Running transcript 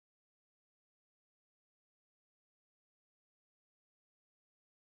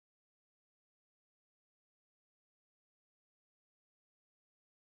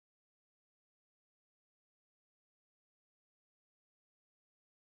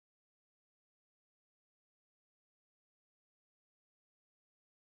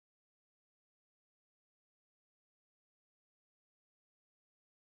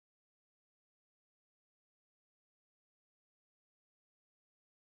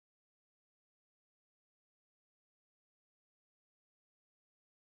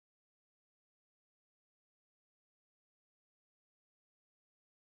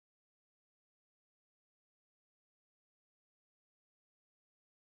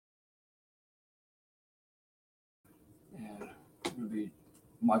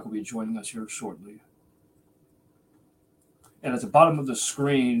Mike will be joining us here shortly. And at the bottom of the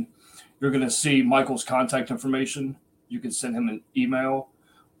screen, you're going to see Michael's contact information. You can send him an email,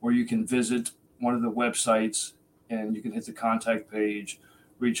 or you can visit one of the websites, and you can hit the contact page,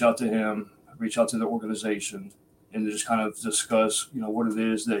 reach out to him, reach out to the organization, and just kind of discuss, what it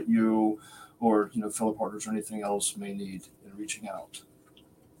is that you or, fellow partners or anything else may need in reaching out.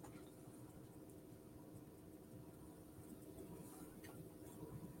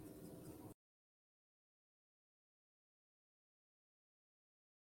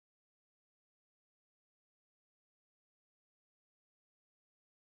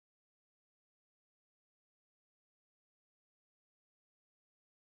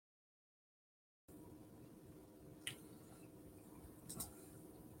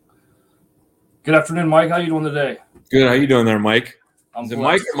 Good afternoon, Mike. How you doing today? Good. How you doing there, Mike? Is it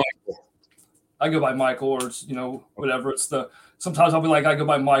Mike or Michael? I go by Michael, or it's, whatever. Sometimes I'll be like, I go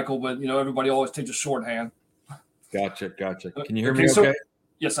by Michael, but, everybody always takes a shorthand. Gotcha. Can you hear me okay?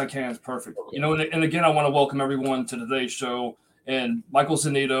 Yes, I can. It's perfect. Okay. And again, I want to welcome everyone to today's show. And Michael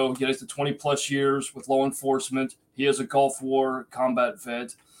Zannitto, he has the 20 plus years with law enforcement. He is a Gulf War combat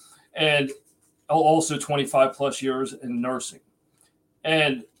vet, and also 25 plus years in nursing.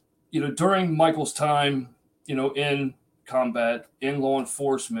 And, during Michael's time, in combat, in law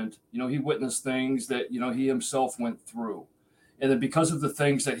enforcement, he witnessed things that, he himself went through. And then because of the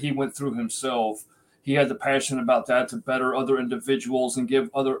things that he went through himself, he had the passion about that to better other individuals and give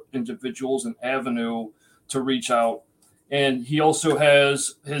other individuals an avenue to reach out. And he also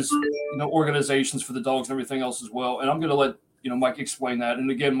has his, organizations for the dogs and everything else as well. And I'm going to let, Mike explain that.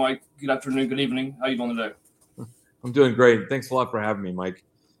 And again, Mike, good afternoon, good evening. How you doing today? I'm doing great. Thanks a lot for having me, Mike.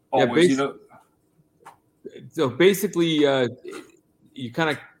 Always, So basically, you kind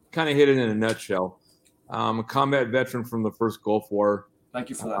of hit it in a nutshell. I'm a combat veteran from the first Gulf War. Thank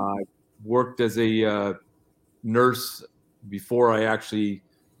you for that. I worked as a nurse before I actually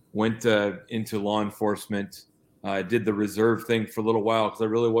went into law enforcement. I did the reserve thing for a little while because I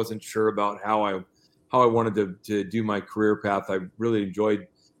really wasn't sure about how I wanted to do my career path. I really enjoyed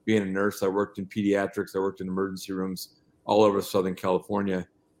being a nurse. I worked in pediatrics. I worked in emergency rooms all over Southern California.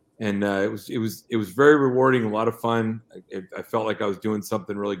 And it was very rewarding, a lot of fun. I felt like I was doing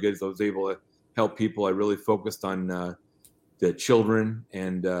something really good. So I was able to help people. I really focused on the children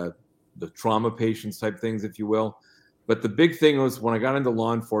and the trauma patients type things, if you will. But the big thing was when I got into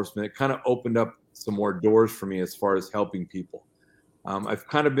law enforcement, it kind of opened up some more doors for me as far as helping people. I've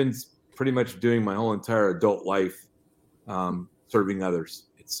kind of been pretty much doing my whole entire adult life serving others.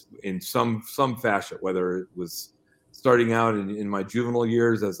 It's in some fashion, whether it was starting out in my juvenile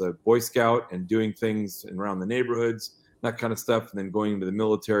years as a Boy Scout and doing things around the neighborhoods, that kind of stuff, and then going into the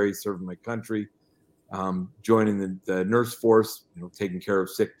military, serving my country, joining the nurse force, taking care of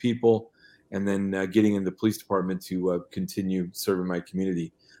sick people, and then getting in the police department to continue serving my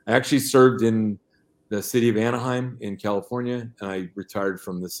community. I actually served in the city of Anaheim in California, and I retired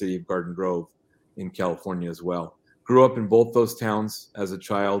from the city of Garden Grove in California as well. Grew up in both those towns as a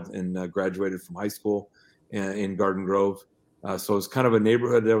child and graduated from high school in Garden Grove. So it's kind of a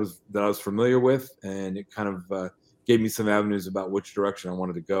neighborhood that I was familiar with, and it kind of gave me some avenues about which direction I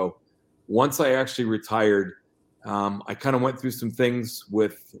wanted to go. Once I actually retired, I kind of went through some things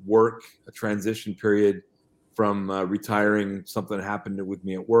with work, a transition period from retiring. Something happened with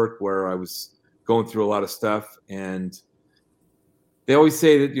me at work where I was going through a lot of stuff, and they always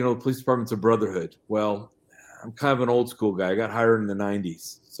say that, the police department's a brotherhood. Well, I'm kind of an old school guy. I got hired in the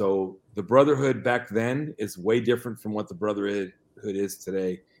 90s. So the brotherhood back then is way different from what the brotherhood is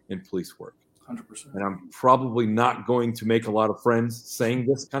today in police work. 100%. And I'm probably not going to make a lot of friends saying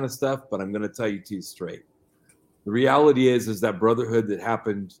this kind of stuff, but I'm going to tell you to you straight. The reality is that brotherhood that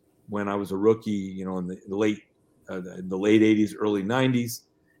happened when I was a rookie, in the late 80s, early 90s,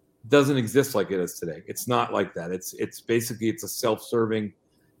 doesn't exist like it is today. It's not like that. It's basically a self-serving,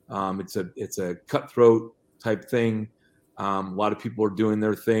 it's a cutthroat type thing. A lot of people are doing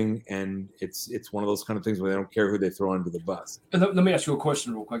their thing, and it's one of those kind of things where they don't care who they throw under the bus. And let me ask you a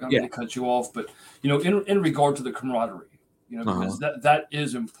question real quick. I'm going to cut you off, but in regard to the camaraderie, because that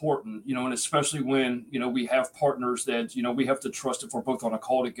is important, and especially when we have partners that we have to trust if we're both on a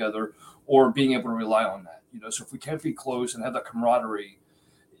call together or being able to rely on that. So if we can't be close and have that camaraderie,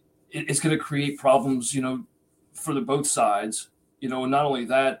 it's going to create problems, for the both sides. And not only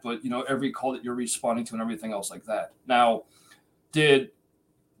that, but every call that you're responding to and everything else like that. Now, did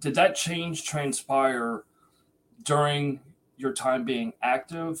that change transpire during your time being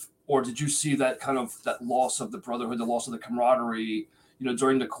active, or did you see that kind of that loss of the brotherhood, the loss of the camaraderie,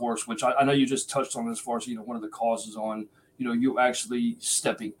 during the course? Which I know you just touched on as far as one of the causes on you actually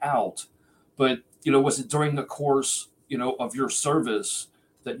stepping out. But, was it during the course, of your service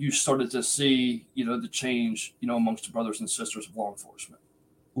that you started to see, the change, amongst the brothers and sisters of law enforcement?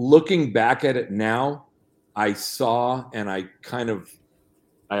 Looking back at it now, I saw and I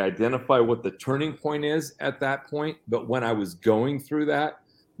identify what the turning point is at that point. But when I was going through that,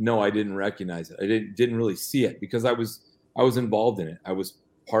 no, I didn't recognize it. I didn't really see it because I was involved in it. I was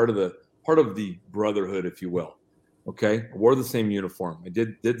part of the brotherhood, if you will. Okay, I wore the same uniform. I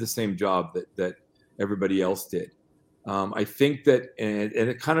did the same job that everybody else did. I think that, and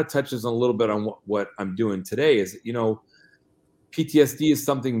it kind of touches on a little bit on what I'm doing today. Is PTSD is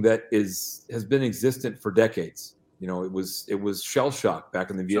something that has been existent for decades. It was shell shock back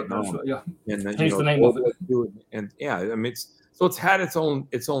in the Vietnam, Yeah, and then change the name of it. And yeah, I mean, it's had its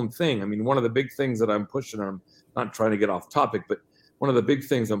own thing. I mean, one of the big things that I'm pushing, I'm not trying to get off topic, but one of the big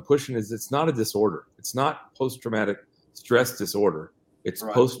things I'm pushing is it's not a disorder. It's not post-traumatic stress disorder. It's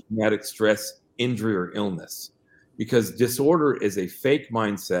Right. post-traumatic stress injury or illness, because disorder is a fake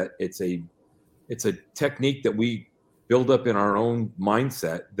mindset. It's a technique that we build up in our own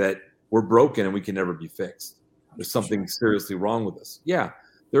mindset that we're broken and we can never be fixed. There's something seriously wrong with us. Yeah,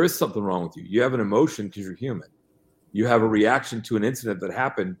 there is something wrong with you. You have an emotion because you're human. You have a reaction to an incident that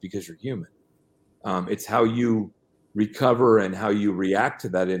happened because you're human. It's how you recover and how you react to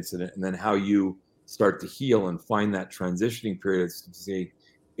that incident, and then how you start to heal and find that transitioning period to say,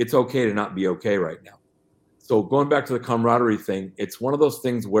 it's okay to not be okay right now. So going back to the camaraderie thing, it's one of those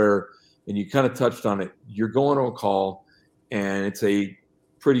things where, and you kind of touched on it, you're going to a call and it's a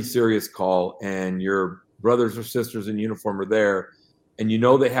pretty serious call, and your brothers or sisters in uniform are there, and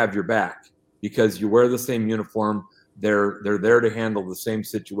they have your back because you wear the same uniform. They're there to handle the same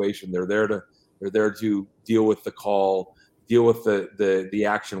situation. They're there to deal with the call, deal with the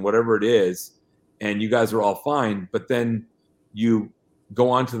action, whatever it is, and you guys are all fine. But then you go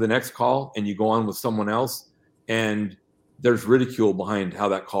on to the next call and you go on with someone else, and there's ridicule behind how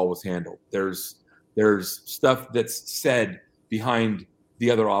that call was handled. There's stuff that's said behind the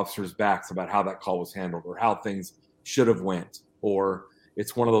other officers' backs about how that call was handled or how things should have went. Or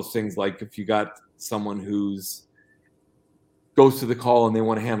it's one of those things like if you got someone who's goes to the call and they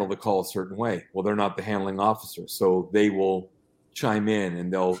want to handle the call a certain way. Well, they're not the handling officer, so they will chime in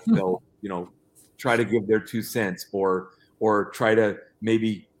and they'll try to give their 2 cents or try to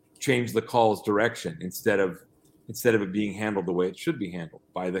maybe change the call's direction instead of it being handled the way it should be handled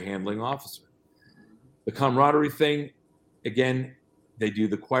by the handling officer. The camaraderie thing, again, they do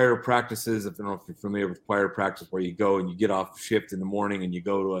the choir practices. I don't know if you're familiar with choir practice, where you go and you get off shift in the morning and you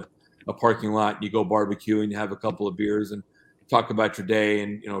go to a parking lot and you go barbecue and you have a couple of beers and talk about your day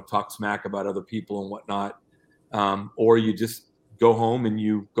and talk smack about other people and whatnot, or you just go home and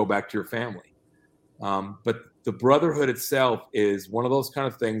you go back to your family. But the brotherhood itself is one of those kind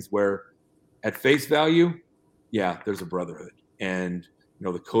of things where, at face value, yeah, there's a brotherhood, and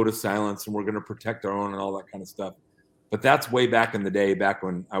the code of silence, and we're going to protect our own and all that kind of stuff. But that's way back in the day, back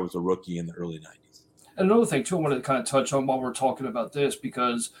when I was a rookie in the early 90s. And another thing too, I wanted to kind of touch on while we're talking about this,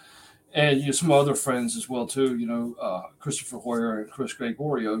 because, and some other friends as well too, Christopher Hoyer and Chris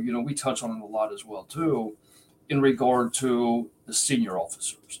Gregorio, we touch on it a lot as well too, in regard to the senior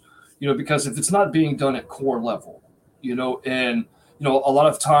officers, because if it's not being done at core level, and a lot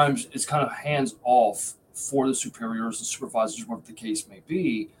of times it's kind of hands off for the superiors, the supervisors, whatever the case may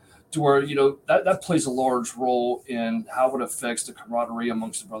be, to where that plays a large role in how it affects the camaraderie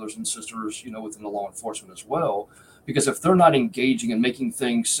amongst the brothers and sisters, within the law enforcement as well. Because if they're not engaging and making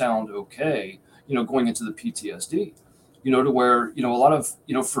things sound okay, going into the PTSD, to where a lot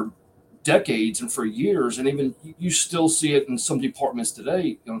of for decades and for years, and even you still see it in some departments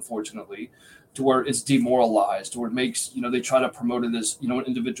today, unfortunately, to where it's demoralized, or it makes they try to promote it as an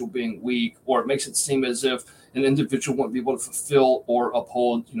individual being weak, or it makes it seem as if an individual won't be able to fulfill or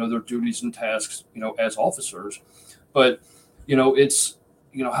uphold their duties and tasks as officers. But it's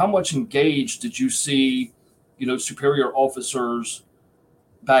how much engaged did you see superior officers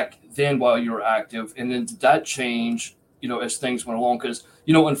back then while you were active, and then did that change as things went along? Because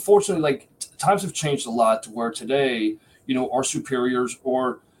unfortunately, like, times have changed a lot to where today our superiors,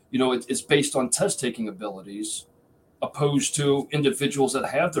 or it's based on test taking abilities, opposed to individuals that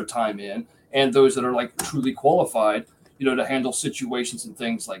have their time in, and those that are like truly qualified to handle situations and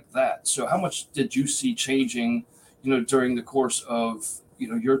things like that. So how much did you see changing during the course of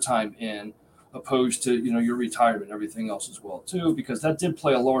your time in, opposed to your retirement and everything else as well too? Because that did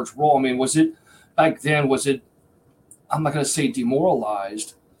play a large role. I mean, was it back then, was it, I'm not going to say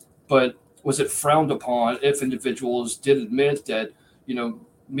demoralized, but was it frowned upon if individuals did admit that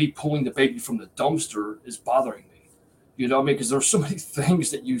me pulling the baby from the dumpster is bothering me? You know, I mean, because there's so many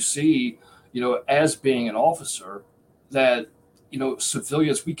things that you see, you know, as being an officer that, you know,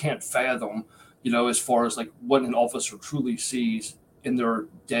 civilians, we can't fathom, you know, as far as like what an officer truly sees in their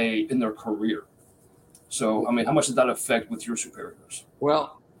day, in their career. So, I mean, how much did that affect with your superiors?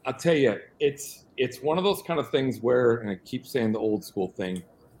 Well, I'll tell you, it's one of those kind of things where, and I keep saying the old school thing.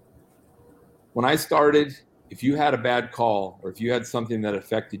 When I started, if you had a bad call or if you had something that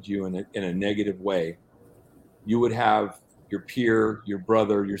affected you in a negative way, you would have your peer, your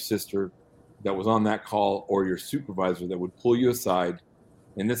brother, your sister that was on that call, or your supervisor that would pull you aside.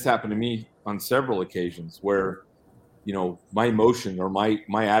 And this happened to me on several occasions where, you know, my emotion or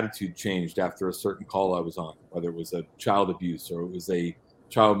my attitude changed after a certain call I was on, whether it was a child abuse or it was a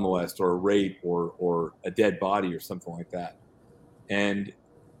child molest or a rape or a dead body or something like that. And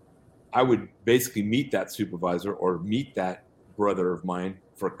I would basically meet that supervisor or meet that brother of mine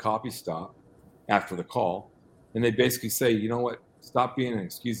for a coffee stop after the call. And they basically say, you know what, stop being, and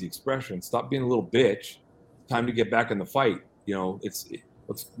excuse the expression, stop being a little bitch. It's time to get back in the fight. You know,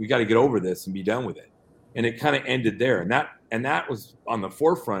 we got to get over this and be done with it. And it kind of ended there. And that was on the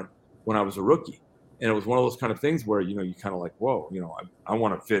forefront when I was a rookie. And it was one of those kind of things where, you know, you kind of like, whoa, you know, I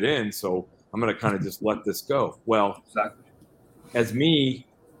want to fit in. So I'm going to kind of just let this go. Well, Exactly. as me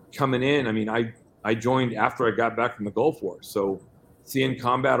coming in, I mean, I joined after I got back from the Gulf War. So seeing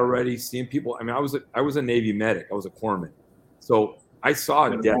combat already, seeing people, I mean, I was a Navy medic. I was a corpsman. So I saw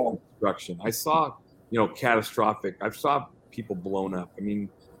death and destruction. I saw, you know, catastrophic. I saw people blown up. I mean,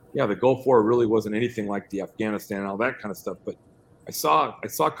 yeah, the Gulf War really wasn't anything like the Afghanistan and all that kind of stuff, but I saw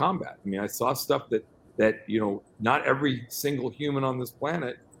combat. I mean, I saw stuff that, you know, not every single human on this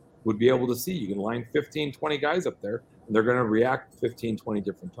planet would be able to see. You can line 15, 20 guys up there, and they're going to react 15, 20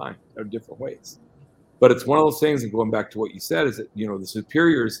 different times or different ways. But it's one of those things, and going back to what you said, is that, you know, the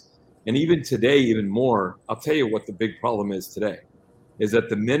superiors, and even today, even more, I'll tell you what the big problem is today, is that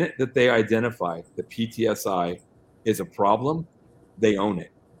the minute that they identify the PTSI is a problem, they own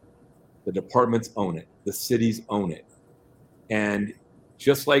it. The departments own it. The cities own it. And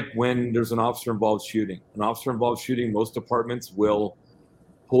just like when there's an officer-involved shooting, most departments will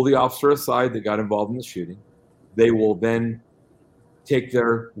pull the officer aside that got involved in the shooting. They will then take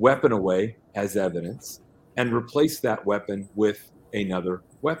their weapon away as evidence and replace that weapon with another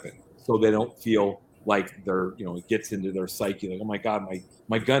weapon, so they don't feel like they're, you know, it gets into their psyche, like, oh my God,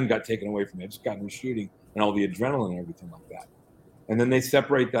 my gun got taken away from me. I just got into shooting, and all the adrenaline and everything like that. And then they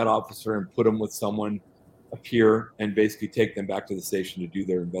separate that officer and put them with someone, a peer, and basically take them back to the station to do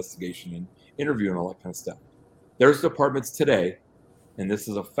their investigation and interview and all that kind of stuff. There's departments today, and this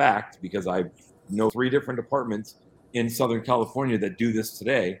is a fact because I know 3 different departments in Southern California that do this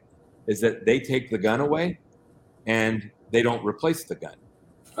today, is that they take the gun away and they don't replace the gun.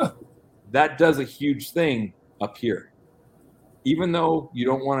 Huh. That does a huge thing up here. Even though you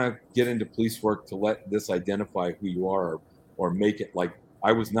don't want to get into police work to let this identify who you are or make it like,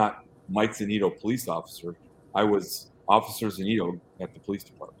 I was not Mike Zannitto police officer. I was Officer Zannitto at the police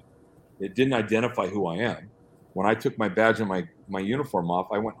department. It didn't identify who I am. When I took my badge and my uniform off,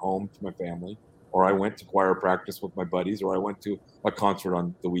 I went home to my family, or I went to choir practice with my buddies, or I went to a concert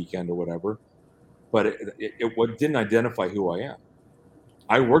on the weekend or whatever. But it didn't identify who I am.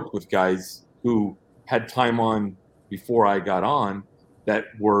 I worked with guys who had time on before I got on that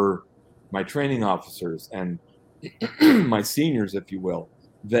were my training officers and my seniors, if you will,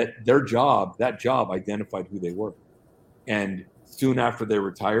 that that job identified who they were. And soon after they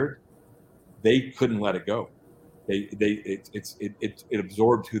retired, they couldn't let it go. It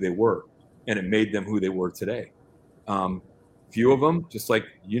absorbed who they were, and it made them who they were today. Few of them, just like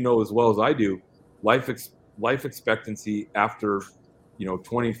you know as well as I do, life expectancy after, you know,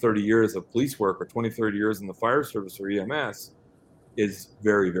 20, 30 years of police work or 20, 30 years in the fire service or EMS is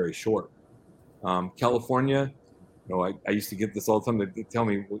very, very short. California, you know, I used to get this all the time. They tell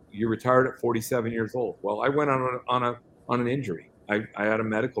me, well, you're retired at 47 years old. Well, I went on an injury. I had a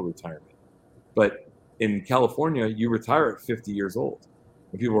medical retirement. But in California, you retire at 50 years old.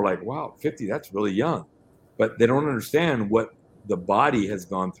 And people are like, wow, 50, that's really young. But they don't understand what the body has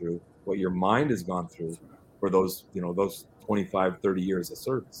gone through, what your mind has gone through for those, you know, those 25, 30 years of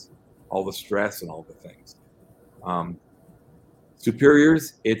service, all the stress and all the things.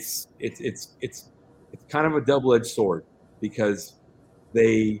 Superiors, it's kind of a double-edged sword, because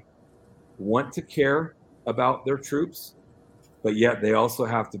they want to care about their troops, but yet they also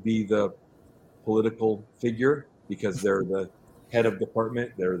have to be the political figure, because they're the head of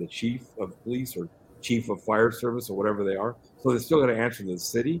department, they're the chief of police or chief of fire service or whatever they are. So they still got to answer to the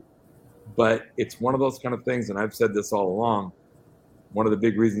city. But it's one of those kind of things, and I've said this all along, one of the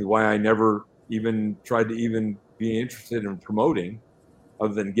big reasons why I never even tried to even be interested in promoting,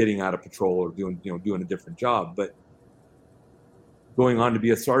 other than getting out of patrol or doing a different job, but going on to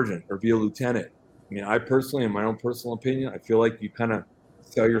be a sergeant or be a lieutenant. I mean, I personally, in my own personal opinion, I feel like you kind of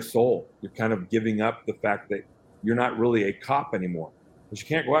sell your soul. You're kind of giving up the fact that you're not really a cop anymore, because you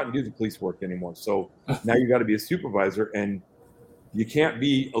can't go out and do the police work anymore. So now you got to be a supervisor, and you can't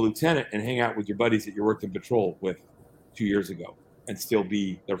be a lieutenant and hang out with your buddies that you worked in patrol with 2 years ago and still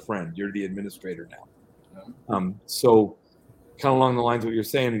be their friend. You're the administrator now. So kind of along the lines of what you're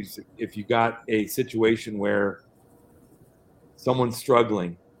saying, is if you got a situation where someone's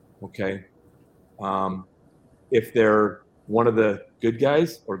struggling, okay, if they're one of the good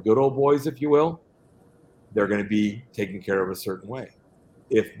guys or good old boys, if you will, they're going to be taken care of a certain way.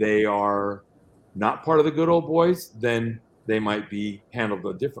 If they are not part of the good old boys, then they might be handled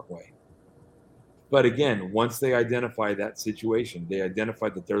a different way. But again, once they identify that situation, they identify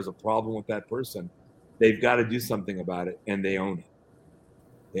that there's a problem with that person, they've got to do something about it, and they own it.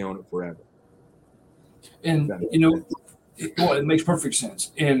 They own it forever. And, it makes perfect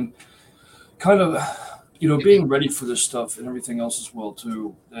sense. And kind of, being ready for this stuff and everything else as well,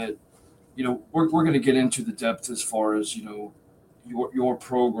 too, that, we're going to get into the depth as far as, your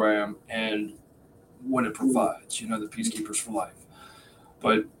program and what it provides, the Peacekeepers for Life.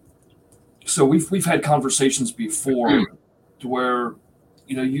 But so we've had conversations before to where,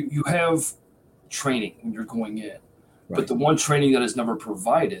 you have training when you're going in, but the one training that is never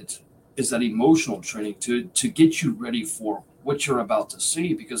provided is that emotional training to get you ready for what you're about to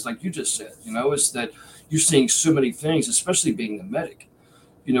see. Because like you just said, is that you're seeing so many things, especially being the medic,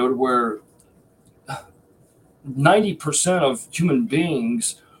 to where 90% of human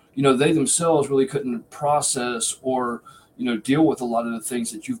beings, they themselves really couldn't process or, deal with a lot of the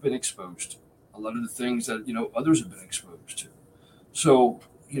things that you've been exposed to, a lot of the things that, others have been exposed to. So,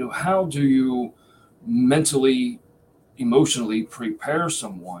 how do you mentally, emotionally prepare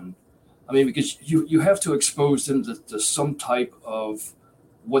someone? I mean, because you have to expose them to some type of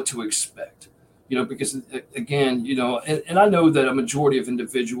what to expect, because again, and I know that a majority of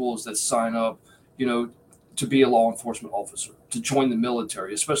individuals that sign up, to be a law enforcement officer, to join the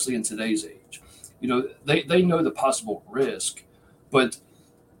military, especially in today's age, they know the possible risk, but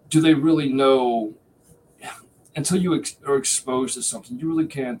do they really know? Until you are exposed to something, you really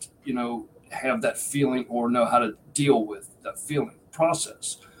can't, have that feeling or know how to deal with that feeling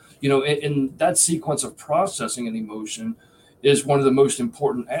process. And that sequence of processing an emotion is one of the most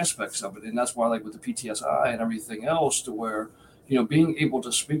important aspects of it. And that's why, like with the PTSI and everything else, to where, being able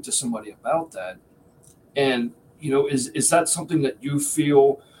to speak to somebody about that. And, is that something that you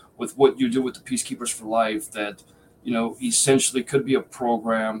feel with what you do with the Peacekeepers for Life that, essentially could be a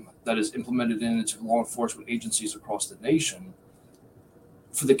program that is implemented into law enforcement agencies across the nation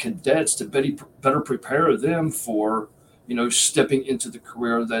for the cadets to better prepare them for, stepping into the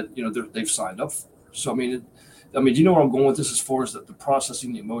career that, they've signed up for? So, do you know where I'm going with this as far as the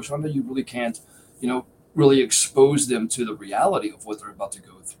processing the emotion? I know you really can't, really expose them to the reality of what they're about to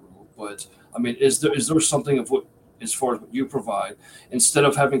go through. But, is there something of what, as far as what you provide, instead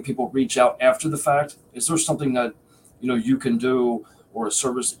of having people reach out after the fact, is there something that, you can do, or a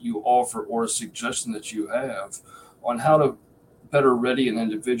service that you offer, or a suggestion that you have on how to better ready an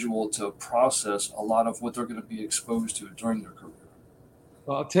individual to process a lot of what they're going to be exposed to during their career?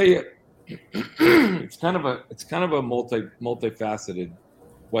 Well, I'll tell you, it's kind of a multifaceted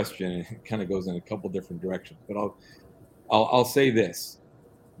question. It kind of goes in a couple different directions, but I'll say this: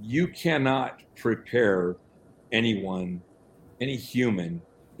 you cannot prepare anyone, any human,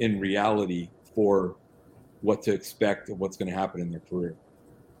 in reality for what to expect and what's going to happen in their career.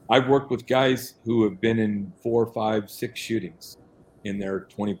 I've worked with guys who have been in 4, 5, 6 shootings in their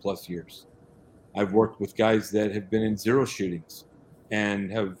 20 plus years. I've worked with guys that have been in 0 shootings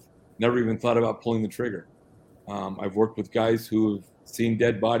and have never even thought about pulling the trigger. I've worked with guys who have seen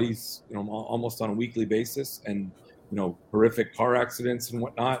dead bodies, almost on a weekly basis, and horrific car accidents and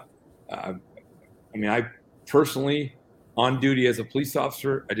whatnot. I personally, on duty as a police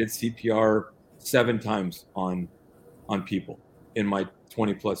officer, I did CPR 7 times on people in my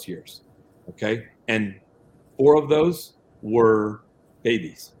 20 plus years. Okay. And 4 of those were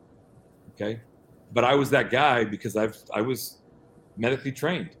babies. Okay. But I was that guy because I was medically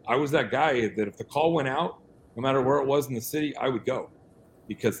trained. I was that guy that if the call went out, no matter where it was in the city, I would go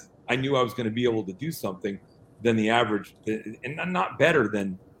because I knew I was going to be able to do something than the average, and not better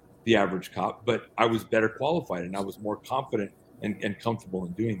than the average cop, but I was better qualified and I was more confident and comfortable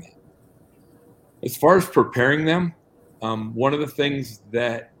in doing that. As far as preparing them, one of the things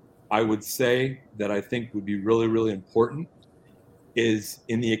that I would say that I think would be really, really important is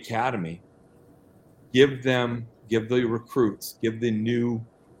in the academy, give the recruits, give the new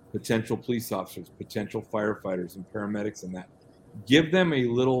potential police officers, potential firefighters and paramedics and that, give them a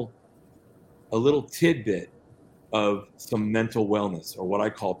little tidbit of some mental wellness, or what I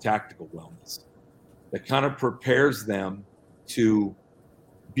call tactical wellness, that kind of prepares them to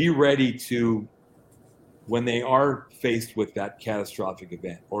be ready to, when they are faced with that catastrophic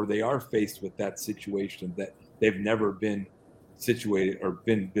event, or they are faced with that situation that they've never been situated or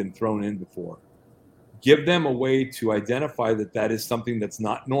been thrown in before, give them a way to identify that is something that's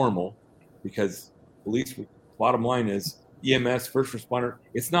not normal, because police, bottom line is, EMS, first responder,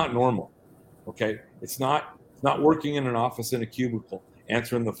 it's not normal. Okay, it's not working in an office in a cubicle,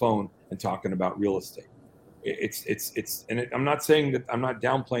 answering the phone and talking about real estate. I'm not saying that, I'm not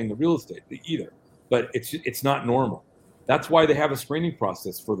downplaying the real estate either, but it's not normal. That's why they have a screening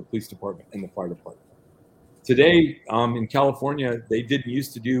process for the police department and the fire department. Today, in California, they didn't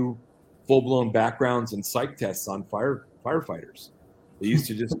used to do full-blown backgrounds and psych tests on firefighters. They used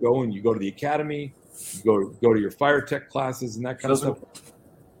to just go and you go to the academy, you go to your fire tech classes and that kind of stuff.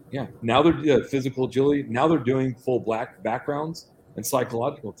 Yeah. Now they're physical agility. Now they're doing full black backgrounds and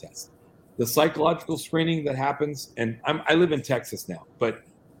psychological tests. The psychological screening that happens, and I live in Texas now, but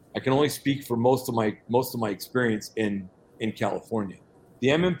I can only speak for most of my experience in California. The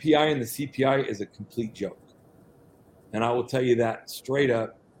MMPI and the CPI is a complete joke, and I will tell you that straight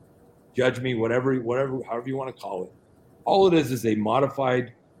up. Judge me, whatever, however you want to call it. All it is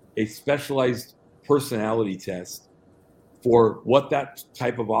a specialized personality test for what that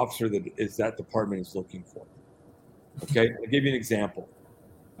type of officer that department is looking for. Okay, I'll give you an example.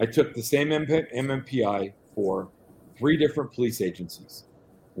 I took the same MMPI for 3 different police agencies.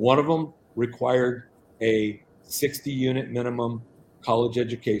 One of them required a 60-unit minimum college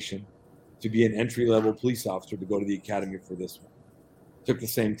education to be an entry-level police officer to go to the academy for this one. Took the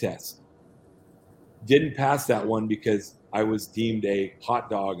same test. Didn't pass that one because I was deemed a hot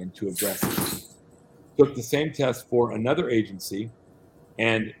dog and too aggressive. Took the same test for another agency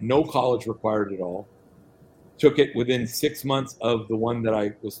and no college required at all. Took it within 6 months of the one that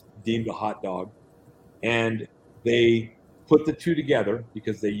I was deemed a hot dog. And they put the two together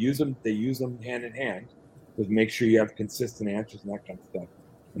because they use them hand in hand to make sure you have consistent answers and that kind of stuff.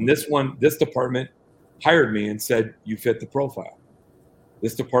 And this department hired me and said, you fit the profile.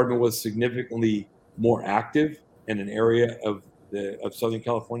 This department was significantly more active in an area of Southern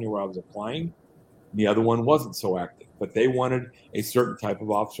California where I was applying. The other one wasn't so active, but they wanted a certain type of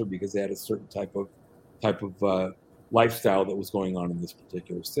officer because they had a certain type of lifestyle that was going on in this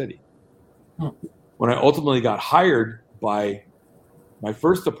particular city. When I ultimately got hired by my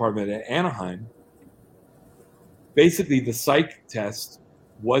first department at Anaheim, basically the psych test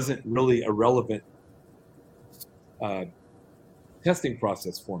wasn't really a relevant testing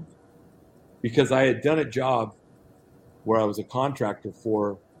process for me, because I had done a job where I was a contractor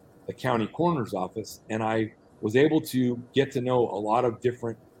for the county coroner's office, and I was able to get to know a lot of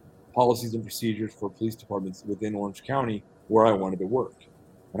different policies and procedures for police departments within Orange County where I wanted to work.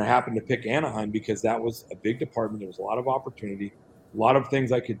 And I happened to pick Anaheim because that was a big department. There was a lot of opportunity, a lot of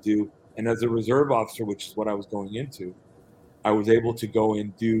things I could do. And as a reserve officer, which is what I was going into, I was able to go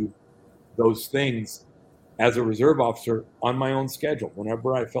and do those things as a reserve officer on my own schedule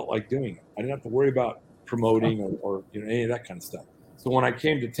whenever I felt like doing it. I didn't have to worry about promoting or any of that kind of stuff. So when I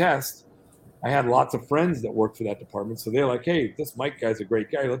came to test, I had lots of friends that worked for that department. So they're like, hey, this Mike guy's a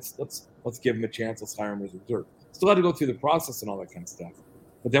great guy. Let's give him a chance. Let's hire him as a reserve. Still had to go through the process and all that kind of stuff.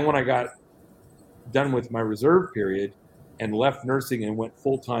 But then when I got done with my reserve period and left nursing and went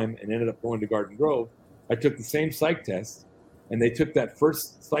full-time and ended up going to Garden Grove, I took the same psych test, and they took that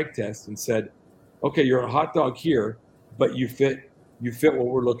first psych test and said, okay, you're a hot dog here, but you fit what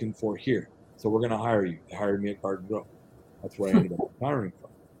we're looking for here. So we're going to hire you. They hired me at Garden Grove. That's where I ended up hiring from.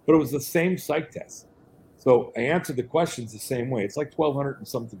 But it was the same psych test. So I answered the questions the same way. It's like 1,200 and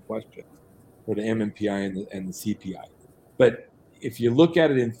something questions for the MMPI and the CPI. But if you look at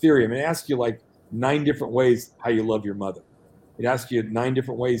it in theory, I mean, it asks you like 9 different ways how you love your mother. It asks you 9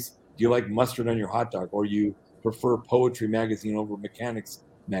 different ways. Do you like mustard on your hot dog, or you prefer Poetry magazine over Mechanics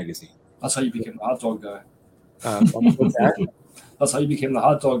magazine? That's how you became the hot dog guy. What's that? That's how you became the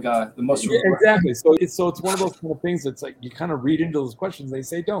hot dog guy. The mustard. Yeah, exactly. So it's one of those kind of things that's like you kind of read into those questions. And they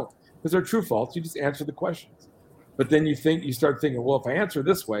say don't, because they're true false. You just answer the questions. But then you start thinking, well, if I answer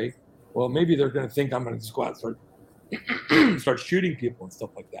this way, well, maybe they're going to think I'm going to just go out and start shooting people and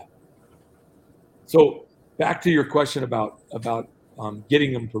stuff like that. So back to your question about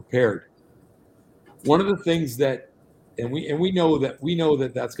getting them prepared. One of the things that, and we know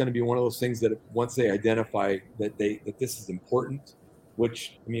that that's going to be one of those things that once they identify that this is important,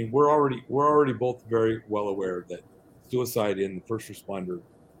 which, I mean, we're already both very well aware that suicide in the first responder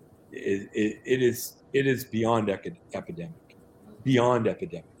is beyond epidemic, beyond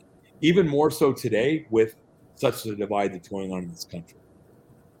epidemic. Even more so today with such a divide that's going on in this country.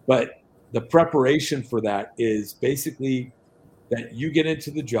 But the preparation for that is basically that you get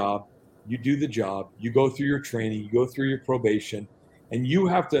into the job, you do the job, you go through your training, you go through your probation, and you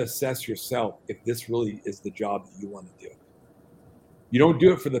have to assess yourself if this really is the job that you want to do. You don't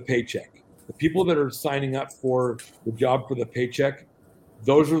do it for the paycheck. The people that are signing up for the job for the paycheck,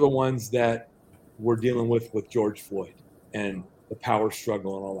 those are the ones that we're dealing with George Floyd and the power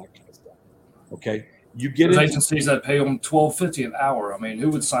struggle and all that kind of stuff. Okay, you get There's into agencies that pay them $12.50 an hour. I mean, who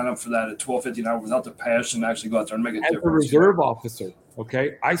would sign up for that at $12.50 an hour without the passion to actually go out there and make a difference? As a reserve officer,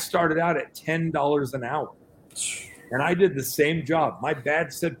 okay, I started out at $10 an hour, and I did the same job. My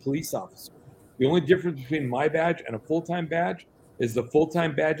badge said police officer. The only difference between my badge and a full-time badge is the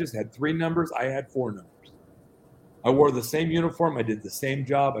full-time badges had 3 numbers. I had 4 numbers. I wore the same uniform. I did the same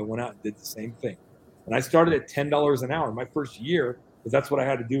job. I went out and did the same thing. And I started at $10 an hour my first year, because that's what I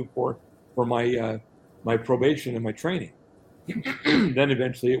had to do for my my probation and my training. Then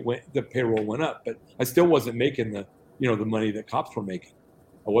eventually the payroll went up, but I still wasn't making the money that cops were making.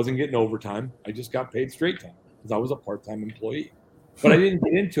 I wasn't getting overtime. I just got paid straight time because I was a part-time employee. But I didn't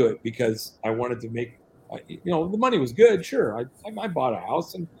get into it because I wanted to make, the money was good. Sure. I bought a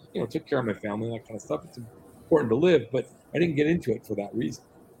house and, took care of my family and that kind of stuff. It's important to live, but I didn't get into it for that reason.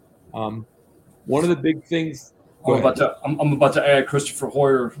 One of the big things. I'm about to add Christopher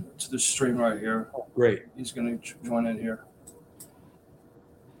Hoyer to the stream right here. Oh, great. He's going to join in here.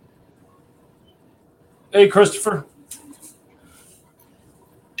 Hey, Christopher.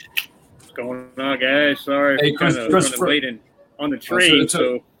 What's going on, guys? Sorry, hey, Christopher. Waiting on the train.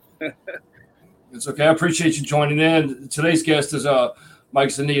 It's okay. I appreciate you joining in. Today's guest is Mike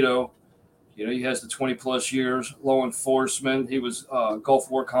Zannitto. He has the 20-plus years law enforcement. He was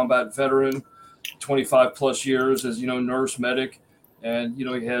Gulf War combat veteran, 25-plus years as nurse medic, and he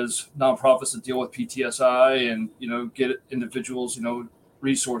has nonprofits that deal with PTSI and get individuals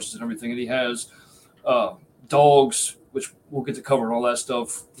resources and everything. And he has dogs, which we'll get to cover and all that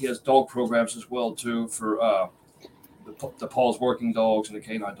stuff. He has dog programs as well too for the Paul's working dogs and the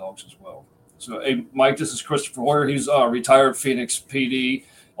canine dogs as well. So, hey, Mike, this is Christopher Hoyer. He's retired Phoenix PD,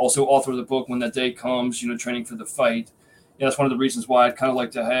 also author of the book When That Day Comes, Training for the Fight. And that's one of the reasons why I'd kind of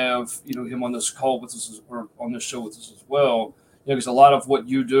like to have, him on this call with us or on this show with us as well. Because a lot of what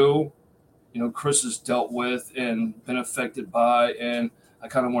you do, Chris has dealt with and been affected by. And I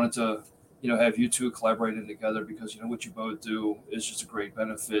kind of wanted to, have you two collaborating together because, what you both do is just a great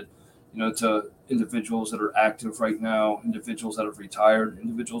benefit, to individuals that are active right now, individuals that have retired,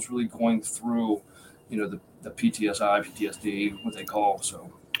 individuals really going through, the PTSI, PTSD, what they call.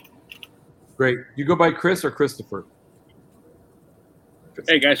 So great. You go by Chris or Christopher?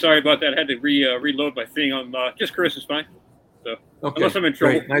 Hey guys, sorry about that. I had to reload my thing on just Chris is fine. So okay. Unless I'm in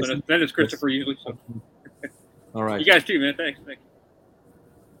trouble, nice. Then it's Christopher usually. So. All right. You guys too, man. Thanks.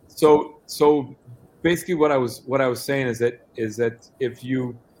 So basically what I was saying is that if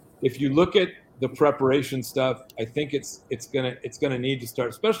you look at the preparation stuff, I think it's gonna need to start,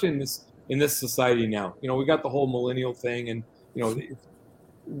 especially in this society now. We got the whole millennial thing, and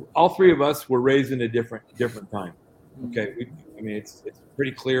all 3 of us were raised in a different time. Okay, it's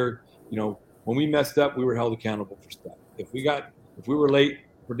pretty clear. When we messed up, we were held accountable for stuff. If we were late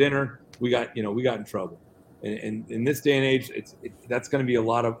for dinner, we got in trouble. And in this day and age, that's going to be a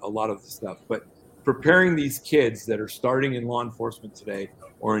lot of the stuff. But preparing these kids that are starting in law enforcement today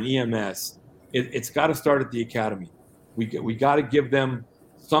or in EMS, it's got to start at the academy. We got to give them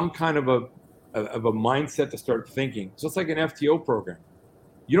some kind of a mindset to start thinking. Just like an FTO program,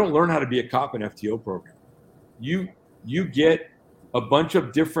 you don't learn how to be a cop in FTO program. You get a bunch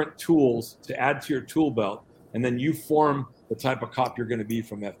of different tools to add to your tool belt, and then you form the type of cop you're going to be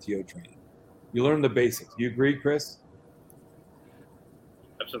from FTO training. You learn the basics. Do you agree, Chris?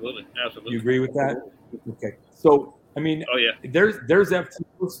 Absolutely. You agree with that? Okay. So, oh yeah. There's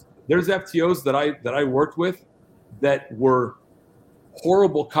FTOs that I worked with that were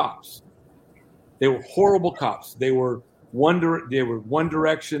horrible cops. They were horrible cops. They were one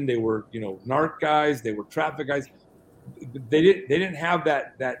direction. They were narc guys. They were traffic guys. They didn't have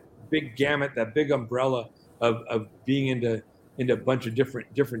that big gamut, that big umbrella of being into a bunch of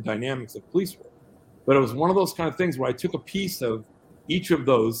different dynamics of police work. But it was one of those kind of things where I took a piece of each of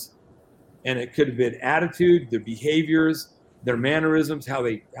those, and it could have been attitude, their behaviors, their mannerisms, how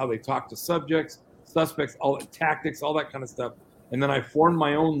they talk to suspects, all tactics, all that kind of stuff. And then I formed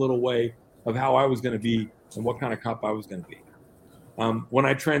my own little way of how I was going to be and what kind of cop I was going to be. When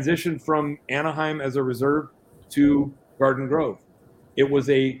I transitioned from Anaheim as a reserve to Garden Grove, it was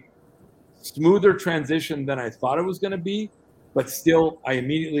a smoother transition than I thought it was going to be, but still I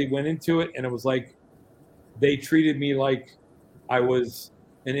immediately went into it, and it was like they treated me like I was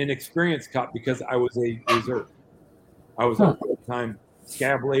an inexperienced cop because I was a reserve. I was a full-time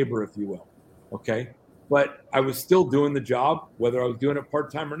scab labor, if you will. Okay. But I was still doing the job, whether I was doing it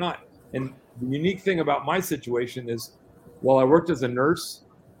part-time or not. And the unique thing about my situation is while I worked as a nurse,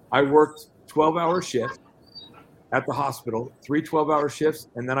 I worked 12-hour shifts at the hospital, 3 12-hour shifts,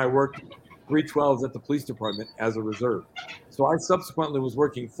 and then I worked 3 12s at the police department as a reserve. So I subsequently was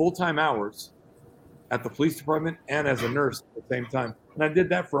working full-time hours at the police department and as a nurse at the same time. And I did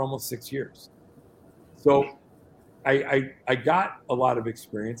that for almost 6 years. So I got a lot of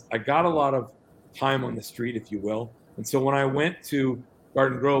experience. I got a lot of time on the street, if you will. And so when I went to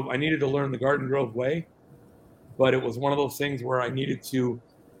Garden Grove, I needed to learn the Garden Grove way. But it was one of those things where I needed to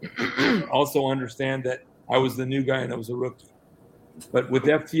also understand that I was the new guy and I was a rookie. But with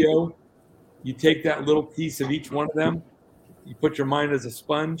FTO, you take that little piece of each one of them, you put your mind as a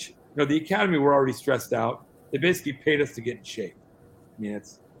sponge. You know, the academy were already stressed out. They basically paid us to get in shape. I mean,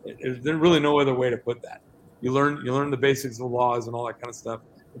 there's really no other way to put that. You learn the basics of the laws and all that kind of stuff,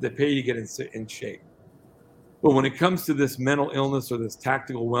 but they pay you to get in shape. But when it comes to this mental illness or this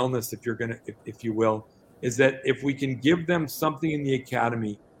tactical wellness, if you will, is that if we can give them something in the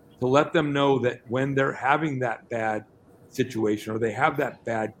academy to let them know that when they're having that bad situation or they have that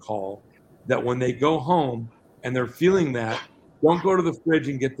bad call, that when they go home and they're feeling that, don't go to the fridge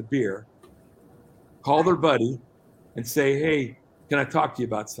and get the beer. Call their buddy and say, hey, can I talk to you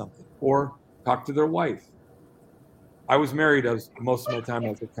about something? Or talk to their wife. I was married most of my time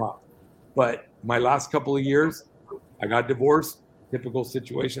as a cop. But my last couple of years, I got divorced. Typical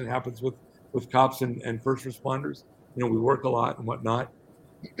situation happens with cops and first responders. You know, we work a lot and whatnot.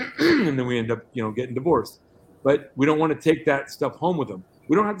 And then we end up, getting divorced. But we don't want to take that stuff home with them.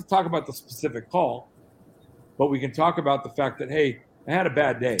 We don't have to talk about the specific call, but we can talk about the fact that, hey, I had a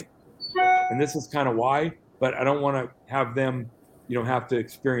bad day. And this is kind of why, but I don't want to have them, have to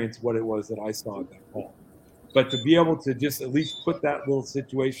experience what it was that I saw at that call. But to be able to just at least put that little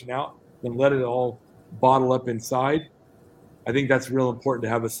situation out and let it all bottle up inside, I think that's real important to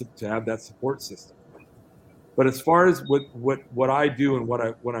have that support system. But as far as what I do and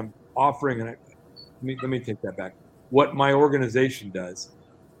what I'm offering, and let me take that back. What my organization does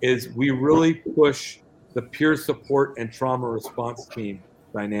is we really push the peer support and trauma response team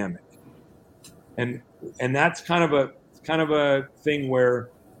dynamic, and that's kind of a thing where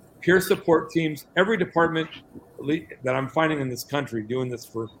peer support teams, every department that I'm finding in this country, doing this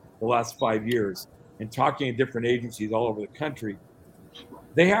for the last 5 years and talking to different agencies all over the country,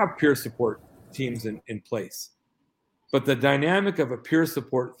 they have peer support teams in place. But the dynamic of a peer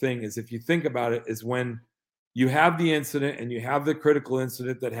support thing is, if you think about it, is when you have the incident and you have the critical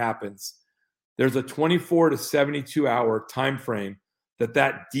incident that happens, there's a 24 to 72 hour time frame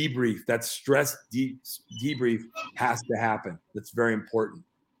that debrief, that stress debrief has to happen. That's very important.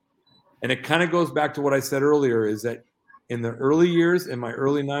 And it kind of goes back to what I said earlier, is that in the early years, in my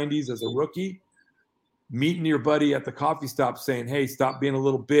early 90s as a rookie, meeting your buddy at the coffee stop saying, hey, stop being a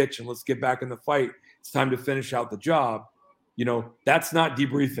little bitch and let's get back in the fight. It's time to finish out the job. That's not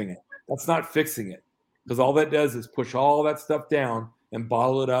debriefing it. That's not fixing it. Because all that does is push all that stuff down and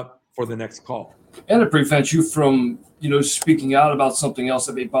bottle it up for the next call. And it prevents you from, speaking out about something else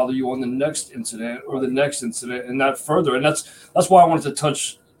that may bother you on the next incident or the next incident and not further. And that's why I wanted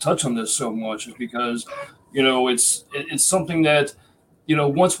to touch on this so much, is because, it's something that,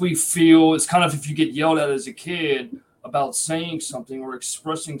 once we feel, it's kind of, if you get yelled at as a kid about saying something or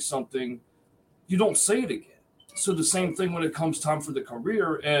expressing something, you don't say it again. So the same thing when it comes time for the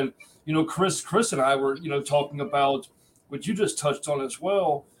career. And, Chris and I were, talking about what you just touched on as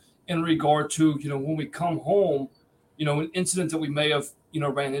well, in regard to, when we come home, an incident that we may have,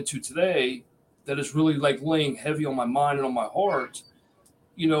 ran into today that is really like laying heavy on my mind and on my heart,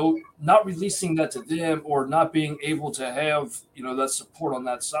 not releasing that to them or not being able to have, that support on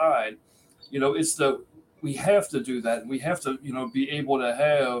that side, we have to do that. And we have to, be able to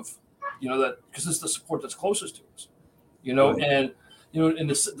have, that, because it's the support that's closest to us, right. And, and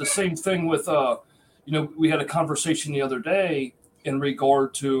the same thing with, we had a conversation the other day in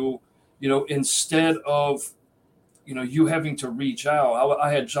regard to, instead of, you having to reach out.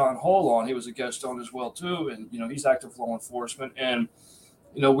 I had John Hall on. He was a guest on as well too, and he's active law enforcement. And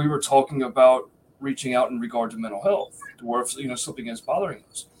we were talking about reaching out in regard to mental health, to where if something is bothering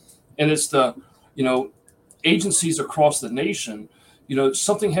us, and it's the agencies across the nation.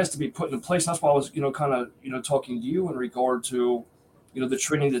 Something has to be put in place. That's why I was kind of talking to you in regard to the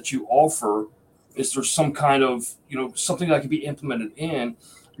training that you offer, is there some kind of, something that can be implemented in?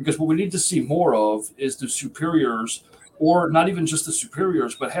 Because what we need to see more of is the superiors, or not even just the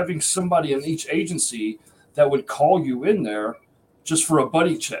superiors, but having somebody in each agency that would call you in there just for a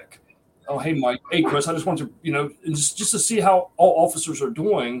buddy check. Oh, hey, Mike. Hey, Chris, I just want to, just to see how all officers are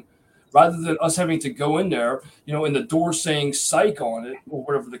doing, rather than us having to go in there, in the door saying psych on it, or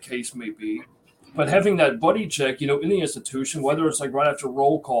whatever the case may be. But having that buddy check, in the institution, whether it's like right after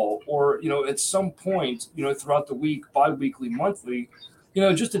roll call, or, at some point, throughout the week, bi-weekly, monthly,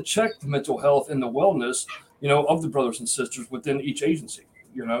 just to check the mental health and the wellness, of the brothers and sisters within each agency,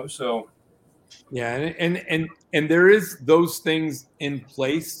 so. Yeah. And there is those things in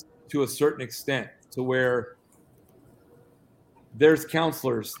place to a certain extent, to where there's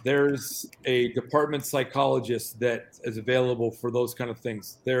counselors, there's a department psychologist that is available for those kind of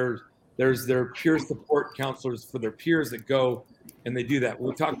things. There's their peer support counselors for their peers that go and they do that.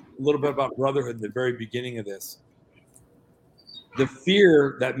 We talked a little bit about brotherhood in the very beginning of this. The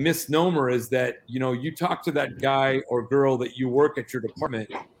fear, that misnomer, is that, you talk to that guy or girl that you work at your department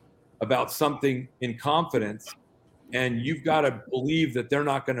about something in confidence, and you've got to believe that they're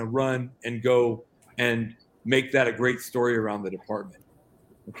not going to run and go and make that a great story around the department.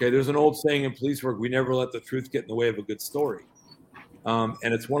 Okay, there's an old saying in police work: we never let the truth get in the way of a good story. And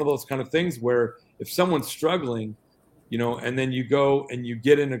it's one of those kind of things where if someone's struggling, and then you go and you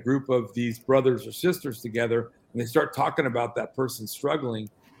get in a group of these brothers or sisters together and they start talking about that person struggling,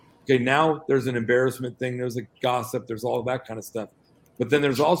 okay, now there's an embarrassment thing, there's a gossip, there's all of that kind of stuff. But then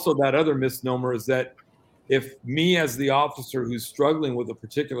there's also that other misnomer, is that if me as the officer who's struggling with a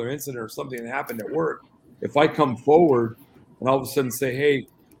particular incident or something that happened at work, if I come forward and all of a sudden say, hey,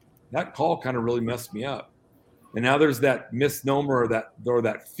 that call kind of really messed me up. And now there's that misnomer or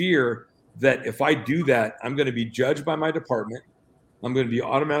that fear that if I do that, I'm going to be judged by my department. I'm going to be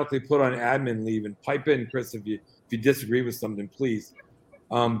automatically put on admin leave. And pipe in, Chris, if you disagree with something, please.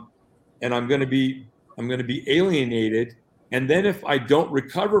 And I'm going to be alienated. And then if I don't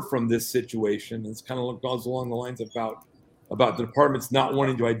recover from this situation, it's kind of goes along the lines about the departments not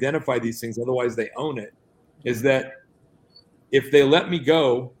wanting to identify these things, otherwise they own it, is that if they let me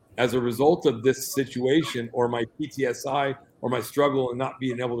go as a result of this situation, or my PTSI, or my struggle and not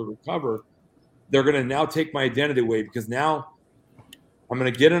being able to recover, they're going to now take my identity away, because now I'm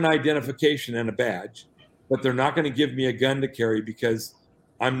going to get an identification and a badge, but they're not going to give me a gun to carry because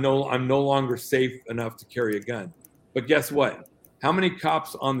I'm no longer safe enough to carry a gun. But guess what? How many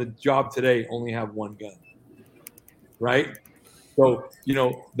cops on the job today only have one gun? Right? So,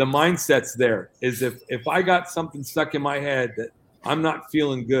 the mindset's there, is if I got something stuck in my head that I'm not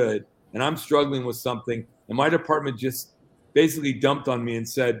feeling good and I'm struggling with something, and my department just basically dumped on me and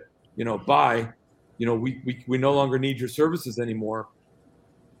said, bye, we no longer need your services anymore.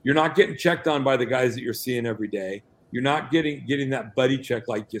 You're not getting checked on by the guys that you're seeing every day. You're not getting that buddy check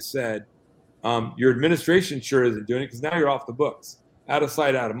like you said. Your administration sure isn't doing it, because now you're off the books, out of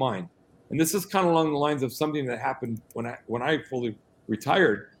sight, out of mind. And this is kind of along the lines of something that happened when I fully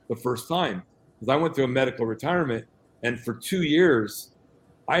retired the first time, because I went through a medical retirement, and for 2 years,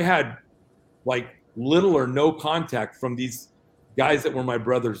 I had like little or no contact from these guys that were my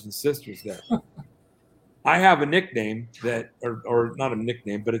brothers and sisters there. I have a nickname that, or not a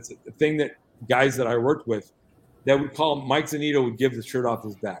nickname, but it's a thing that guys that I worked with that would call Mike Zannitto would give the shirt off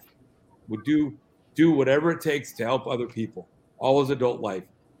his back, would do whatever it takes to help other people all his adult life.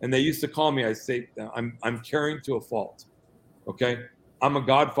 And they used to call me, I say, I'm caring to a fault. Okay. I'm a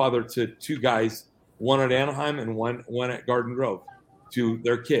godfather to 2 guys, one at Anaheim and one at Garden Grove, to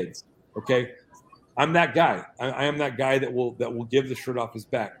their kids. Okay. I'm that guy. I am that guy that will give the shirt off his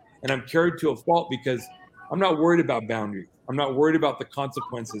back. And I'm carried to a fault because I'm not worried about boundaries. I'm not worried about the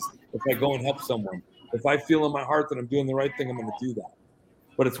consequences if I go and help someone. If I feel in my heart that I'm doing the right thing, I'm going to do that.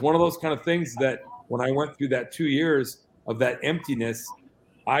 But it's one of those kind of things that when I went through that 2 years of that emptiness,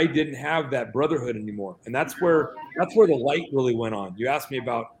 I didn't have that brotherhood anymore. And that's where the light really went on. You asked me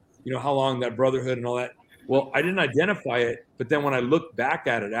about, how long that brotherhood and all that. Well, I didn't identify it. But then when I looked back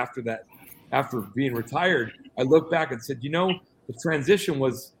at it after being retired, I looked back and said, the transition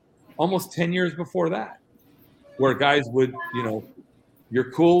was almost 10 years before that, where guys would,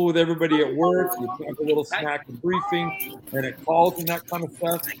 you're cool with everybody at work, you talk a little smack and briefing and at calls and that kind of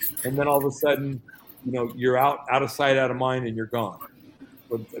stuff. And then all of a sudden, you're out of sight, out of mind, and you're gone.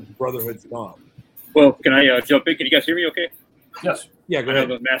 But the brotherhood's gone. Well, can I jump in? Can you guys hear me okay? Yes. Yeah, go ahead.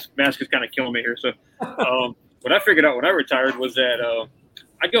 The mask is kind of killing me here. So what I figured out when I retired was that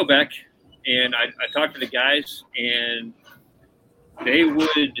I'd go back and I talked to the guys, and they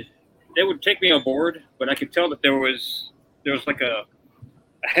would take me on board, but I could tell that there was like a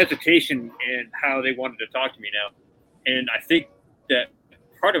hesitation in how they wanted to talk to me now. And I think that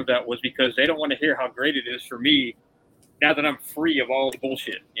part of that was because they don't want to hear how great it is for me now that I'm free of all the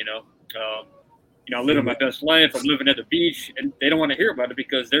bullshit, I'm living my best life. I'm living at the beach, and they don't want to hear about it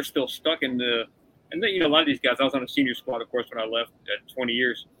because they're still stuck in the. And then, a lot of these guys. I was on a senior squad, of course, when I left at 20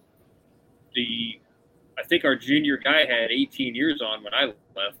 years. I think our junior guy had 18 years on when I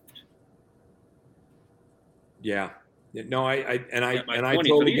left. Yeah. No, I 20,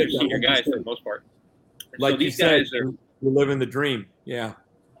 totally so get these are senior guys for the most part. Like so these you said, guys are you're living the dream. Yeah.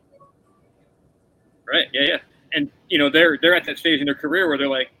 Right. Yeah. And they're at that stage in their career where they're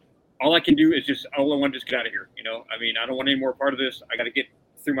like, all I can do is I want to just get out of here. I don't want any more part of this. I got to get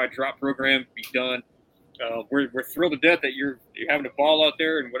through my drop program, be done. We're thrilled to death that you're having a ball out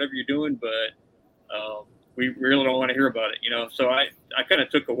there and whatever you're doing, but we really don't want to hear about it. So I kind of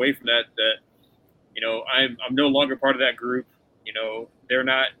took away from that. I'm no longer part of that group. They're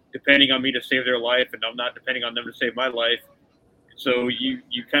not depending on me to save their life, and I'm not depending on them to save my life. So you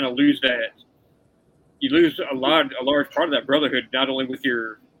kind of lose that. You lose a large part of that brotherhood, not only with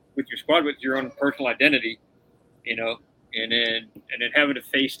your squad, but your own personal identity. And then having to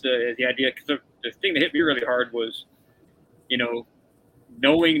face the idea, because the thing that hit me really hard was,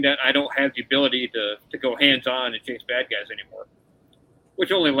 knowing that I don't have the ability to go hands on and chase bad guys anymore,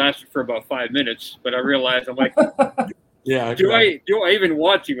 which only lasted for about 5 minutes. But I realized, I'm like, yeah, do I even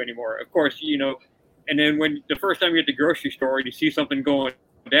want to anymore? Of course, And then when the first time you're at the grocery store and you see something going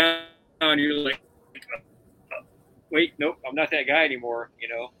down, you're like, wait, nope, I'm not that guy anymore,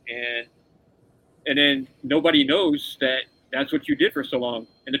 and then nobody knows that that's what you did for so long.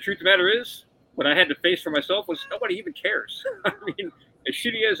 And the truth of the matter is, what I had to face for myself was nobody even cares. I mean, as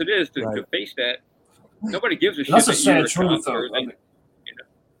shitty as it is to face that, nobody gives a shit. That's a sad truth, though. And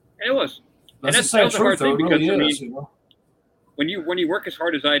it was. That's a sad truth, though. It really is. When you work as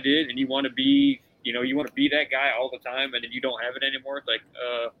hard as I did, and you want to be, you want to be that guy all the time, and then you don't have it anymore. It's like,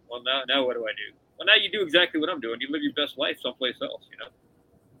 well, now what do I do? Well, now you do exactly what I'm doing. You live your best life someplace else,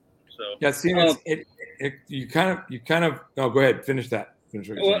 So yeah, see, you kind of. No, go ahead. Finish that.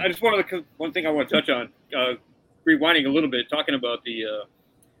 Well, I just wanted one thing I want to touch on, rewinding a little bit, talking about the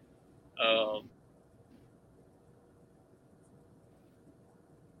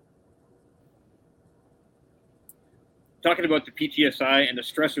PTSI and the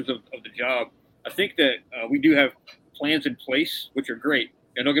stressors of the job. I think that we do have plans in place, which are great.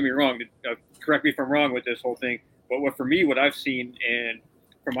 And don't get me wrong, correct me if I'm wrong with this whole thing, but what I've seen, and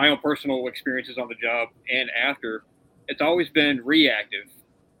from my own personal experiences on the job and after, it's always been reactive.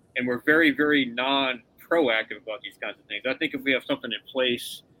 And we're very, very non-proactive about these kinds of things. I think if we have something in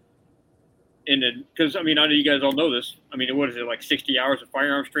place, because, I know you guys all know this. What is it, like 60 hours of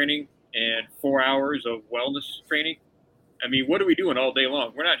firearms training and 4 hours of wellness training? What are we doing all day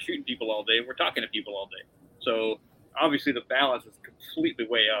long? We're not shooting people all day. We're talking to people all day. So obviously the balance is completely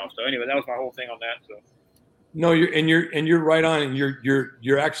way off. So anyway, that was my whole thing on that. So no, you're right on, and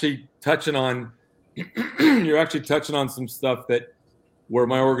you're actually touching on some stuff that where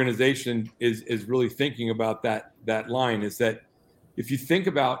my organization is really thinking about that line is that if you think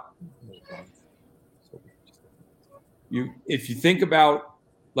about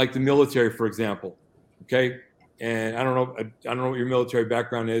like the military, for example, okay. And I don't know what your military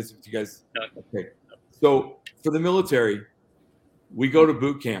background is. If you guys, okay. So for the military, we go to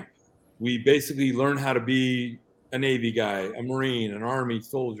boot camp. We basically learn how to be a Navy guy, a Marine, an Army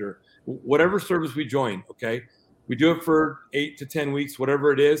soldier, whatever service we join. Okay. We do it for 8 to 10 weeks,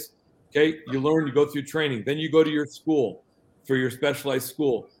 whatever it is. Okay. You learn, you go through training. Then you go to your school for your specialized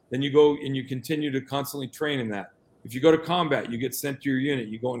school. Then you go and you continue to constantly train in that. If you go to combat, you get sent to your unit,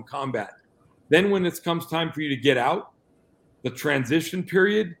 you go in combat. Then when it comes time for you to get out, the transition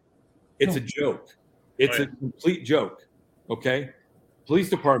period, it's a joke. It's a complete joke. Okay. Police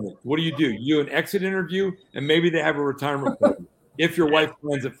department, what do? You do an exit interview, and maybe they have a retirement program if your wife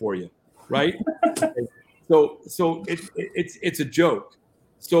plans it for you, right? So it's a joke.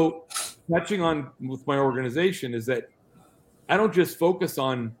 So touching on with my organization is that I don't just focus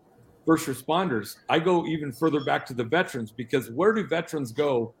on first responders. I go even further back to the veterans, because where do veterans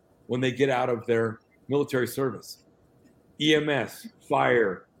go when they get out of their military service? EMS,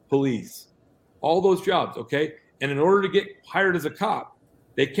 fire, police, all those jobs, okay? And in order to get hired as a cop,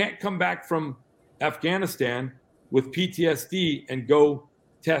 they can't come back from Afghanistan with PTSD and go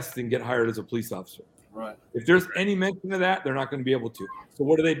test and get hired as a police officer. Right. If there's any mention of that, they're not going to be able to. So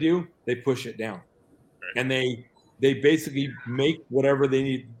what do? They push it down. And they basically make whatever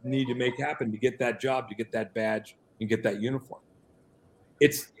they need to make happen to get that job, to get that badge, and get that uniform.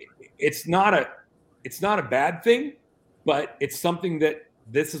 It's not a bad thing, but it's something that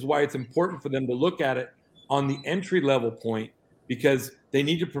this is why it's important for them to look at it on the entry level point, because they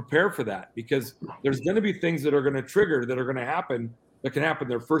need to prepare for that, because there's going to be things that are going to trigger, that are going to happen, that can happen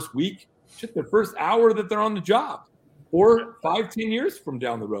their first week, shit, their first hour that they're on the job, or 5-10 years from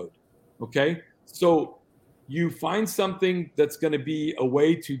down the road. Okay. So you find something that's going to be a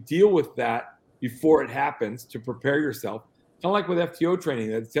way to deal with that before it happens, to prepare yourself. Kind of like with FTO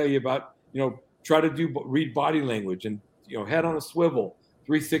training, they tell you about, try to read body language and, head on a swivel,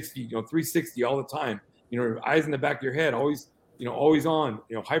 360 all the time, eyes in the back of your head, always on,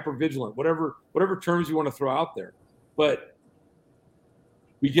 hyper vigilant, whatever terms you want to throw out there. But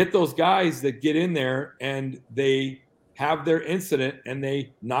we get those guys that get in there and they have their incident and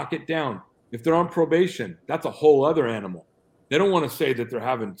they knock it down. If they're on probation, that's a whole other animal. They don't want to say that they're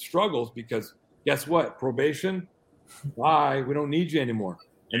having struggles, because guess what? Probation, bye, we don't need you anymore.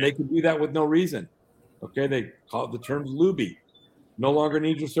 And they can do that with no reason. Okay, they call it the term luby. No longer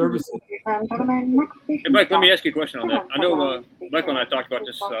need your services. Hey, Mike, let me ask you a question on that. I know Michael and I talked about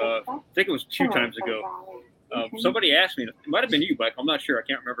this, I think it was 2 times ago. Somebody asked me, it might have been you, Mike, I'm not sure. I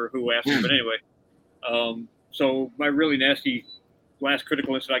can't remember who asked me, but anyway. So my really nasty last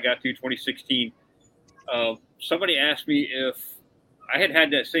critical incident I got to, 2016, somebody asked me if I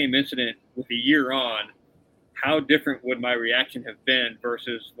had that same incident with a year on, how different would my reaction have been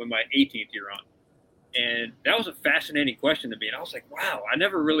versus when my 18th year on? And that was a fascinating question to me. And I was like, wow, I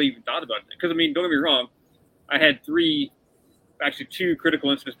never really even thought about that. Because, don't get me wrong, I had 2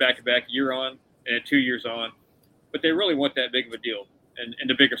 critical incidents back-to-back, year on and 2 years on. But they really weren't that big of a deal in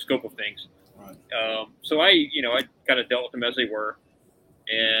the bigger scope of things. Right. So I kind of dealt with them as they were.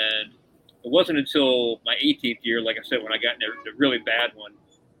 And it wasn't until my 18th year, like I said, when I got in the really bad one,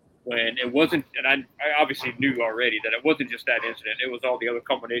 when it wasn't, and I obviously knew already that it wasn't just that incident. It was all the other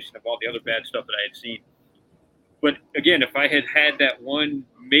combination of all the other bad stuff that I had seen. But again, if I had that one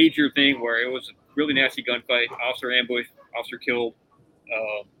major thing where it was a really nasty gunfight, officer ambushed, officer killed,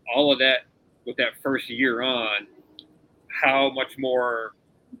 all of that with that first year on, how much more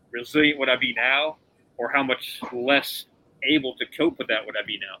resilient would I be now, or how much less able to cope with that would I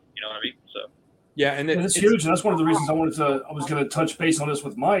be now? You know what I mean? So. Yeah, and it's huge. And that's one of the reasons I was going to touch base on this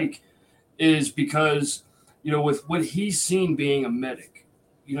with Mike, is because, with what he's seen being a medic,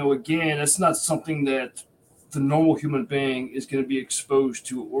 again, it's not something that the normal human being is going to be exposed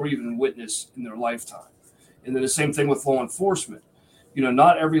to or even witness in their lifetime. And then the same thing with law enforcement.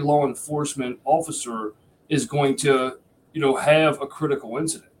 Not every law enforcement officer is going to, have a critical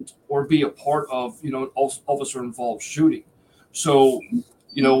incident or be a part of, officer involved shooting. So,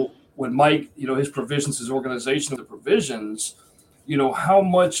 when Mike, his provisions, his organization of the provisions, how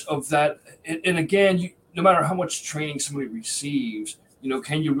much of that, and again, no matter how much training somebody receives,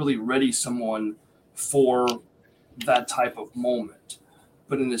 can you really ready someone for that type of moment?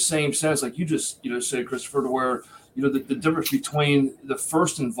 But in the same sense, like you just, said, Christopher, to where, the difference between the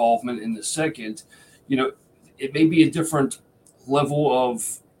first involvement and the second, it may be a different level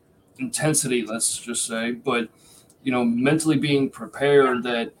of intensity, let's just say, but, mentally being prepared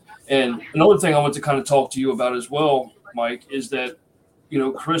that. And another thing I want to kind of talk to you about as well, Mike, is that,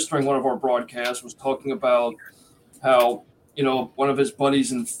 Chris, during one of our broadcasts, was talking about how, one of his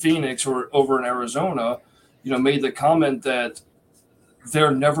buddies in Phoenix or over in Arizona, made the comment that they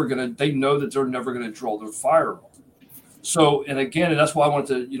know that they're never going to draw their firearm. So, and again, and that's why I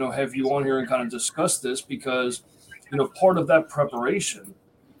wanted to, have you on here and kind of discuss this, because, part of that preparation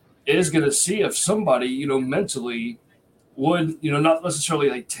is going to see if somebody, mentally would, not necessarily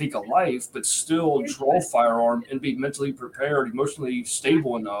like take a life, but still draw a firearm and be mentally prepared, emotionally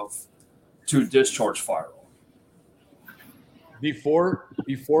stable enough to discharge firearm. Before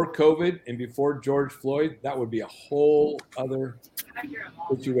COVID and before George Floyd, that would be a whole other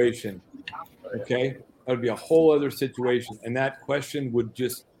situation. Okay? That would be a whole other situation. And that question would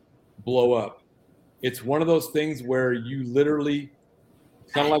just blow up. It's one of those things where you literally,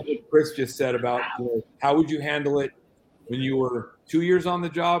 kind of like what Chris just said about, how would you handle it when you were 2 years on the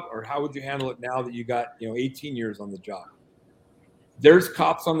job, or how would you handle it now that you got, 18 years on the job? There's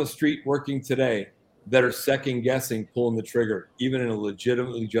cops on the street working today that are second guessing pulling the trigger, even in a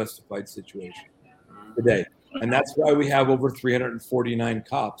legitimately justified situation today. And that's why we have over 349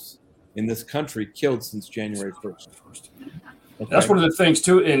 cops in this country killed since January 1st. Okay. That's one of the things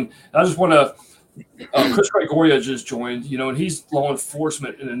too. And I just want to, Chris Gregoria just joined, and he's law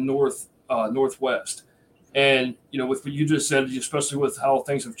enforcement in the Northwest. And, with what you just said, especially with how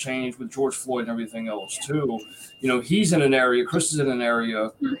things have changed with George Floyd and everything else too, he's in an area, Chris is in an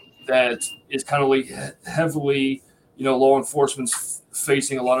area that is kind of like heavily, law enforcement's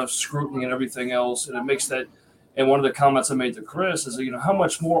facing a lot of scrutiny and everything else. And it makes that, And one of the comments I made to Chris is, how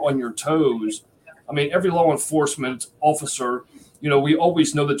much more on your toes? I mean, every law enforcement officer, we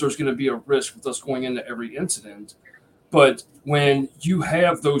always know that there's going to be a risk with us going into every incident. But when you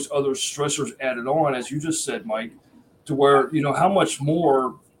have those other stressors added on, as you just said, Mike, to where, how much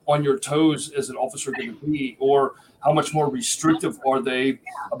more on your toes is an officer going to be, or how much more restrictive are they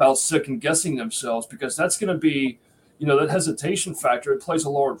about second guessing themselves? Because that's going to be, that hesitation factor, it plays a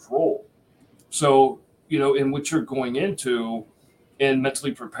large role. So, in what you're going into and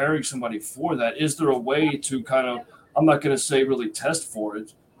mentally preparing somebody for that, is there a way to kind of, I'm not going to say really test for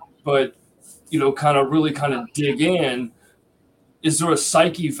it, but, kind of really kind of dig in? Is there a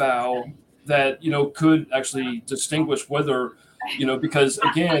psyche vow that, could actually distinguish whether, because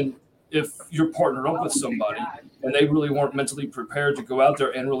again, if you're partnered up with somebody and they really weren't mentally prepared to go out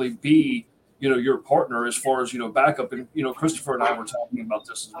there and really be, your partner as far as, backup. And, Christopher and I were talking about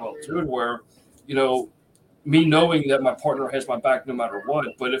this as well too, where, me knowing that my partner has my back no matter what,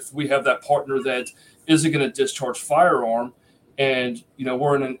 but if we have that partner that isn't going to discharge firearm and,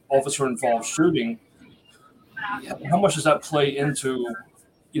 we're in an officer involved shooting, how much does that play into,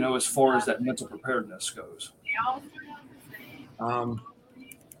 as far as that mental preparedness goes? All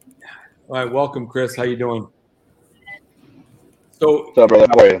right, welcome, Chris. How you doing? So, what's up, brother?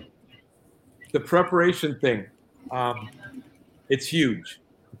 How are you? The preparation thing, it's huge.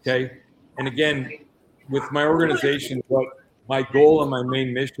 Okay, and again, with my organization, what my goal and my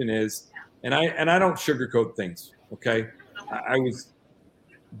main mission is, and I don't sugarcoat things. Okay, I was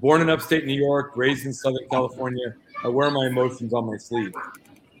born in upstate New York, raised in Southern California. I wear my emotions on my sleeve.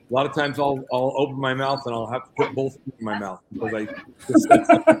 A lot of times I'll open my mouth and I'll have to put both feet in my mouth because I just said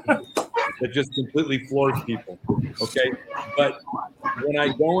something that just completely floors people. Okay, but when I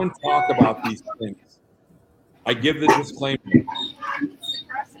go and talk about these things, I give the disclaimer.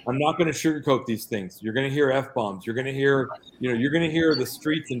 I'm not going to sugarcoat these things. You're going to hear F-bombs. You're going to hear, you're going to hear the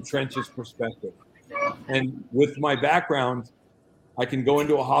streets and trenches perspective. And with my background, I can go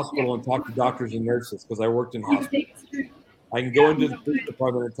into a hospital and talk to doctors and nurses because I worked in hospitals. I can go into the police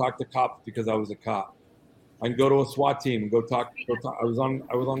department and talk to cops because I was a cop. I can go to a SWAT team and go talk. I was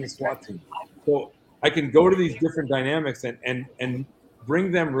on the SWAT team. So I can go to these different dynamics and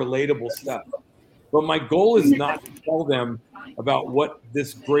bring them relatable stuff. But my goal is not to tell them about what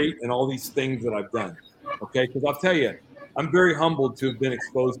this great and all these things that I've done. Okay, because I'll tell you, I'm very humbled to have been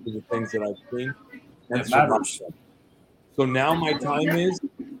exposed to the things that I've seen and survived them. So now my time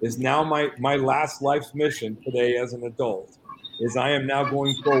is now my last life's mission today as an adult is I am now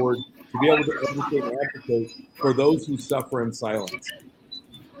going forward to be able to educate and advocate for those who suffer in silence.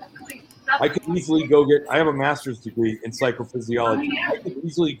 I could easily I have a master's degree in psychophysiology. I could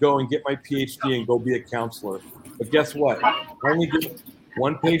easily go and get my PhD and go be a counselor. But guess what? I only get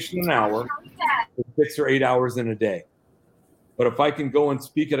one patient an hour for 6 or 8 hours in a day. But if I can go and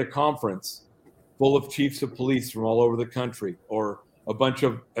speak at a conference full of chiefs of police from all over the country, or a bunch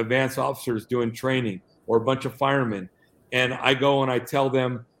of advanced officers doing training, or a bunch of firemen, and I go and I tell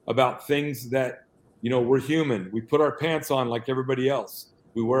them about things that, we're human. We put our pants on like everybody else.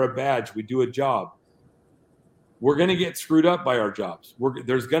 We wear a badge. We do a job. We're going to get screwed up by our jobs.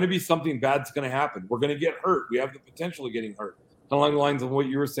 There's going to be something bad that's going to happen. We're going to get hurt. We have the potential of getting hurt. Along the lines of what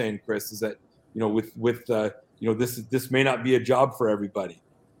you were saying, Chris, is that, this may not be a job for everybody.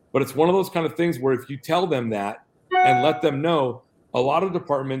 But it's one of those kind of things where if you tell them that and let them know, a lot of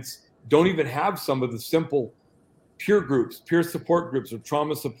departments don't even have some of the simple peer support groups, or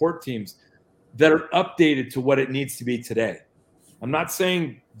trauma support teams that are updated to what it needs to be today. I'm not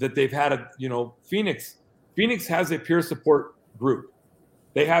saying that they've had Phoenix has a peer support group.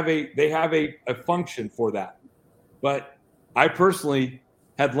 They have a function for that. But I personally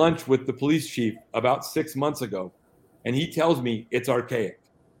had lunch with the police chief about 6 months ago, and he tells me it's archaic.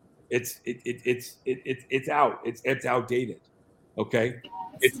 It's outdated. Okay.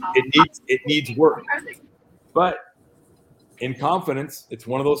 It needs work. But in confidence, it's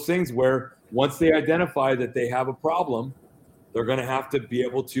one of those things where once they identify that they have a problem, they're going to have to be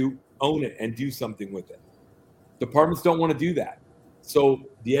able to own it and do something with it. Departments don't want to do that. So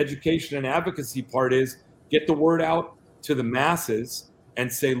the education and advocacy part is get the word out to the masses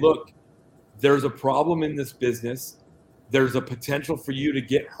and say, look, there's a problem in this business. There's a potential for you to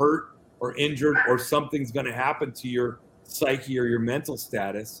get hurt or injured, or something's going to happen to your psyche or your mental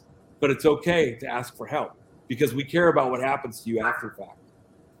status, but it's okay to ask for help because we care about what happens to you after fact.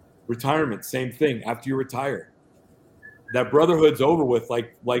 Retirement, same thing. After you retire, that brotherhood's over with.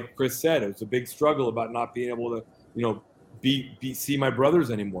 Like Chris said, it was a big struggle about not being able to, see my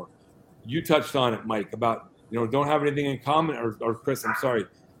brothers anymore. You touched on it, Mike, about, don't have anything in common, or Chris, I'm sorry.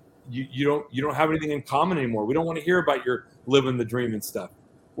 you don't have anything in common anymore. We don't want to hear about your living the dream and stuff.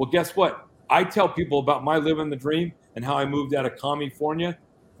 Well, guess what? I tell people about my living the dream and how I moved out of California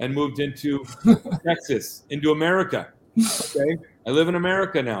and moved into Texas, into America. Okay, I live in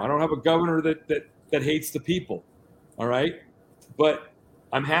America now. I don't have a governor that hates the people. All right, but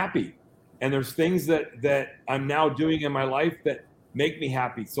I'm happy, and there's things that I'm now doing in my life that make me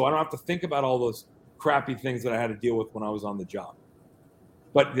happy. So I don't have to think about all those crappy things that I had to deal with when I was on the job.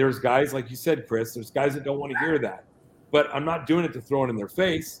 But there's guys, like you said, Chris, there's guys that don't want to hear that. But I'm not doing it to throw it in their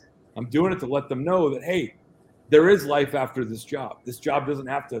face. I'm doing it to let them know that, hey, there is life after this job. This job doesn't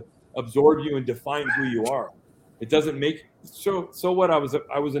have to absorb you and define who you are. It doesn't make so what? I was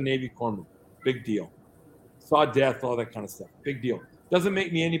a Navy corpsman. Big deal. Saw death, all that kind of stuff. Big deal. Doesn't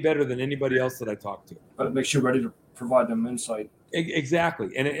make me any better than anybody else that I talk to. But it makes you ready to provide them insight.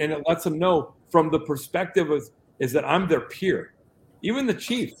 Exactly. And it lets them know from the perspective is that I'm their peer. Even the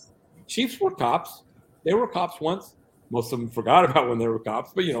chiefs. Chiefs were cops. They were cops once. Most of them forgot about when they were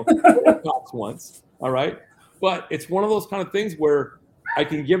cops, but they were cops once. All right. But it's one of those kind of things where I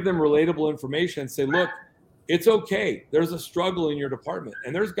can give them relatable information and say, look, it's okay. There's a struggle in your department.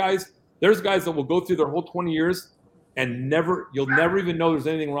 And there's guys that will go through their whole 20 years and you'll never even know there's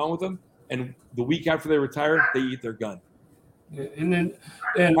anything wrong with them. And the week after they retire, they eat their gun. Yeah, and in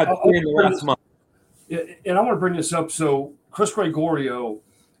the last month. And I want to bring this up. So Chris Gregorio,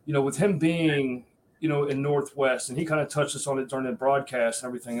 with him being, in Northwest, and he kind of touched us on it during the broadcast and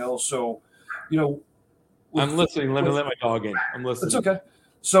everything else. So, I'm listening. Let me let my dog in. I'm listening. It's okay.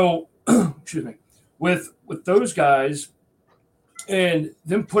 So, excuse me. With those guys and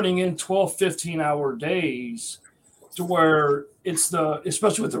them putting in 12, 15-hour days to where it's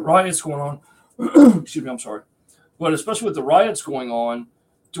especially with the riots going on, excuse me, I'm sorry. But especially with the riots going on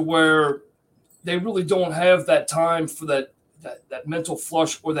to where they really don't have that time for that mental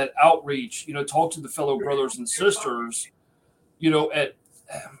flush or that outreach, talk to the fellow brothers and sisters,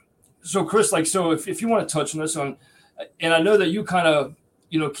 so Chris, if you want to touch on this and I know that you kind of,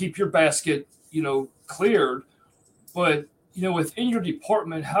 keep your basket, cleared, but, within your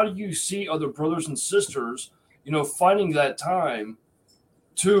department, how do you see other brothers and sisters, finding that time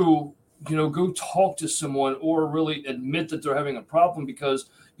to, go talk to someone or really admit that they're having a problem? Because,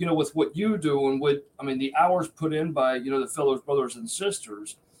 with what you do and the hours put in by, the fellow brothers and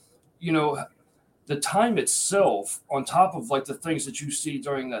sisters, the time itself on top of the things that you see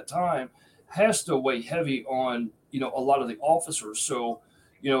during that time has to weigh heavy on, a lot of the officers. So,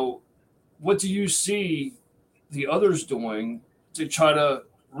 what do you see the others doing to try to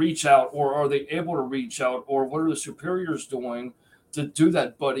reach out, or are they able to reach out, or what are the superiors doing to do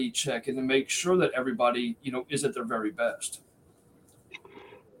that buddy check and to make sure that everybody, is at their very best?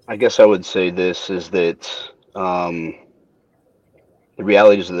 I guess I would say this is that the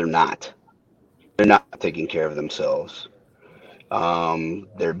reality is that they're not taking care of themselves.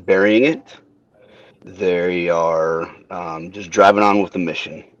 They're burying it. They are just driving on with the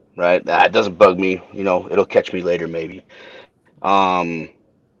mission, right? That doesn't bug me. It'll catch me later, maybe.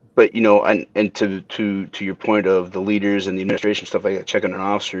 But and to your point of the leaders and the administration stuff like that, checking on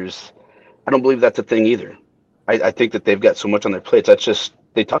officers, I don't believe that's a thing either. I think that they've got so much on their plates. That's just,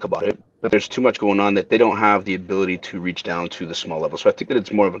 they talk about it, but there's too much going on that they don't have the ability to reach down to the small level. So I think that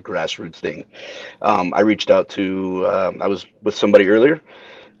it's more of a grassroots thing. I reached out to, I was with somebody earlier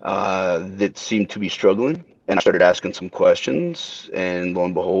that seemed to be struggling, and I started asking some questions, and lo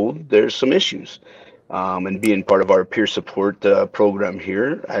and behold, there's some issues. And being part of our peer support program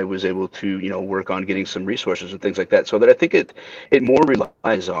here, I was able to, work on getting some resources and things like that. So that I think it more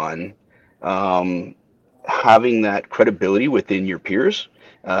relies on having that credibility within your peers.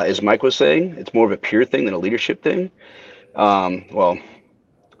 As Mike was saying, it's more of a peer thing than a leadership thing. Than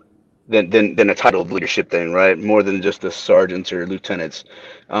a titled leadership thing, right? More than just the sergeants or lieutenants,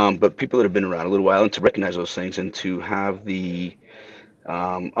 but people that have been around a little while, and to recognize those things and to have the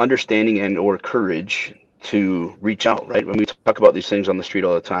understanding and or courage to reach out, right? When we talk about these things on the street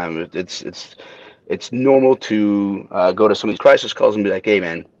all the time, it's normal to go to some of these crisis calls and be like, "Hey,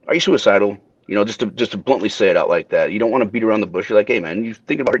 man, are you suicidal?" Just to bluntly say it out like that. You don't want to beat around the bush. You're like, "Hey, man, you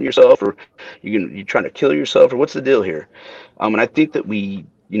thinking about hurting yourself, or you trying to kill yourself, or what's the deal here?" And I think that we,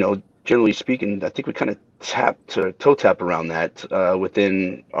 generally speaking, I think we kind of toe tap around that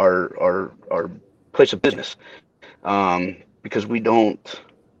within our place of business, because we don't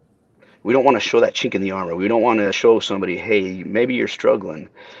want to show that chink in the armor. We don't want to show somebody, hey, maybe you're struggling.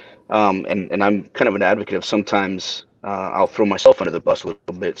 And I'm kind of an advocate of sometimes I'll throw myself under the bus a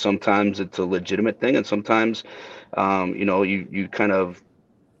little bit. Sometimes it's a legitimate thing, and sometimes, you kind of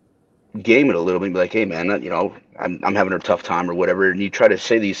game it a little bit and be like, hey man, I'm having a tough time or whatever, and you try to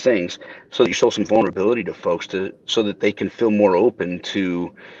say these things so that you show some vulnerability to folks so that they can feel more open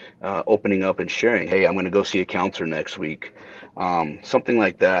to opening up and sharing. Hey, I'm going to go see a counselor next week, something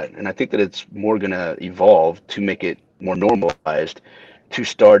like that. And I think that it's more going to evolve to make it more normalized, to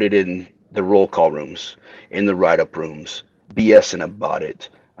start it in the roll call rooms, in the write-up rooms, BSing about it,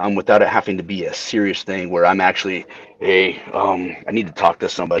 without it having to be a serious thing where I'm actually, hey, I need to talk to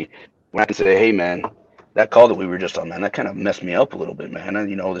somebody. When I can say, hey, man, that call that we were just on, man, that kind of messed me up a little bit, man.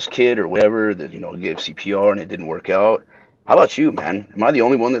 And, this kid or whatever that, gave CPR and it didn't work out. How about you, man? Am I the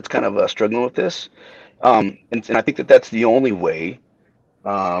only one that's kind of struggling with this? And I think that that's the only way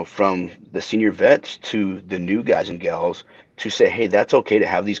from the senior vets to the new guys and gals to say, hey, that's okay to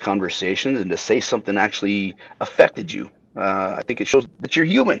have these conversations and to say something actually affected you. I think it shows that you're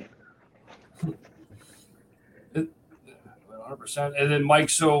human. 100%. And then Mike,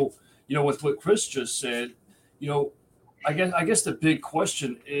 so with what Chris just said, I guess the big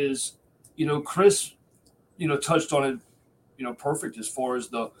question is, Chris, touched on it, perfect as far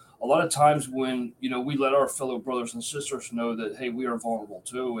as a lot of times when we let our fellow brothers and sisters know that, hey, we are vulnerable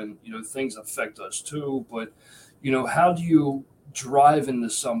too, and things affect us too. But how do you drive into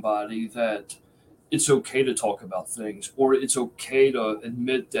somebody that it's okay to talk about things, or it's okay to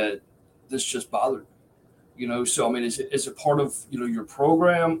admit that this just bothered me? So I mean, is it part of your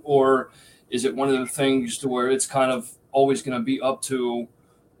program, or is it one of the things to where it's kind of always going to be up to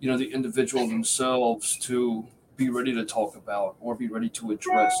the individual themselves to be ready to talk about or be ready to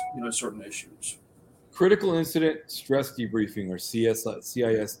address certain issues? Critical incident stress debriefing, or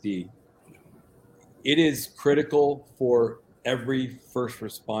CISD. It is critical for every first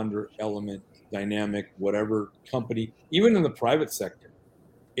responder element, dynamic, whatever company, even in the private sector.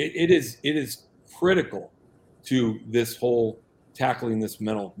 It is critical to this whole tackling this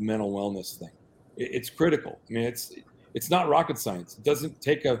mental wellness thing. It's critical. I mean, it's not rocket science. It doesn't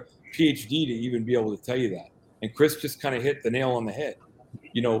take a PhD to even be able to tell you that. And Chris just kind of hit the nail on the head.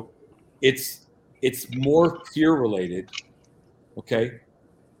 It's more peer related. Okay.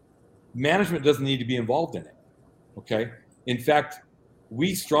 Management doesn't need to be involved in it. Okay. In fact,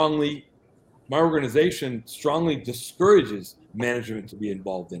 my organization strongly discourages management to be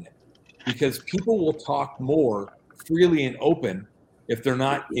involved in it, because people will talk more freely and open if they're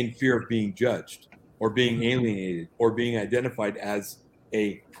not in fear of being judged or being alienated or being identified as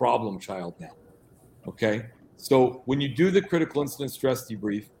a problem child now. Okay. So when you do the critical incident stress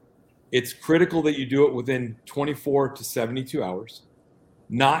debrief, it's critical that you do it within 24 to 72 hours,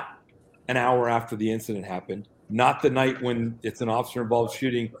 not an hour after the incident happened, not the night when it's an officer-involved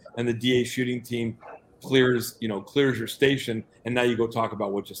shooting and the DA shooting team clears your station and now you go talk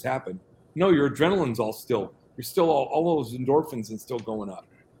about what just happened. No, your adrenaline's you're still all those endorphins and still going up.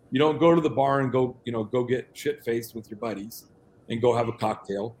 You don't go to the bar and go get shit-faced with your buddies and go have a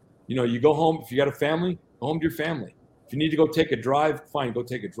cocktail. You go home. If you got a family, go home to your family. If you need to go take a drive, fine, go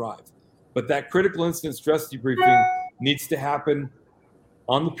take a drive. But that critical incident stress debriefing needs to happen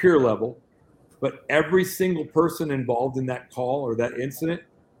on the peer level, but every single person involved in that call or that incident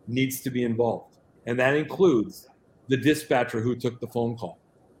needs to be involved. And that includes the dispatcher who took the phone call,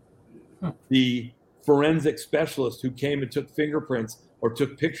 the forensic specialist who came and took fingerprints or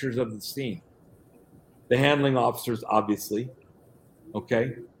took pictures of the scene, the handling officers, obviously.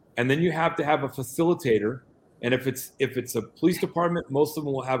 Okay. And then you have to have a facilitator. And if it's a police department, most of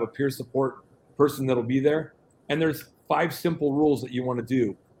them will have a peer support person that'll be there. And there's 5 simple rules that you want to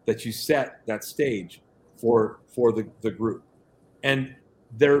do that you set that stage for the group. And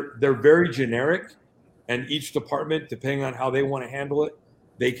they're very generic, and each department, depending on how they want to handle it,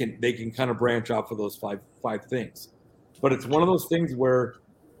 they can kind of branch off of those five things. But it's one of those things where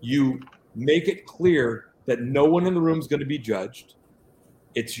you make it clear that no one in the room is going to be judged.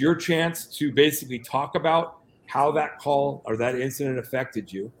 It's your chance to basically talk about how that call or that incident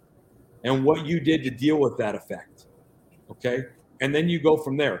affected you and what you did to deal with that effect. Okay. And then you go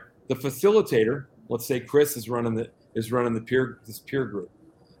from there. The facilitator, let's say Chris is running this peer group.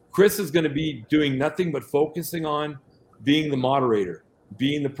 Chris is going to be doing nothing but focusing on being the moderator,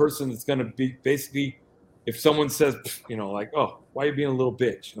 being the person that's going to be basically, if someone says, like, oh, why are you being a little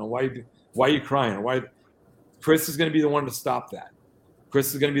bitch? Why are you crying? Chris is going to be the one to stop that.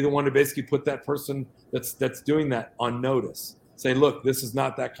 Chris is going to be the one to basically put that person that's doing that on notice. Say, look, this is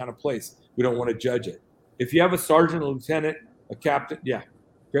not that kind of place. We don't want to judge it. If you have a sergeant, a lieutenant, a captain, yeah.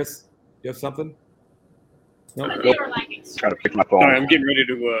 Chris, you have something? No. Try to pick my phone. Sorry, I'm getting ready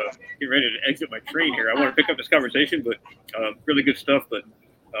to exit my train here. I want to pick up this conversation, but really good stuff. But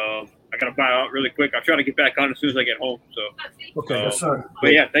I got to bow out really quick. I'll try to get back on as soon as I get home. So, Okay, yes, sir.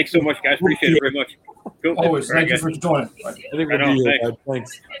 But yeah, thanks so much, guys. Appreciate it very much. Cool. Always. All right, Thank you guys. for joining. I think we'll be here, bud.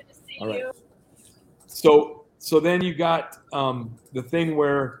 Thanks. All right. So then you got the thing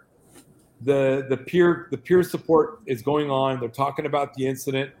where the peer support is going on. They're talking about the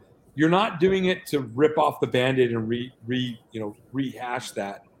incident. You're not doing it to rip off the Band-Aid and rehash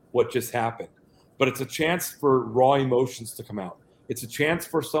that what just happened, but it's a chance for raw emotions to come out. It's a chance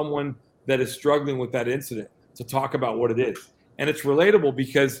for someone that is struggling with that incident to talk about what it is, and it's relatable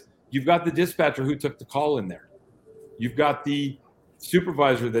because you've got the dispatcher who took the call in there. You've got the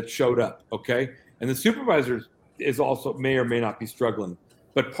supervisor that showed up, okay? And the supervisor is also may or may not be struggling.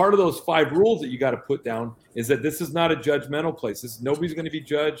 But part of those 5 rules that you got to put down is that this is not a judgmental place. Nobody's going to be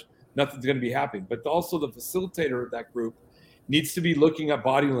judged. Nothing's going to be happening. But also the facilitator of that group needs to be looking at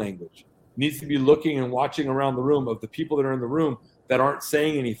body language, needs to be looking and watching around the room of the people that are in the room that aren't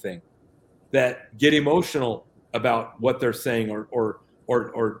saying anything, that get emotional about what they're saying or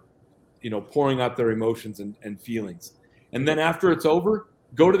pouring out their emotions and feelings. And then after it's over,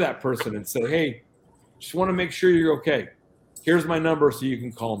 go to that person and say, hey, just want to make sure you're okay. Here's my number so you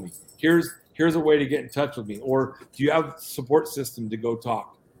can call me. Here's a way to get in touch with me. Or do you have a support system to go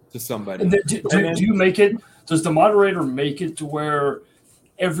talk to somebody? And then, do you make it, does the moderator make it to where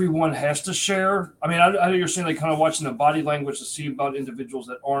everyone has to share? I mean, I know you're saying like kind of watching the body language to see about individuals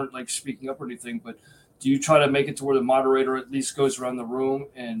that aren't like speaking up or anything, but do you try to make it to where the moderator at least goes around the room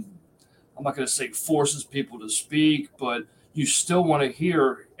and I'm not going to say forces people to speak, but you still want to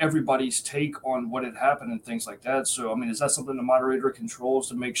hear everybody's take on what had happened and things like that. So, I mean, is that something the moderator controls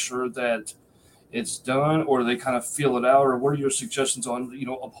to make sure that it's done, or do they kind of feel it out, or what are your suggestions on,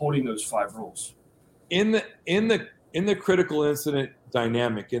 upholding those 5 rules? In the critical incident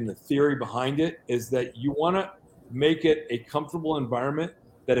dynamic, in the theory behind it, is that you want to make it a comfortable environment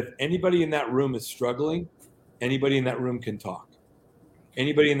that if anybody in that room is struggling, anybody in that room can talk.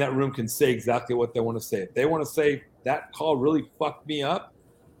 Anybody in that room can say exactly what they want to say. If they want to say that call really fucked me up,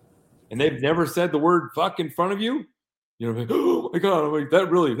 and they've never said the word "fuck" in front of you, like, oh my god, I'm like,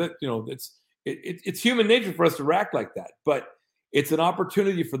 it's human nature for us to react like that. But it's an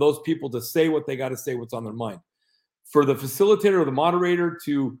opportunity for those people to say what they got to say, what's on their mind. For the facilitator or the moderator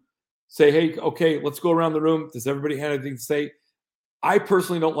to say, hey, okay, let's go around the room. Does everybody have anything to say? I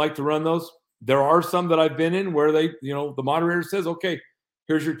personally don't like to run those. There are some that I've been in where the moderator says, okay,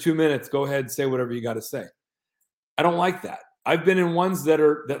 here's your 2 minutes. Go ahead and say whatever you got to say. I don't like that. I've been in ones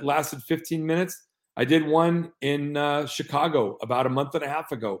that lasted 15 minutes. I did one in Chicago about a month and a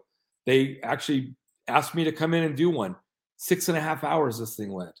half ago. They actually asked me to come in and do one. 6.5 hours this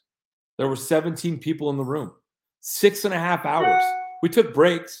thing went. There were 17 people in the room. 6.5 hours. We took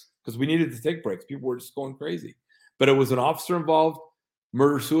breaks because we needed to take breaks. People were just going crazy. But it was an officer involved,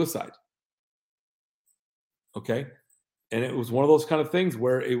 murder-suicide. Okay? And it was one of those kind of things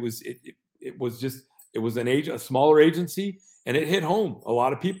where it was a smaller agency, and it hit home a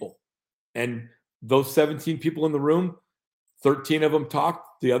lot of people. And those 17 people in the room, 13 of them talked.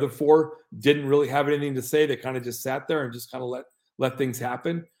 The other 4 didn't really have anything to say. They kind of just sat there and just kind of let things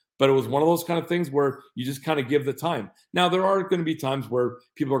happen. But it was one of those kind of things where you just kind of give the time. Now, there are going to be times where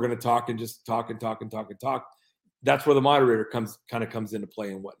people are going to talk and just talk and talk and talk and talk. That's where the moderator comes into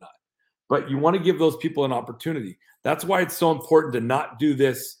play and whatnot. But you want to give those people an opportunity. That's why it's so important to not do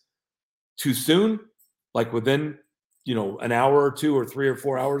this too soon, like within, an hour or 2 or 3 or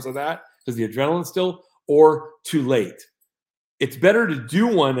 4 hours of that, because the adrenaline's still, or too late. It's better to do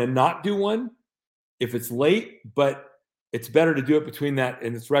one and not do one if it's late, but it's better to do it between that,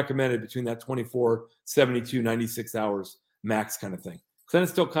 and it's recommended between that 24, 72, 96 hours max kind of thing. Then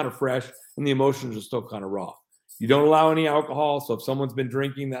it's still kind of fresh and the emotions are still kind of raw. You don't allow any alcohol. So if someone's been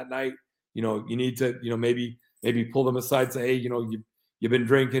drinking that night, you need to, maybe pull them aside and say, hey, you've been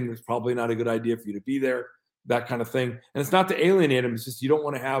drinking. It's probably not a good idea for you to be there, that kind of thing. And it's not to alienate them. It's just, you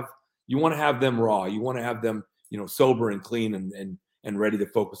want to have them raw. You want to have them, sober and clean and ready to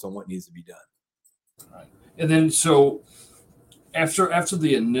focus on what needs to be done. All right. And then, so after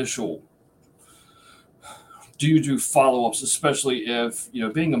the initial, do you do follow-ups, especially if,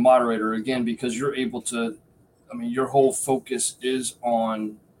 being a moderator, again, because you're able to, your whole focus is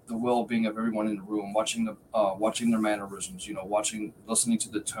on the well-being of everyone in the room, watching their mannerisms, listening to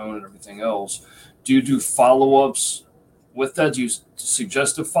the tone and everything else. Do you do follow-ups with that? Do you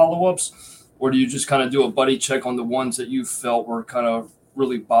suggest follow-ups, or do you just kind of do a buddy check on the ones that you felt were kind of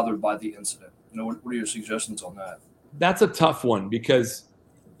really bothered by the incident? What are your suggestions on that? That's a tough one because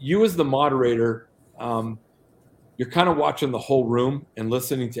you as the moderator, you're kind of watching the whole room and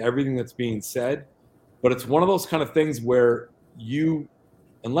listening to everything that's being said. But it's one of those kind of things where you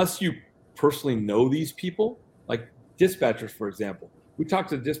unless you personally know these people, like dispatchers, for example, we talk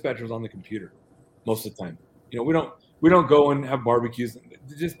to dispatchers on the computer most of the time. We don't go and have barbecues.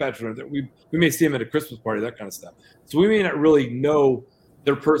 The dispatcher, we may see them at a Christmas party, that kind of stuff. So we may not really know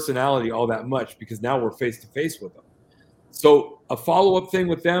their personality all that much because now we're face to face with them. So a follow-up thing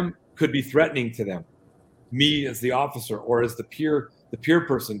with them could be threatening to them. Me as the officer or as the peer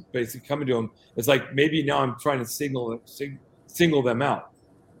person basically coming to them. It's like maybe now I'm trying to single them out.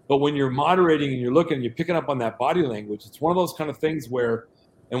 But when you're moderating and you're looking and you're picking up on that body language, it's one of those kind of things where,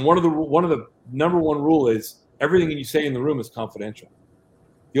 and one of the number one rule is everything you say in the room is confidential.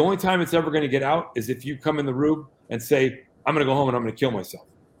 The only time it's ever going to get out is if you come in the room and say, I'm going to go home and I'm going to kill myself.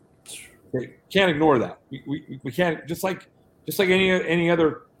 We can't ignore that. We can't, just like any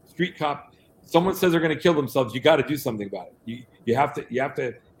other street cop, someone says they're going to kill themselves, you got to do something about it. You have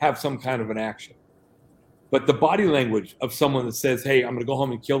to have some kind of an action. But the body language of someone that says, hey, I'm going to go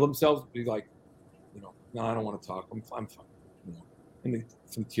home and kill themselves, be like, no, I don't want to talk. I'm fine. And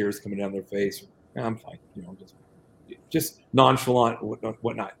some tears coming down their face. I'm fine. Just nonchalant,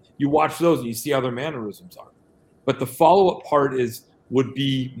 whatnot. You watch those and you see how their mannerisms are. But the follow-up part would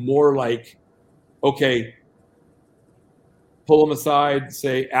be more like, okay, pull them aside,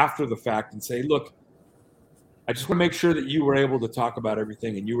 say after the fact and say, look, I just want to make sure that you were able to talk about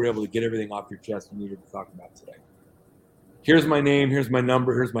everything and you were able to get everything off your chest you needed to talk about today. Here's my name. Here's my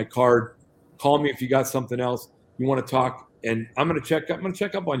number. Here's my card. Call me if you got something else you want to talk. And I'm going to check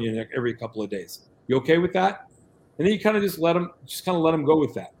up on you every couple of days. You okay with that? And then you kind of just let them go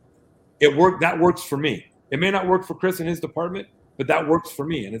with that. That works for me. It may not work for Chris and his department, but that works for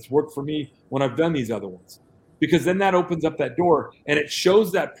me. And it's worked for me when I've done these other ones. Because then that opens up that door and it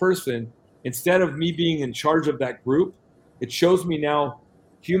shows that person, instead of me being in charge of that group, it shows me now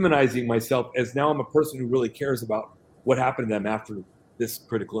humanizing myself as now I'm a person who really cares about what happened to them after this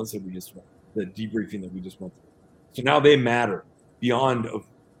critical incident we just went, the debriefing that we just went through. So now they matter beyond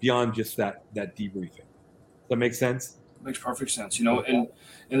just that debriefing. Does that make sense? Makes perfect sense. And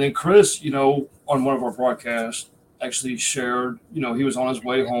then Chris, on one of our broadcasts actually shared, he was on his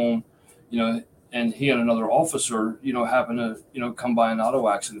way home, and he and another officer, happened to, come by an auto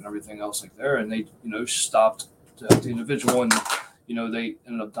accident and everything else like there. And they, stopped the individual and, they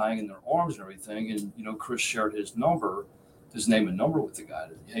ended up dying in their arms and everything. And, Chris shared his name and number with the guy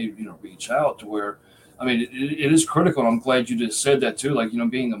to, hey, reach out to where, I mean, it is critical. And I'm glad you just said that too. Like,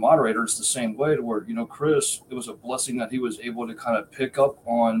 being the moderator, it's the same way to where, Chris, it was a blessing that he was able to kind of pick up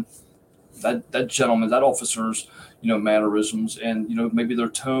on that gentleman, that officer's, mannerisms and, maybe their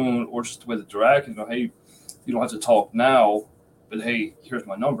tone or just the way that they're acting. Hey, you don't have to talk now, but hey, here's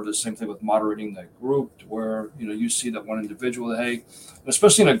my number. The same thing with moderating that group to where, you see that one individual that, hey,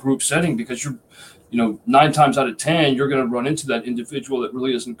 especially in a group setting, because you're, 9 times out of 10, you're going to run into that individual that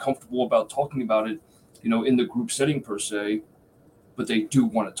really isn't comfortable about talking about it, in the group setting per se, but they do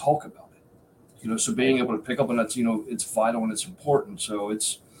want to talk about it, so being able to pick up on that, it's vital and it's important. So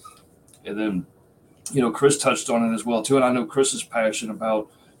and then, Chris touched on it as well too. And I know Chris is passionate about,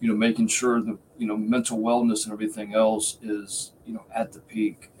 making sure that, mental wellness and everything else is, at the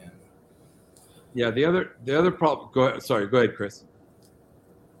peak. And yeah. The other problem, go ahead, Chris.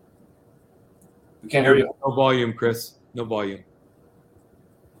 We can't hear you. No volume, Chris. No volume.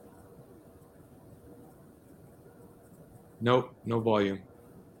 Nope, no volume.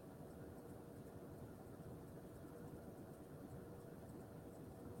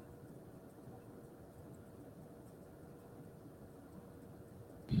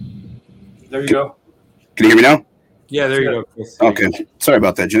 There you go. Can you hear me now? Yeah, there you go, Chris. Okay. Sorry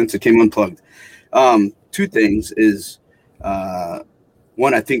about that, gents. It came unplugged. 2 things is,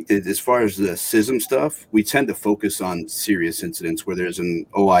 one, I think that as far as the CISM stuff, we tend to focus on serious incidents where there's an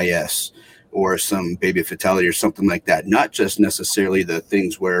OIS or some baby fatality or something like that, not just necessarily the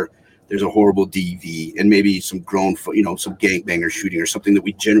things where there's a horrible DV and maybe some some gangbanger shooting or something that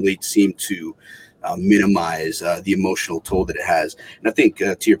we generally seem to minimize the emotional toll that it has. And I think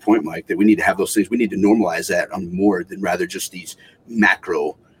to your point, Mike, that we need to have those things. We need to normalize that on more than rather just these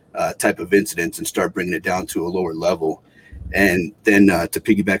macro type of incidents and start bringing it down to a lower level. And then to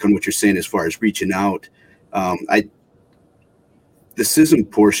piggyback on what you're saying as far as reaching out, the CISM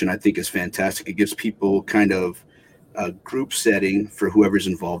portion, I think, is fantastic. It gives people kind of a group setting for whoever's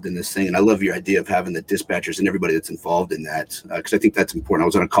involved in this thing. And I love your idea of having the dispatchers and everybody that's involved in that, because I think that's important. I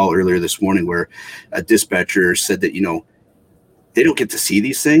was on a call earlier this morning where a dispatcher said that, they don't get to see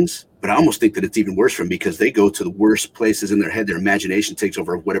these things, but I almost think that it's even worse for them because they go to the worst places in their head. Their imagination takes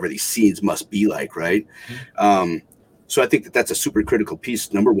over whatever these scenes must be like, right? Mm-hmm. So I think that that's a super critical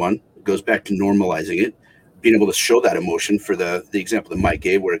piece. Number one, it goes back to normalizing it. being able to show that emotion for the example that Mike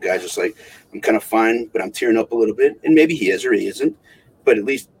gave, where a guy's just like, I'm kind of fine, but I'm tearing up a little bit. And maybe he is or he isn't, but at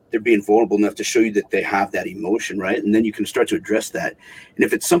least they're being vulnerable enough to show you that they have that emotion, right? And then you can start to address that. And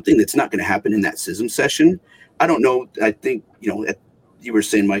if it's something that's not going to happen in that CISM session, I don't know. I think, you were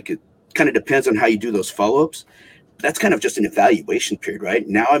saying, Mike, it kind of depends on how you do those follow-ups. That's kind of just an evaluation period, right?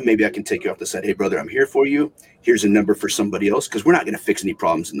 Now maybe I can take you off the side. Hey, brother, I'm here for you. Here's a number for somebody else, because we're not going to fix any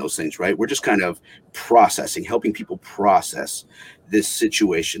problems in those things, right? We're just kind of processing, helping people process this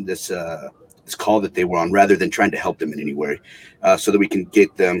situation, this call that they were on, rather than trying to help them in any way, so that we can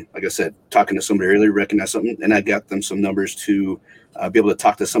get them, like I said, talking to somebody earlier, recognize something, and I got them some numbers to be able to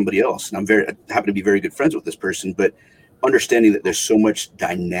talk to somebody else. And I happen to be very good friends with this person, but understanding that there's so much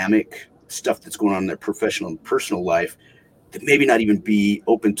dynamic stuff that's going on in their professional and personal life that maybe not even be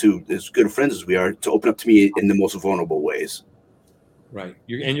open to, as good friends as we are, to open up to me in the most vulnerable ways. Right.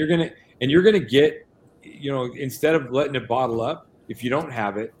 You're gonna get, instead of letting it bottle up, if you don't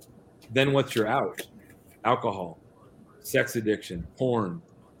have it, then what's your out? Alcohol, sex addiction, porn,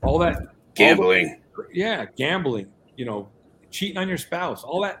 all that. Gambling. Gambling, cheating on your spouse,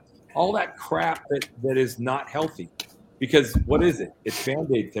 all that crap that is not healthy. Because what is it? It's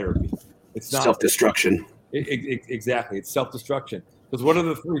Band-Aid therapy. It's not self-destruction. Exactly. It's self-destruction. Because what are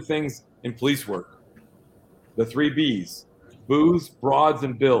the three things in police work? The 3 B's: booze, broads,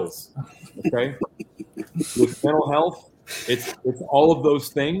 and bills. Okay. With mental health, it's all of those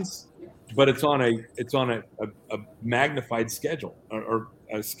things, but it's on a magnified schedule or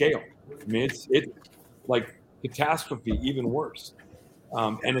a scale. I mean, it's like catastrophe, even worse.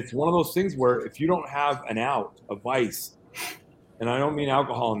 And it's one of those things where if you don't have an out, a vice, and I don't mean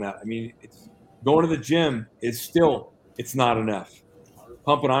alcohol in that, I mean, it's going to the gym it's not enough.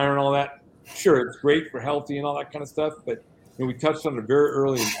 Pumping iron, all that, sure, it's great for healthy and all that kind of stuff. But we touched on it very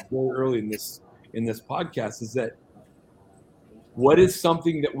early in this podcast, is that what is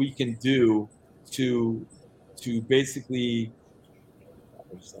something that we can do to basically,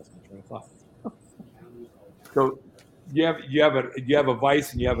 I just lost my train of thought. So you have a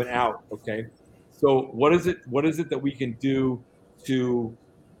vice and you have an out. Okay. So what is it that we can do to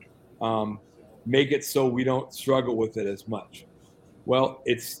make it so we don't struggle with it as much? Well,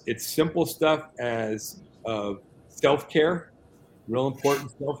 it's simple stuff as self-care, real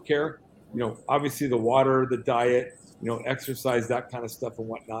important self-care. Obviously the water, the diet, exercise, that kind of stuff and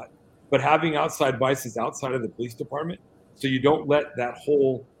whatnot. But having outside vices outside of the police department, so you don't let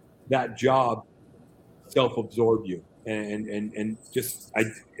that job self-absorb you, and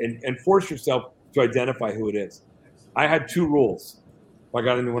force yourself to identify who it is. I had 2 rules when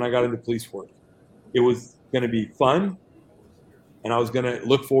I got into police work. It was going to be fun, and I was going to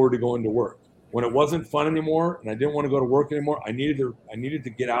look forward to going to work. When it wasn't fun anymore and I didn't want to go to work anymore, I needed to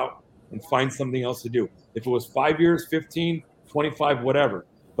get out and find something else to do. If it was 5 years, 15, 25, whatever.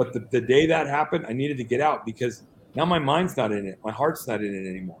 But the day that happened, I needed to get out, because now my mind's not in it. My heart's not in it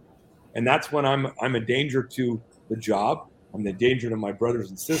anymore. And that's when I'm a danger to the job. I'm a danger to my brothers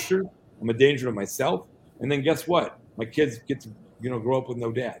and sisters. I'm a danger to myself. And then guess what? My kids get to grow up with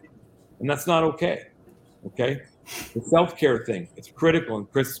no dad. And that's not okay. Okay? The self-care thing, it's critical. And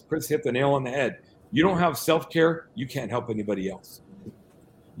Chris hit the nail on the head. You don't have self-care, you can't help anybody else.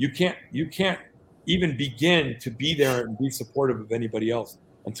 You can't even begin to be there and be supportive of anybody else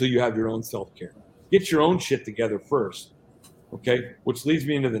until you have your own self-care. Get your own shit together first. Okay? Which leads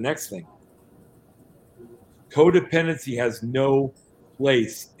me into the next thing. Codependency has no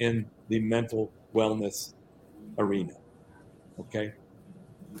place in the mental wellness arena. Okay?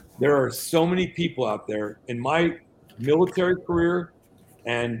 There are so many people out there in my military career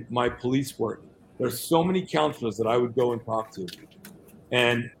and my police work. There's so many counselors that I would go and talk to.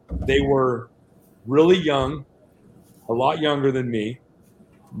 And they were really young, a lot younger than me.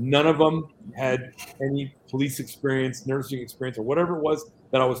 None of them had any police experience, nursing experience, or whatever it was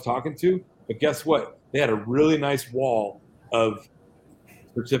that I was talking to. But guess what? They had a really nice wall of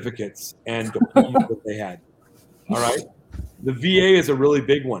certificates and diplomas that they had. All right. The VA is a really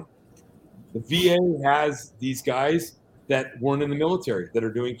big one. The VA has these guys that weren't in the military that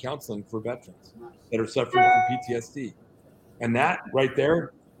are doing counseling for veterans that are suffering from PTSD. And that right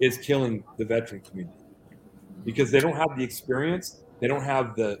there is killing the veteran community, because they don't have the experience. They don't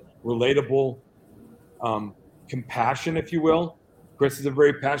have the relatable compassion, if you will. Chris is a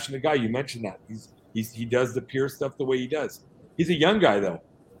very passionate guy. You mentioned that. He does the peer stuff the way he does. He's a young guy, though.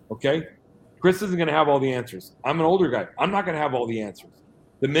 Okay? Chris isn't going to have all the answers. I'm an older guy. I'm not going to have all the answers.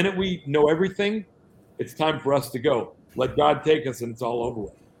 The minute we know everything, it's time for us to go. Let God take us, and it's all over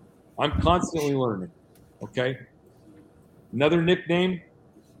with. I'm constantly learning. Okay? Another nickname,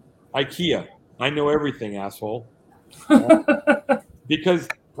 IKEA. I know everything, asshole. Because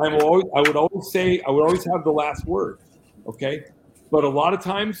I would always have the last word. Okay. But a lot of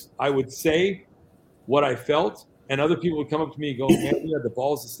times I would say what I felt, and other people would come up to me and go, man, you had the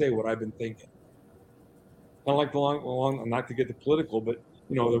balls to say what I've been thinking. Kind of like the long, not to get the political, but,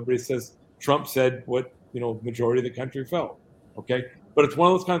 everybody says Trump said what, majority of the country felt. Okay. But it's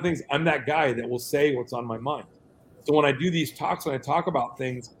one of those kind of things. I'm that guy that will say what's on my mind. So when I do these talks, when I talk about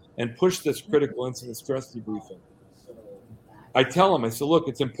things and push this critical incident stress debriefing, I tell them, I say, look,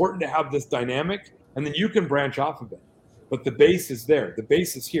 it's important to have this dynamic, and then you can branch off of it. But the base is there. The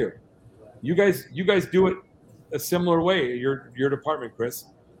base is here. You guys do it a similar way. Your department, Chris,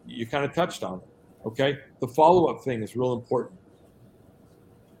 you kind of touched on it. Okay, the follow-up thing is real important.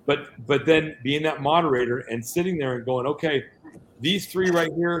 But then being that moderator and sitting there and going, okay, these three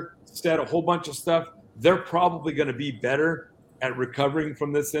right here said a whole bunch of stuff. They're probably going to be better at recovering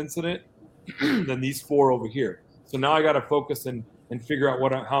from this incident than these four over here. So now I got to focus and figure out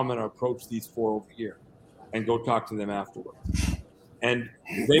how I'm going to approach these four over here and go talk to them afterwards. And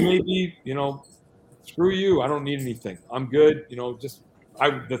they may be, screw you. I don't need anything. I'm good.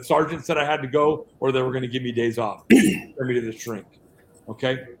 The sergeant said I had to go, or they were going to give me days off, send me to the shrink.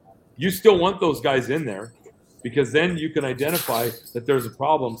 Okay. You still want those guys in there, because then you can identify that there's a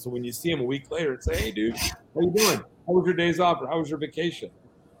problem. So when you see them a week later and say, hey, dude, how you doing? How was your days off? Or how was your vacation?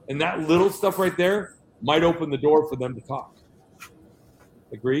 And that little stuff right there might open the door for them to talk.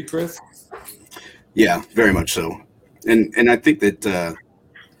 Agree, Chris? Yeah, very much so. And I think that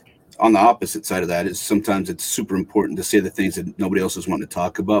on the opposite side of that is sometimes it's super important to say the things that nobody else is wanting to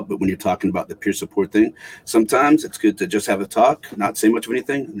talk about. But when you're talking about the peer support thing, sometimes it's good to just have a talk, not say much of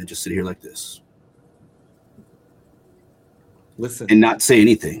anything, and then just sit here like this. Listen. And not say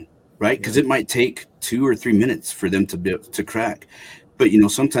anything, right? Because it might take 2 or 3 minutes for them to crack. But,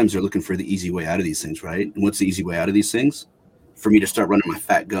 sometimes they're looking for the easy way out of these things, right? And what's the easy way out of these things? For me to start running my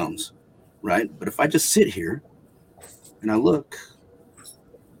fat gums, right? But if I just sit here and I look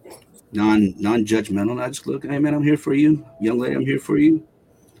non-judgmental, and I just look, hey, man, I'm here for you. Young lady, I'm here for you.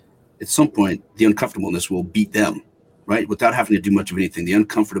 At some point, the uncomfortableness will beat them, right? Without having to do much of anything. The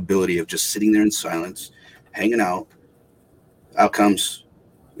uncomfortability of just sitting there in silence, hanging out. Out comes,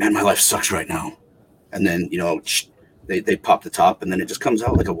 man, my life sucks right now. And then, they pop the top, and then it just comes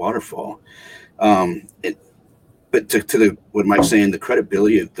out like a waterfall. But to what Mike's saying, the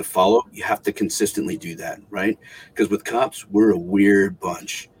credibility of the follow, you have to consistently do that, right? Because with cops, we're a weird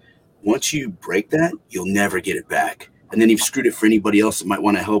bunch. Once you break that, you'll never get it back. And then you've screwed it for anybody else that might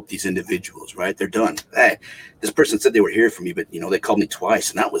want to help these individuals, right? They're done. Hey, this person said they were here for me, but, they called me twice,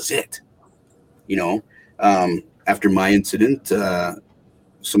 and that was it. After my incident,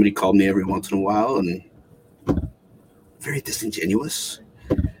 somebody called me every once in a while, and very disingenuous.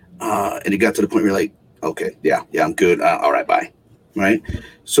 And it got to the point where you're like, okay, yeah, I'm good. All right, bye. Right.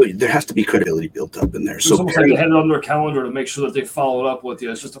 So there has to be credibility built up in there. It's almost like they had it on their calendar to make sure that they followed up with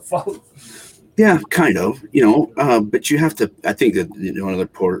you. It's just a follow. Yeah, kind of, but you have to, I think that, another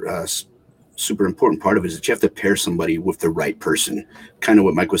super important part of it is that you have to pair somebody with the right person. Kind of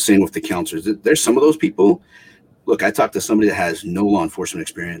what Mike was saying with the counselors. There's some of those people. Look, I talked to somebody that has no law enforcement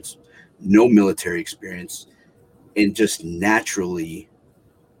experience, no military experience, and just naturally,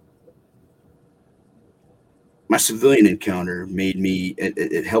 my civilian encounter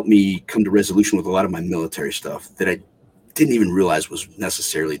it helped me come to resolution with a lot of my military stuff that I didn't even realize was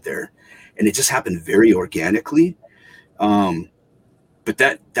necessarily there. And it just happened very organically. But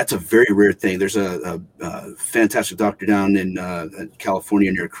that's a very rare thing. There's a fantastic doctor down in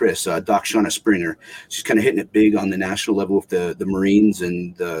California near Chris, Doc Shauna Springer. She's kind of hitting it big on the national level with the Marines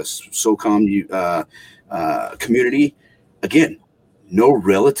and the SOCOM community. Again, no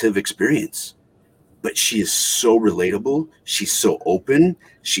relative experience, but she is so relatable. She's so open.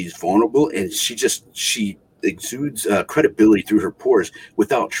 She's vulnerable, and she exudes credibility through her pores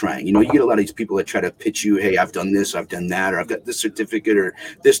without trying. You get a lot of these people that try to pitch you, hey, I've done this, I've done that, or I've got this certificate or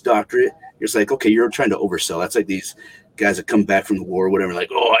this doctorate. It's like, okay, you're trying to oversell. That's like these guys that come back from the war or whatever, like,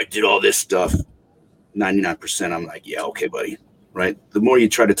 oh, I did all this stuff. 99%, I'm like, yeah, okay, buddy. Right? The more you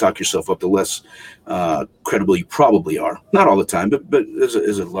try to talk yourself up, the less credible you probably are. Not all the time, but as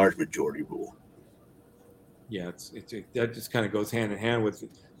a large majority rule. Yeah, that just kind of goes hand in hand with,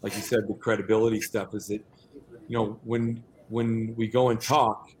 like you said, the credibility stuff. Is that, when we go and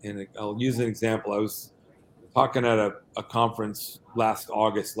talk, and I'll use an example. I was talking at a conference last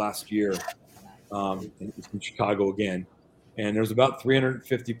year, in Chicago again, and there was about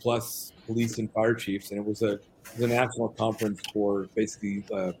 350 plus police and fire chiefs, and it was a national conference for basically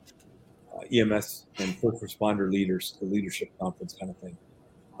EMS and first responder leaders, the leadership conference kind of thing.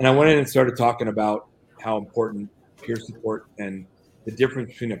 And I went in and started talking about how important peer support and the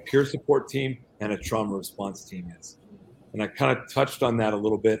difference between a peer support team and a trauma response team is. And I kind of touched on that a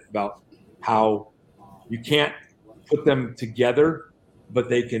little bit about how you can't put them together, but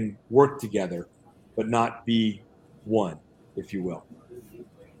they can work together, but not be one, if you will.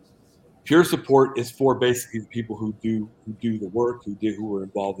 Peer support is for basically the people who do the work, who were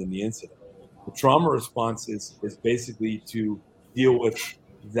involved in the incident. The trauma response is basically to deal with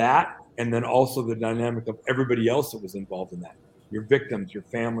that, and then also the dynamic of everybody else that was involved in that. Your victims, your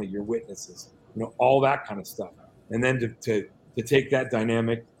family, your witnesses, all that kind of stuff. And then to take that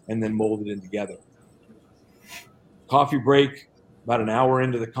dynamic and then mold it in together. Coffee break, about an hour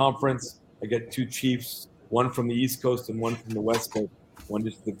into the conference, I get two chiefs, one from the East Coast and one from the West Coast.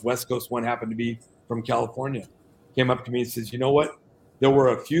 The West Coast one happened to be from California. Came up to me and says, you know what? There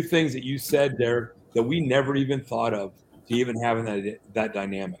were a few things that you said there that we never even thought of to even having that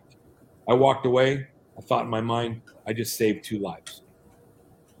dynamic. I walked away. I thought in my mind, I just saved 2 lives.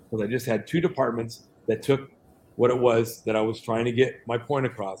 Because I just had 2 departments that took what it was that I was trying to get my point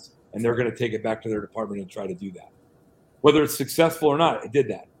across, and they're going to take it back to their department and try to do that. Whether it's successful or not, it did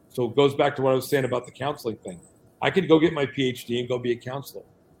that. So it goes back to what I was saying about the counseling thing. I could go get my PhD and go be a counselor,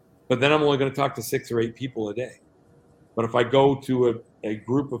 but then I'm only going to talk to 6 or 8 people a day. But if I go to a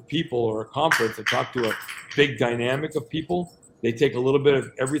group of people or a conference and talk to a big dynamic of people, they take a little bit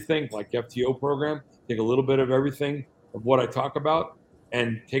of everything, like FTO program, take a little bit of everything of what I talk about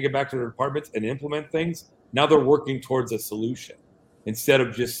and take it back to their departments and implement things. Now they're working towards a solution instead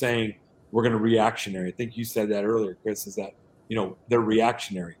of just saying, we're going to reactionary. I think you said that earlier, Chris, is that, they're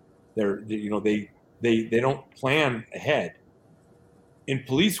reactionary. They don't plan ahead. In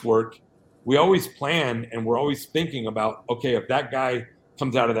police work, we always plan and we're always thinking about, okay, if that guy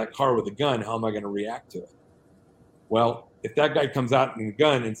comes out of that car with a gun, how am I going to react to it? Well, if that guy comes out with a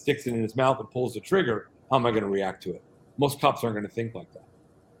gun and sticks it in his mouth and pulls the trigger, how am I going to react to it? Most cops aren't going to think like that.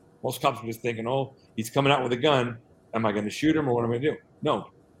 Most cops are just thinking, oh, he's coming out with a gun. Am I going to shoot him or what am I going to do? No,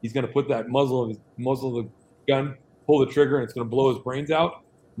 he's going to put that muzzle of the gun, pull the trigger, and it's going to blow his brains out.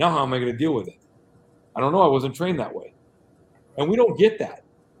 Now how am I going to deal with it? I don't know. I wasn't trained that way. And we don't get that.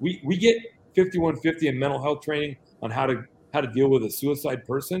 We get 5150 in mental health training on how to deal with a suicide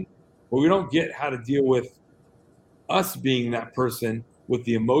person, but we don't get how to deal with us being that person with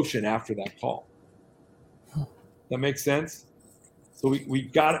the emotion after that call. That makes sense? So we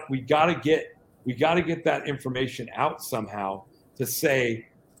got to get that information out somehow to say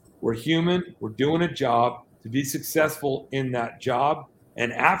we're human, we're doing a job to be successful in that job,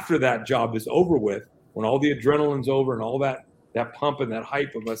 and after that job is over with, when all the adrenaline's over and all that pump and that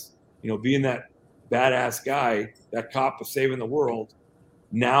hype of us, being that badass guy, that cop of saving the world,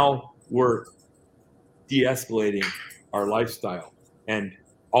 now we're de-escalating our lifestyle, and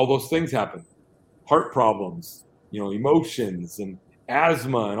all those things happen. Heart problems, emotions and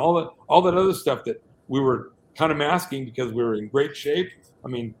asthma and all that other stuff that we were kind of masking because we were in great shape. I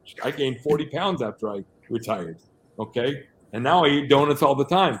mean, I gained 40 pounds after I retired. Okay. And now I eat donuts all the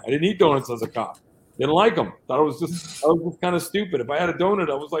time. I didn't eat donuts as a cop. Didn't like them. Thought I was just kind of stupid. If I had a donut,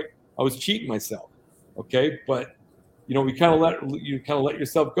 I was cheating myself. Okay. But we kind of let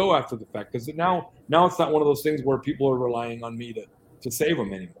yourself go after the fact, because now it's not one of those things where people are relying on me to save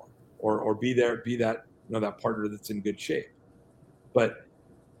them anymore, or be that that partner that's in good shape. But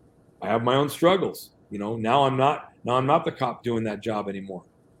I have my own struggles. Now I'm not the cop doing that job anymore.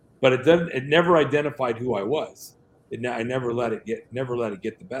 But it never identified who I was. I never let it get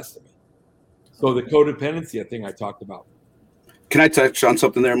the best of me. So the codependency thing I talked about. Can I touch on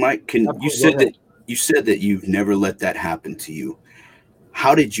something there, Mike? You said that you've never let that happen to you.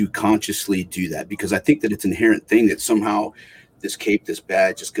 How did you consciously do that? Because I think that it's an inherent thing that somehow this cape, this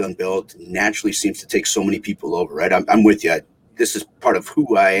badge, this gun belt naturally seems to take so many people over, right? I'm with you. This is part of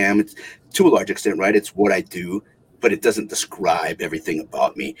who I am. It's to a large extent, right? It's what I do, but it doesn't describe everything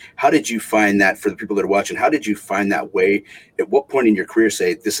about me. How did you find that, for the people that are watching? How did you find that way? At what point in your career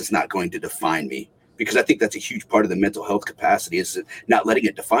say, this is not going to define me? Because I think that's a huge part of the mental health capacity, is not letting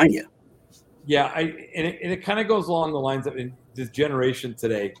it define you. Yeah, it kind of goes along the lines of, in this generation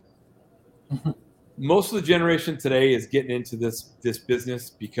today, most of the generation today is getting into this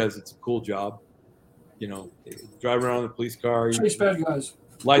business because it's a cool job. Drive around in a police car. Chase bad guys.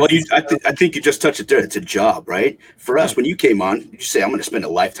 Well, I think you just touched it there. It's a job, right? For us, when you came on, you say, I'm going to spend a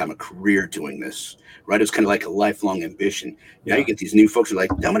lifetime, a career doing this, right? It was kind of like a lifelong ambition. Now you get these new folks who are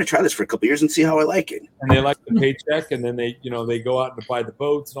like, I'm going to try this for a couple of years and see how I like it. And they like the paycheck, and then they go out and buy the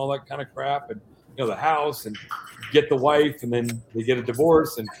boats and all that kind of crap, and the house, and get the wife, and then they get a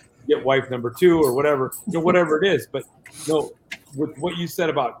divorce and get wife number 2 or whatever, whatever it is. But with what you said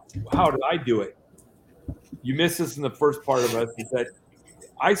about how did I do it, you missed this in the first part of it, is that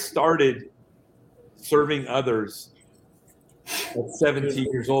I started serving others at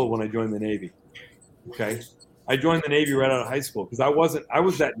 17 years old when I joined the Navy. Okay. I joined the Navy right out of high school because I was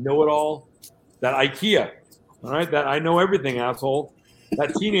that know-it-all, that IKEA, all right, that I know everything asshole,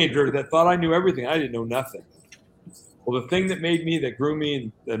 that teenager that thought I knew everything. I didn't know nothing. Well, the thing that made me, that grew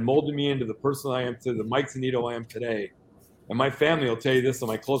me and molded me into the person I am, to the Mike Zannitto I am today, and my family will tell you this, and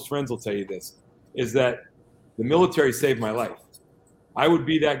my close friends will tell you this, is that the military saved my life. I would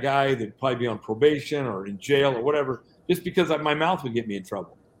be that guy that'd probably be on probation or in jail or whatever, just because my mouth would get me in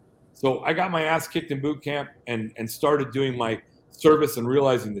trouble. So I got my ass kicked in boot camp and started doing my service and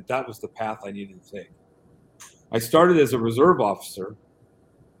realizing that that was the path I needed to take. I started as a reserve officer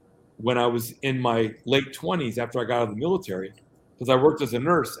when I was in my late 20s after I got out of the military, because I worked as a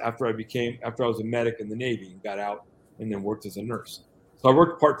nurse after I was a medic in the Navy and got out and then worked as a nurse. So I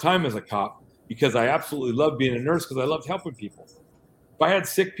worked part-time as a cop because I absolutely loved being a nurse because I loved helping people. If I had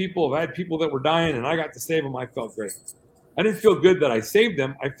sick people, if I had people that were dying and I got to save them, I felt great. I didn't feel good that I saved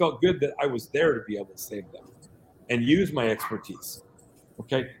them. I felt good that I was there to be able to save them and use my expertise.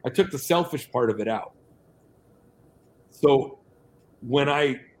 Okay. I took the selfish part of it out. So when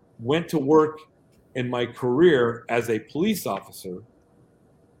I went to work in my career as a police officer,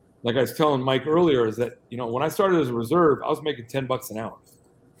 like I was telling Mike earlier, is that, when I started as a reserve, I was making $10 an hour.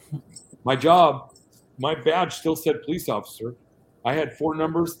 My job, my badge still said police officer. I had 4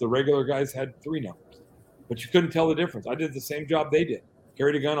 numbers. The regular guys had 3 numbers. But you couldn't tell the difference. I did the same job they did.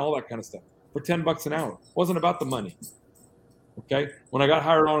 Carried a gun, all that kind of stuff. For $10 an hour. It wasn't about the money. Okay? When I got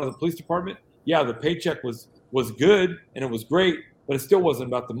hired on to the police department, yeah, the paycheck was good and it was great, but it still wasn't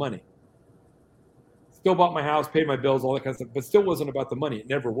about the money. Still bought my house, paid my bills, all that kind of stuff, but still wasn't about the money. It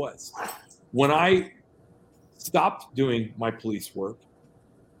never was. When I stopped doing my police work,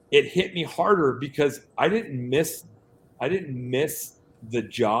 it hit me harder because I didn't miss the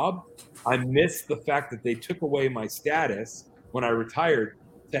job. I missed the fact that they took away my status when I retired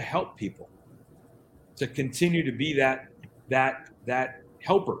to help people, to continue to be that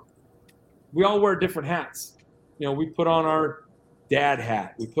helper. We all wear different hats. We put on our dad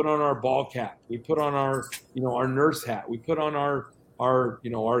hat, we put on our ball cap, we put on our nurse hat, we put on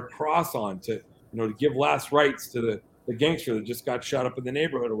our cross on to give last rites to the gangster that just got shot up in the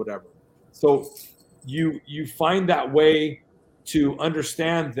neighborhood or whatever. So you find that way to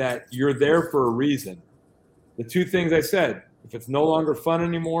understand that you're there for a reason. The 2 things I said, if it's no longer fun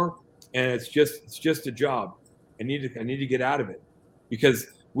anymore and it's just a job, I need to get out of it, because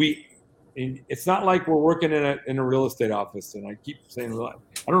it's not like we're working in a real estate office. And I keep saying, I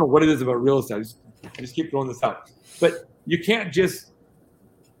don't know what it is about real estate. I just keep throwing this out, but you can't just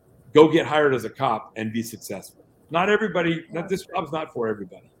go get hired as a cop and be successful. Not everybody, this job's not for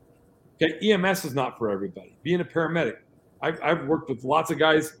everybody. Okay. EMS is not for everybody. Being a paramedic. I've worked with lots of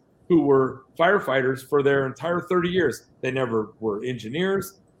guys who were firefighters for their entire 30 years. They never were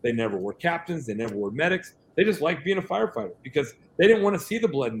engineers. They never were captains. They never were medics. They just liked being a firefighter because they didn't want to see the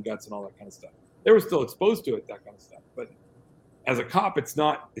blood and guts and all that kind of stuff. They were still exposed to it, that kind of stuff. But as a cop, it's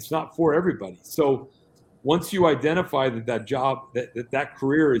not for everybody. So once you identify that job, that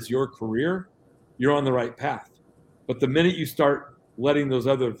career is your career, you're on the right path. But the minute you start letting those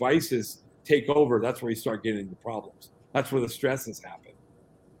other vices take over, that's where you start getting the problems. That's where the stresses happen.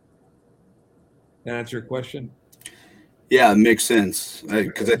 Can I answer your question? Yeah, it makes sense.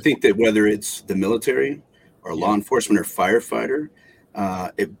 Because I think that whether it's the military or law enforcement or firefighter,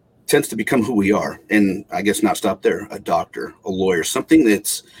 it tends to become who we are. And I guess not stop there. A doctor, a lawyer, something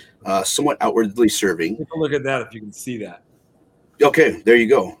that's somewhat outwardly serving. Take a look at that if you can see that. Okay, there you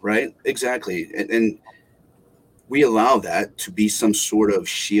go. Right? Exactly. And we allow that to be some sort of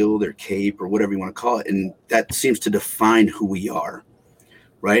shield or cape or whatever you want to call it. And that seems to define who we are.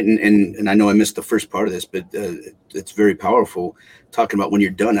 Right. And I know I missed the first part of this, but it's very powerful talking about when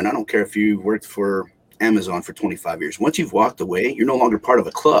you're done. And I don't care if you worked for Amazon for 25 years. Once you've walked away, you're no longer part of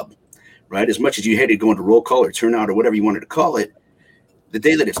a club. Right. As much as you hated going to roll call or turnout or whatever you wanted to call it, the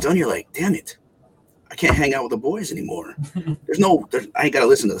day that it's done, you're like, damn it, I can't hang out with the boys anymore. I ain't got to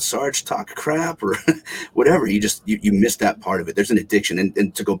listen to the Sarge talk crap or whatever. You miss that part of it. There's an addiction.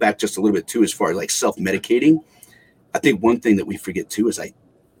 And to go back just a little bit too, as far as like self-medicating, I think one thing that we forget too is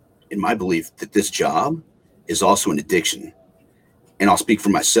in my belief that this job is also an addiction. And I'll speak for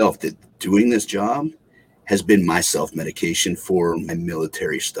myself that doing this job has been my self-medication for my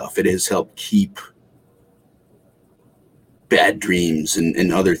military stuff. It has helped keep bad dreams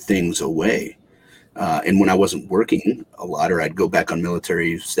and other things away. And when I wasn't working a lot, or I'd go back on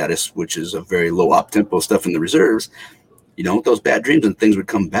military status, which is a very low op tempo stuff in the reserves, those bad dreams and things would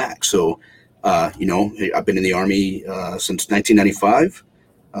come back. So, I've been in the Army since 1995.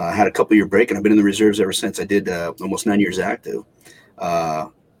 I had a couple-year break, and I've been in the reserves ever since. I did almost 9 years active,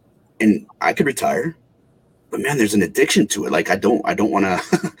 and I could retire, but man, there's an addiction to it. Like I don't want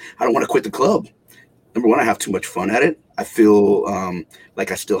to, I don't want to quit the club. Number one, I have too much fun at it. I feel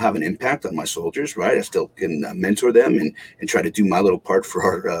like I still have an impact on my soldiers, right? I still can mentor them and try to do my little part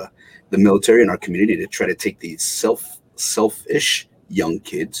for the military and our community to try to take these selfish young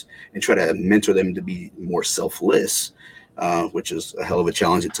kids and try to mentor them to be more selfless, which is a hell of a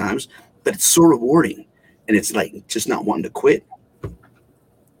challenge at times. But it's so rewarding, and it's like just not wanting to quit.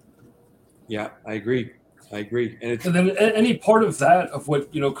 Yeah, I agree. And then any part of that, of what,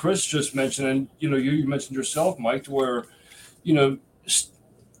 Chris just mentioned, and, you mentioned yourself, Mike, to where,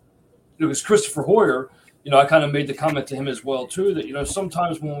 because Christopher Hoyer, I kind of made the comment to him as well, too, that,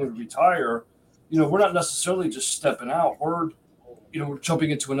 sometimes when we retire, we're not necessarily just stepping out. We're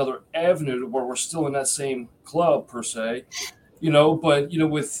jumping into another avenue where we're still in that same club per se, but,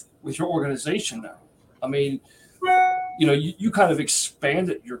 with your organization now, I mean, you kind of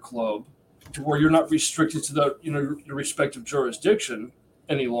expanded your club to where you're not restricted to the, your respective jurisdiction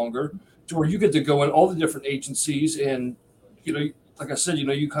any longer, to where you get to go in all the different agencies and, like I said,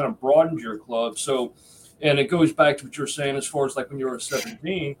 you kind of broadened your club. So, and it goes back to what you're saying as far as like when you were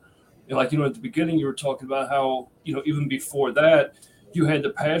 17, at the beginning you were talking about how, even before that, you had the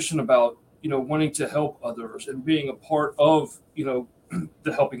passion about, wanting to help others and being a part of,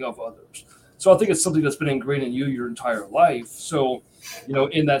 the helping of others. So I think it's something that's been ingrained in you your entire life. So,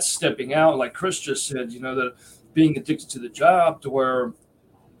 in that stepping out, like Chris just said, that being addicted to the job, to where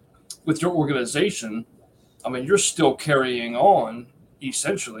with your organization, I mean, you're still carrying on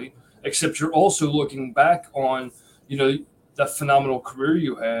essentially, except you're also looking back on, that phenomenal career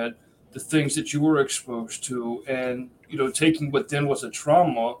you had, the things that you were exposed to, and, taking what then was a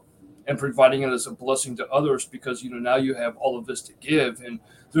trauma and providing it as a blessing to others, because, now you have all of this to give. And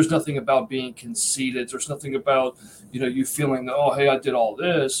there's nothing about being conceited. There's nothing about, you feeling that, oh, hey, I did all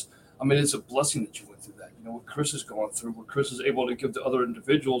this. I mean, it's a blessing that you went through that. What Chris is going through, what Chris is able to give to other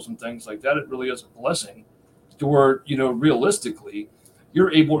individuals and things like that, it really is a blessing to where, realistically,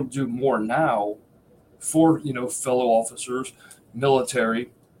 you're able to do more now for, fellow officers,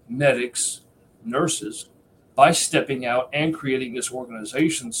 military, medics, nurses, by stepping out and creating this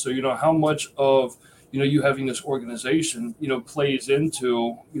organization. So, how much of, you having this organization, plays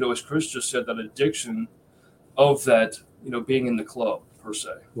into, as Chris just said, that addiction of that, being in the club per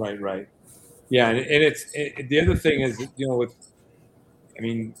se. Right. Yeah. And the other thing is,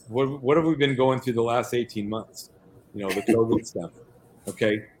 what have we been going through the last 18 months? The COVID stuff.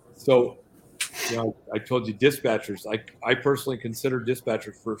 Okay. So, I told you dispatchers, I personally consider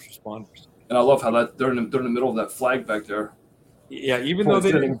dispatchers first responders. And I love how that they're in the middle of that flag back there. Yeah, even though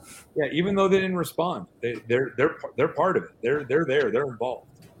they didn't respond, they're part of it. They're there. They're involved.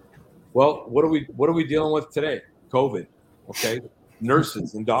 Well, what are we dealing with today? COVID. Okay,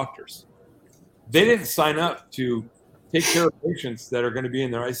 nurses and doctors. They didn't sign up to take care of patients that are going to be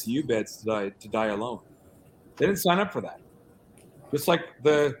in their ICU beds to die alone. They didn't sign up for that. Just like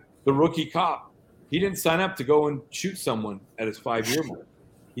the rookie cop, he didn't sign up to go and shoot someone at his 5-year mark.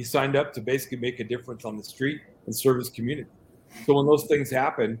 He signed up to basically make a difference on the street and serve his community. So when those things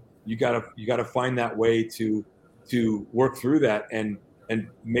happen, you gotta find that way to work through that and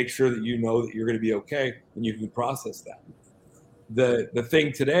make sure that that you're going to be okay and you can process that. The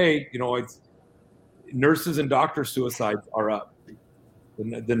thing today, it's nurses and doctor suicides are up.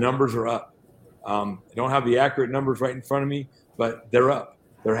 The numbers are up. I don't have the accurate numbers right in front of me, but they're up.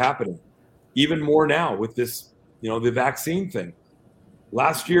 They're happening. Even more now with this, the vaccine thing.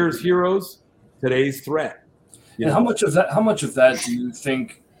 Last year's heroes, today's threat. And how much of that do you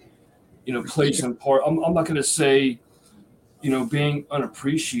think, plays in part? I'm not going to say, being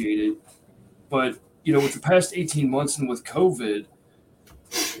unappreciated, but, with the past 18 months and with COVID,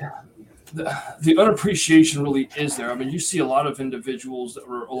 the unappreciation really is there. I mean, you see a lot of individuals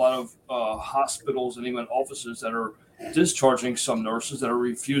a lot of hospitals and even offices that are discharging some nurses that are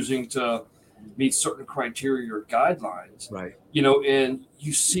refusing to meet certain criteria or guidelines. Right. And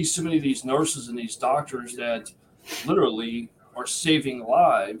you see so many of these nurses and these doctors that literally are saving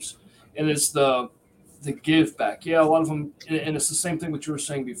lives. And it's the give back. Yeah, a lot of them, and it's the same thing what you were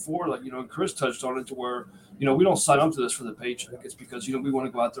saying before, like, Chris touched on it, to where, we don't sign up to this for the paycheck. It's because, we want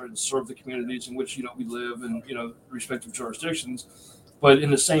to go out there and serve the communities in which, we live and, respective jurisdictions. But in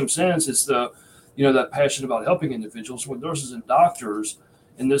the same sense, it's the, that passion about helping individuals. With nurses and doctors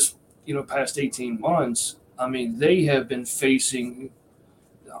in this, past 18 months, I mean, they have been facing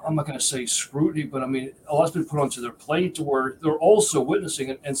I'm not going to say scrutiny, but I mean, a lot's been put onto their plate to where they're also witnessing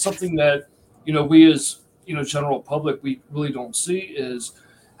it. And something that, we as, general public, we really don't see is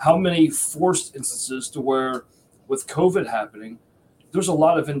how many forced instances to where with COVID happening, there's a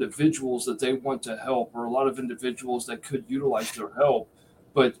lot of individuals that they want to help, or a lot of individuals that could utilize their help.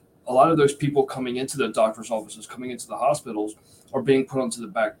 But a lot of those people coming into the doctor's offices, coming into the hospitals, are being put onto the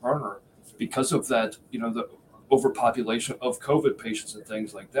back burner because of that, the overpopulation of COVID patients and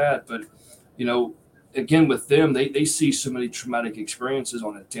things like that. But, again, with them, they see so many traumatic experiences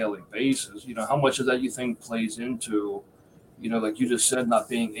on a daily basis. How much of that you think plays into, like you just said, not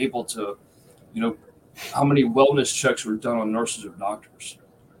being able to, how many wellness checks were done on nurses or doctors?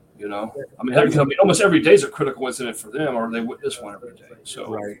 I mean, almost every day is a critical incident for them, or they witness one every day. So,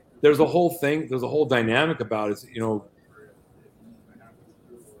 right. There's a whole thing. There's a whole dynamic about it.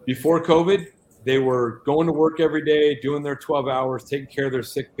 Before COVID, they were going to work every day, doing their 12 hours, taking care of their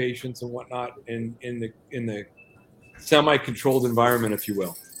sick patients and whatnot, in the semi-controlled environment, if you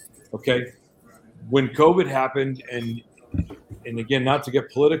will. Okay. When COVID happened, and again, not to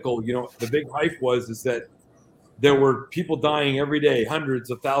get political, the big hype is that there were people dying every day, hundreds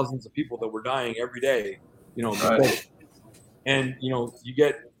of thousands of people that were dying every day, right. And, you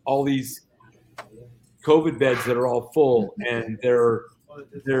get all these COVID beds that are all full, and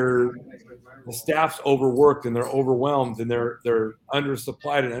the staff's overworked, and they're overwhelmed, and they're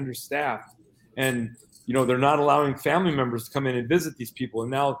undersupplied and understaffed. And, they're not allowing family members to come in and visit these people.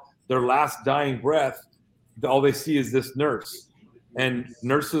 And now their last dying breath, all they see is this nurse. And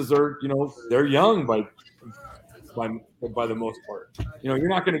nurses are, they're young by the most part. You're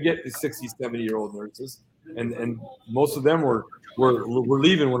not going to get these 60, 70-year-old nurses. And most of them were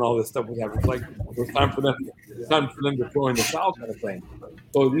leaving when all this stuff was happening. It's like it was time for them to throw in the towel, kind of thing.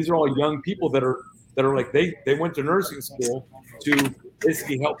 So these are all young people that are like they went to nursing school to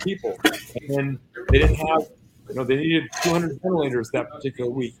basically help people, and then they didn't have, they needed 200 ventilators that particular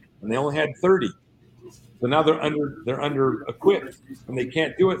week, and they only had 30. So now they're under equipped, and they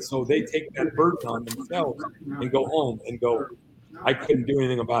can't do it. So they take that burden on themselves and go home and go, I couldn't do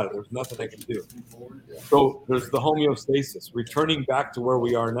anything about it. There's nothing I can do. So there's the homeostasis, returning back to where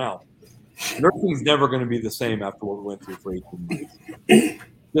we are now. Nursing's never going to be the same after what we went through for 18 months.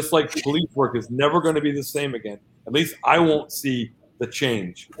 Just like police work is never going to be the same again. At least I won't see the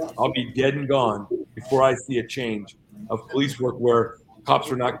change. I'll be dead and gone before I see a change of police work where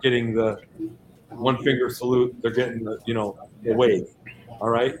cops are not getting the one finger salute. They're getting the wave. All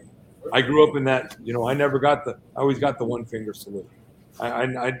right. I grew up in that, I always got the one finger salute. I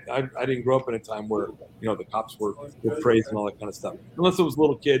didn't grow up in a time where, the cops were praised and all that kind of stuff. Unless it was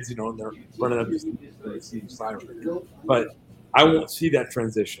little kids, and they're running up the siren. But I won't see that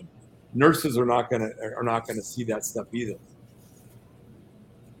transition. Nurses are not gonna see that stuff either.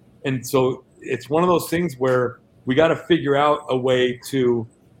 And so it's one of those things where we got to figure out a way to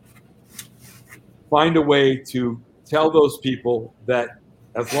find a way to tell those people that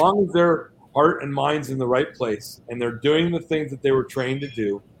as long as their heart and mind's in the right place, and they're doing the things that they were trained to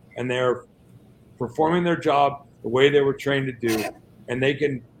do, and they're performing their job the way they were trained to do, and they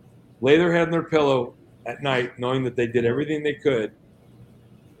can lay their head on their pillow at night knowing that they did everything they could,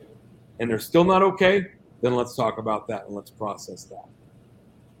 and they're still not okay, then let's talk about that and let's process that.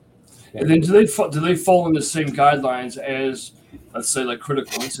 And then do they fall in the same guidelines as, let's say, like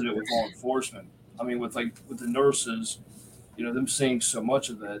critical incident with law enforcement? I mean, with the nurses, them seeing so much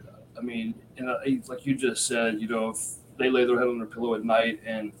of it. I mean, like you just said, if they lay their head on their pillow at night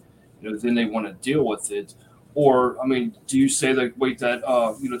and, then they want to deal with it. Or, I mean, do you say that wait that,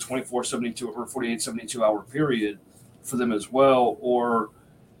 24, 72 or 48, 72 hour period for them as well? Or,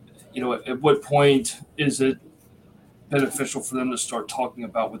 at what point is it beneficial for them to start talking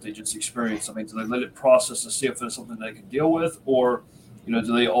about what they just experienced? I mean, do they let it process to see if it's something they can deal with? Or, do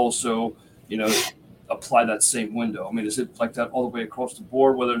they also, apply that same window? I mean, is it like that all the way across the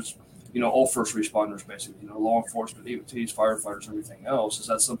board, whether it's, all first responders, basically, law enforcement, EMTs, firefighters, everything else? Is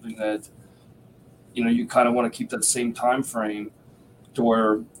that something that, you kind of want to keep that same time frame to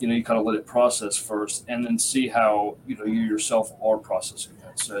where, you kind of let it process first and then see how, you yourself are processing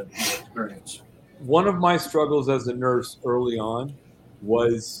that said experience? One of my struggles as a nurse early on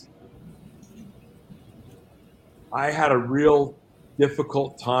was I had a real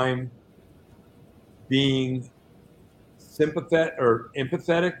difficult time being sympathetic or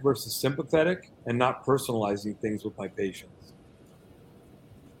empathetic versus sympathetic and not personalizing things with my patients.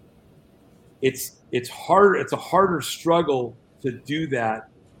 It's hard. It's a harder struggle to do that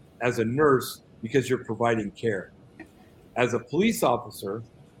as a nurse because you're providing care. As a police officer,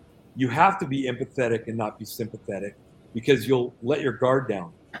 you have to be empathetic and not be sympathetic because you'll let your guard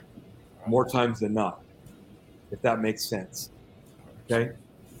down. more times than not, if that makes sense. Okay.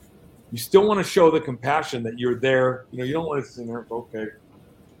 You still want to show the compassion that you're there. You don't want to sit there, okay,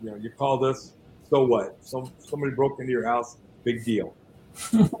 you called us, so what? Somebody broke into your house, big deal.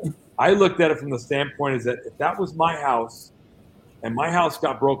 I looked at it from the standpoint is that if that was my house and my house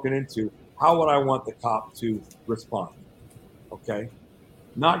got broken into, how would I want the cop to respond? Okay.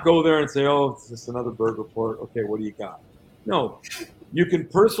 Not go there and say, oh, it's just another bird report. Okay, what do you got? No, you can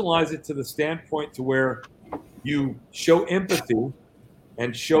personalize it to the standpoint to where you show empathy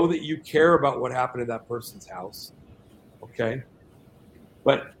and show that you care about what happened in that person's house. Okay.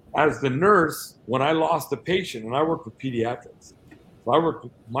 But as the nurse, when I lost a patient, and I worked with pediatrics,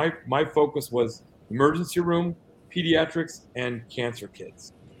 so my focus was emergency room, pediatrics, and cancer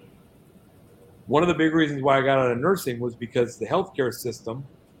kids. One of the big reasons why I got out of nursing was because the healthcare system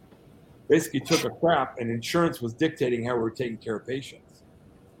basically took a crap and insurance was dictating how we were taking care of patients.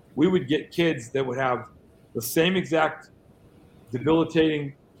 We would get kids that would have the same exact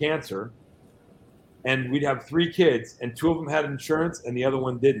debilitating cancer, and we'd have 3 kids, and 2 of them had insurance and the other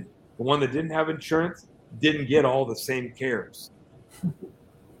one didn't. The one that didn't have insurance didn't get all the same cares.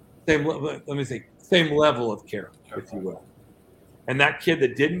 Same level of care, if you will. And that kid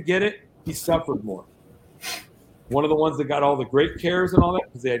that didn't get it, he suffered more. One of the ones that got all the great cares and all that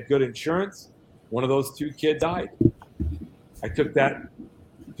because they had good insurance, one of those 2 kids died. I took that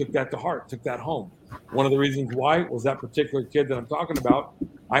to heart, took that home. One of the reasons why was that particular kid that I'm talking about,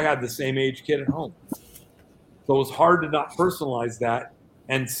 I had the same age kid at home. So it was hard to not personalize that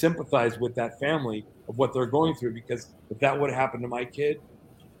and sympathize with that family of what they're going through, because if that would have happened to my kid,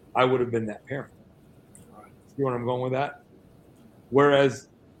 I would have been that parent. See where I'm going with that? Whereas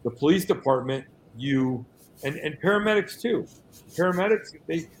the police department, and paramedics too. Paramedics,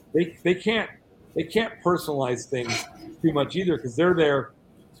 they can't personalize things too much either, because they're there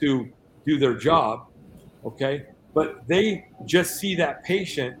to do their job, okay? But they just see that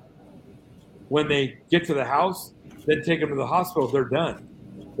patient when they get to the house, then take them to the hospital, they're done.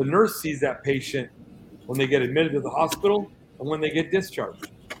 The nurse sees that patient when they get admitted to the hospital and when they get discharged,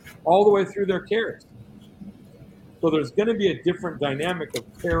 all the way through their cares. So there's going to be a different dynamic of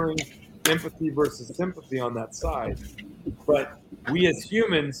caring, empathy versus sympathy on that side. But we as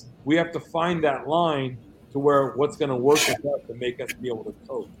humans, we have to find that line to where what's going to work with us to make us be able to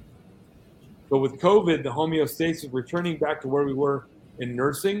cope. So with COVID, the homeostasis, returning back to where we were in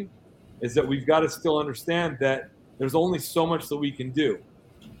nursing, is that we've got to still understand that there's only so much that we can do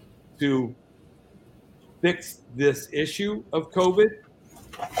to fix this issue of COVID.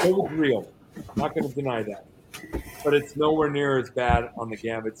 COVID's real. I'm not going to deny that. But it's nowhere near as bad on the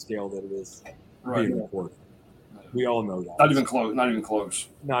gamut scale that it is being reported. We all know that. Not even close. Not even close.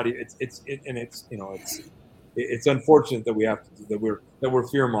 It's unfortunate that we have to that we're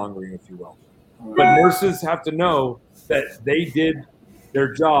fear mongering, if you will. But nurses have to know that they did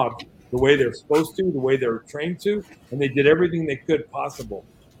their job the way they're supposed to, the way they were trained to, and they did everything they could possible.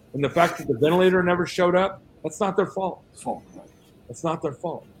 And the fact that the ventilator never showed up, that's not their fault. That's not their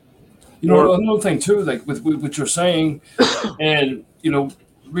fault. Another thing too, like with what you're saying, and the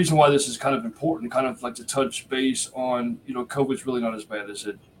reason why this is kind of important, kind of like to touch base on, COVID's really not as bad as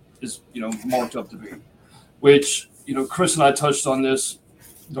it is, marked up to be. Which, Chris and I touched on this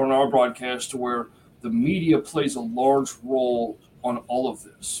during our broadcast, to where the media plays a large role on all of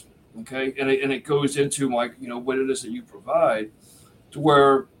this. Okay, and it goes into what it is that you provide, to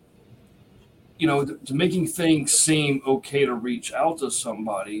where to making things seem okay to reach out to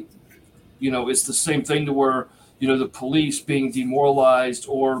somebody. It's the same thing to where, the police being demoralized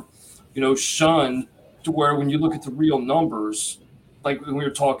or, shunned, to where when you look at the real numbers, like when we were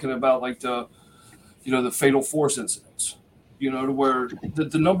talking about like the fatal force incidents, to where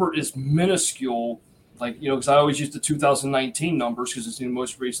the number is minuscule, like, because I always use the 2019 numbers because it's the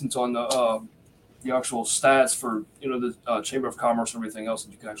most recent on the actual stats for, the Chamber of Commerce and everything else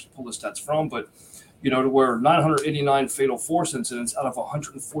that you can actually pull the stats from. But, to where 989 fatal force incidents out of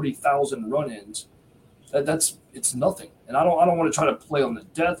 140,000 run-ins, it's nothing. And I don't want to try to play on the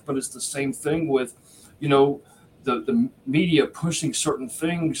death, but it's the same thing with, the media pushing certain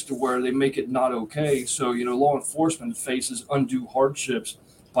things to where they make it not okay. So, law enforcement faces undue hardships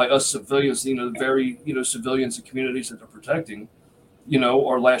by us civilians, the very, civilians and communities that they're protecting,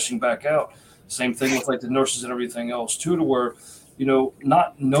 are lashing back out. Same thing with like the nurses and everything else too, to where,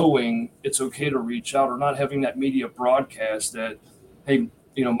 not knowing it's okay to reach out, or not having that media broadcast that, hey,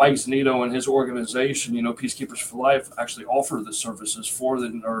 Mike Zannitto and his organization, Peacekeepers for Life, actually offer the services for the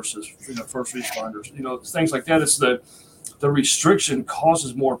nurses, first responders, things like that. It's the restriction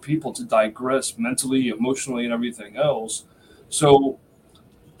causes more people to digress mentally, emotionally, and everything else. So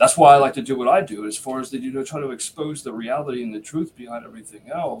that's why I like to do what I do, as far as try to expose the reality and the truth behind everything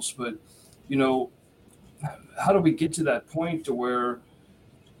else. But, how do we get to that point to where,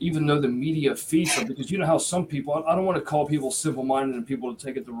 even though the media feeds them, because how some people, I don't want to call people simple-minded and people to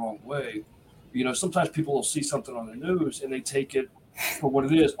take it the wrong way. Sometimes people will see something on the news and they take it for what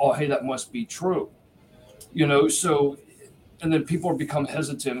it is. Oh, hey, that must be true. So, and then people become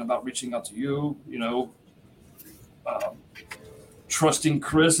hesitant about reaching out to you, trusting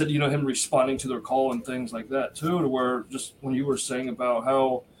Chris and, him responding to their call and things like that too, to where just when you were saying about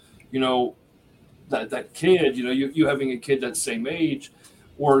how, that kid, you having a kid that same age,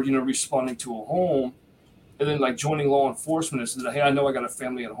 or, responding to a home, and then like joining law enforcement and said, hey, I know I got a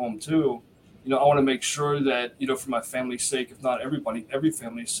family at home too. I want to make sure that, for my family's sake, if not every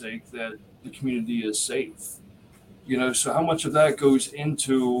family's sake, that the community is safe. So how much of that goes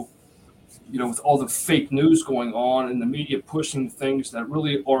into, with all the fake news going on and the media pushing things that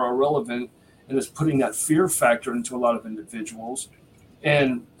really are irrelevant, and is putting that fear factor into a lot of individuals.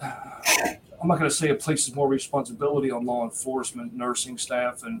 And I'm not going to say it places more responsibility on law enforcement, nursing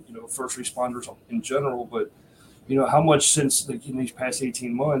staff, and, first responders in general, but, how much since in these past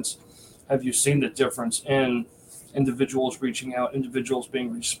 18 months have you seen the difference in individuals reaching out, individuals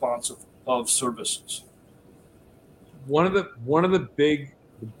being responsive of services? One of the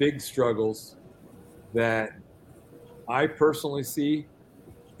big struggles that I personally see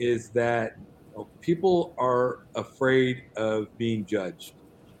is that people are afraid of being judged.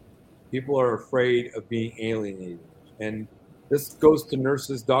 People are afraid of being alienated. And this goes to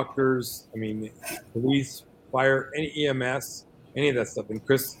nurses, doctors, police, fire, any EMS, any of that stuff. And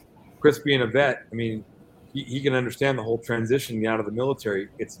Chris being a vet, he can understand the whole transition out of the military.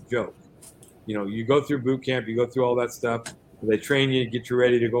 It's a joke. You go through boot camp, you go through all that stuff. They train you, get you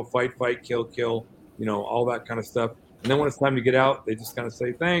ready to go fight, kill, all that kind of stuff. And then when it's time to get out, they just kind of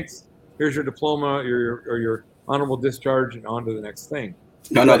say, thanks, here's your diploma, your honorable discharge, and on to the next thing.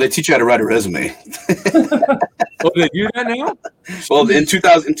 No, they teach you how to write a resume. Oh, they do that now? Well, in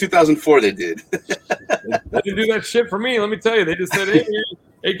 2004, they did. They didn't do that shit for me. Let me tell you. They just said,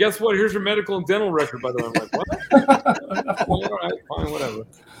 hey, guess what? Here's your medical and dental record, by the way. I'm like, what? Well, all right, fine, whatever.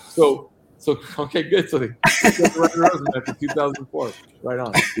 So okay, good. So they write a resume after 2004. Right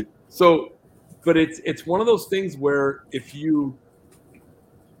on. So, but it's one of those things where if you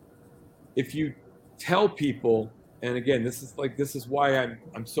tell people, and again, this is why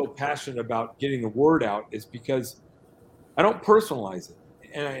I'm so passionate about getting the word out, is because I don't personalize it.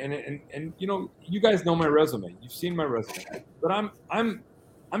 And you guys know my resume. You've seen my resume. But I'm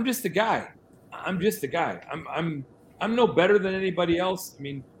just a guy. I'm just a guy. I'm no better than anybody else.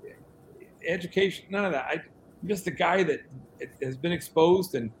 Education, none of that. I'm just a guy that has been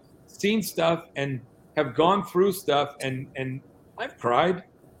exposed and seen stuff and have gone through stuff, and I've cried.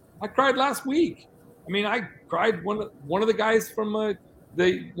 I cried last week. I cried one of the guys from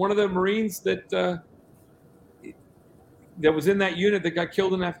one of the Marines that was in that unit that got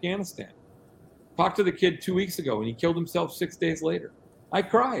killed in Afghanistan. Talked to the kid 2 weeks ago, and he killed himself 6 days later. I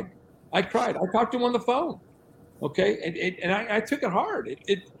cried. I talked to him on the phone. Okay, and I took it hard.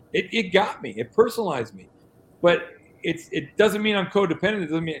 It got me. It personalized me, but it doesn't mean I'm codependent.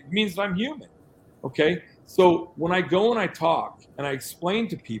 It means I'm human. Okay, so when I go and I talk and I explain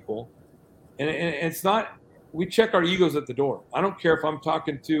to people, and it's not, we check our egos at the door. I don't care if I'm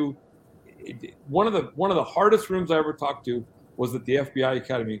talking to one of the hardest rooms I ever talked to was at the FBI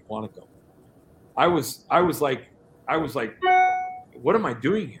Academy in Quantico. I was like, what am I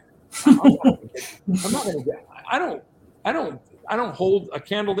doing here? I'm not going to get. I don't hold a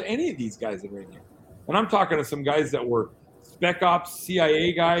candle to any of these guys that are in here. And I'm talking to some guys that were spec ops,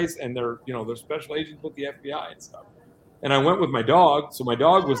 CIA guys, and they're special agents with the FBI and stuff. And I went with my dog, so my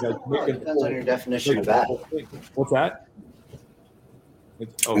dog was like. It depends on your definition of that. What's that?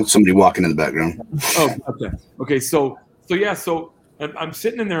 Somebody walking in the background. Oh, okay. So I'm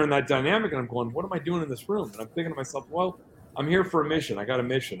sitting in there in that dynamic, and I'm going, what am I doing in this room? And I'm thinking to myself, well, I'm here for a mission. I got a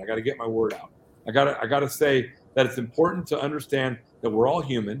mission. I got to get my word out. I got to say that it's important to understand that we're all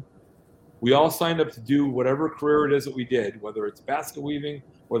human. We all signed up to do whatever career it is that we did, whether it's basket weaving,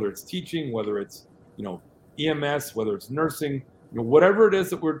 whether it's teaching, whether it's EMS, whether it's nursing, whatever it is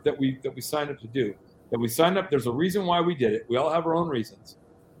that we signed up to do. That we signed up. There's a reason why we did it. We all have our own reasons,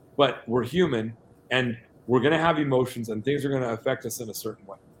 but we're human, and we're going to have emotions, and things are going to affect us in a certain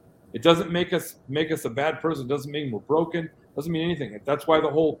way. It doesn't make us a bad person. It doesn't mean we're broken. It doesn't mean anything. That's why the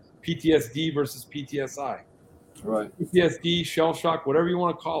whole PTSD versus PTSI. Right. PTSD, shell shock, whatever you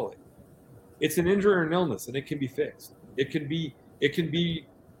want to call it. It's an injury or an illness, and it can be fixed. It can be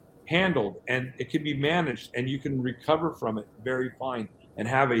handled, and it can be managed, and you can recover from it very fine and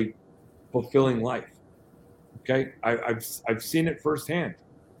have a fulfilling life. Okay, I've seen it firsthand.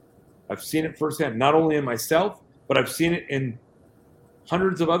 I've seen it firsthand, not only in myself, but I've seen it in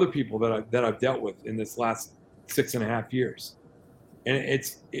hundreds of other people that I've dealt with in this last 6.5 years. And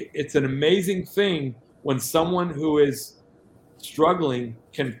it's an amazing thing when someone who is struggling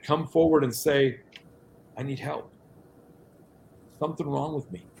can come forward and say, I need help. Something wrong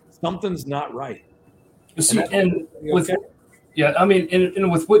with me. Something's not right. See, and with, yeah, I mean,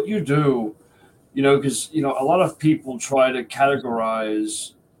 and with what you do, because, a lot of people try to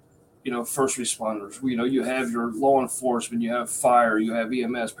categorize, first responders. You have your law enforcement, you have fire, you have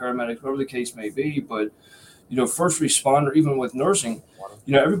EMS, paramedics, whatever the case may be. But, first responder, even with nursing,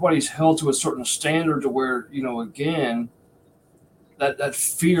 everybody's held to a certain standard to where, again, that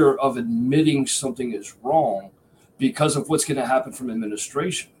fear of admitting something is wrong because of what's going to happen from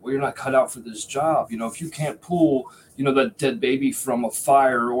administration. Well, you're not cut out for this job. If you can't pull, that dead baby from a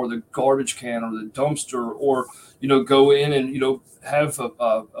fire or the garbage can or the dumpster, or, go in and, have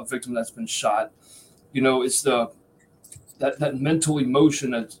a victim that's been shot, it's that mental emotion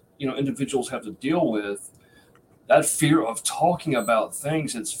that, individuals have to deal with. That fear of talking about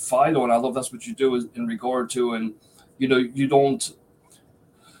things, it's vital. And I love that's what you do in regard to, and, you don't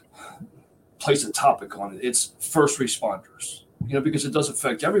place a topic on it. It's first responders, because it does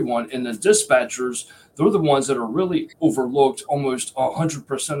affect everyone. And the dispatchers, they're the ones that are really overlooked almost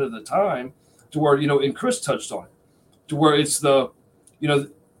 100% of the time, to where, and Chris touched on it, to where it's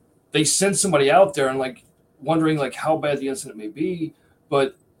they send somebody out there and like wondering like how bad the incident may be,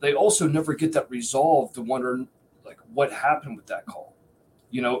 but they also never get that resolved to wonder like what happened with that call.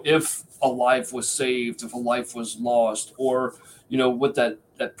 If a life was saved, if a life was lost, or, what that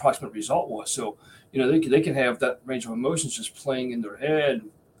approximate result was. So, they can have that range of emotions just playing in their head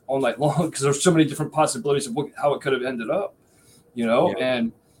all night long, because there's so many different possibilities of how it could have ended up, Yeah.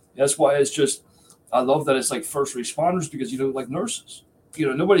 And that's why it's just, I love that it's like first responders, because, like nurses,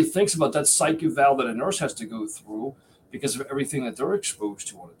 nobody thinks about that psych eval that a nurse has to go through because of everything that they're exposed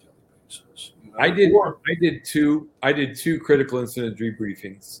to on a daily basis. I did two critical incident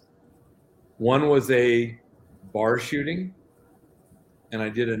debriefings. One was a bar shooting, and I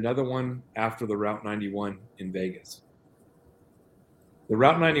did another one after the Route 91 in Vegas. The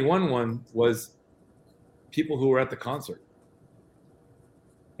Route 91 one was people who were at the concert.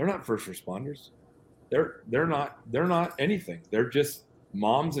 They're not first responders. They're not anything. They're just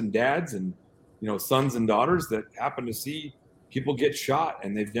moms and dads and sons and daughters that happen to see people get shot,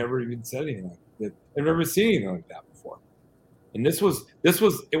 and they've never even said anything like that. They've never seen anything like that before. And this was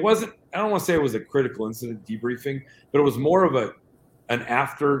it wasn't, I don't want to say it was a critical incident debriefing, but it was more of an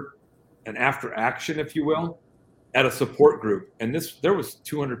after action, if you will, at a support group. And there was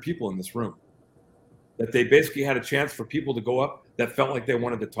 200 people in this room that they basically had a chance for people to go up that felt like they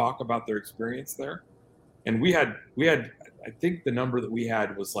wanted to talk about their experience there. And we had I think the number that we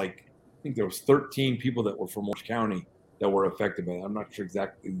had was like, I think there was 13 people that were from Orange County that were affected by it. I'm not sure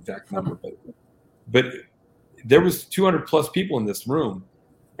the exact number, but there was 200 plus people in this room,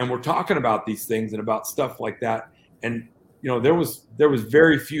 and we're talking about these things and about stuff like that. And there was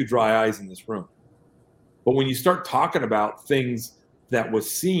very few dry eyes in this room. But when you start talking about things that was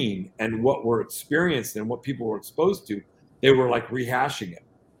seen and what were experienced and what people were exposed to, they were like rehashing it.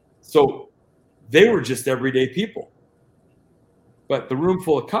 So they were just everyday people. But the room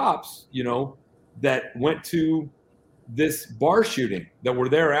full of cops, that went to this bar shooting, that were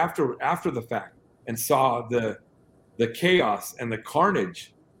there after the fact and saw the chaos and the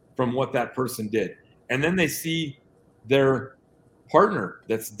carnage from what that person did. And then they see their partner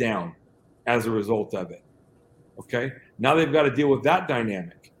that's down as a result of it. Okay. Now they've got to deal with that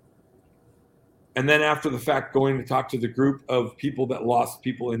dynamic. And then after the fact, going to talk to the group of people that lost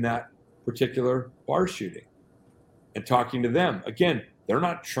people in that particular bar shooting and talking to them. Again, they're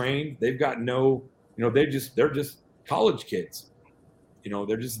not trained. They've got no, they're just college kids.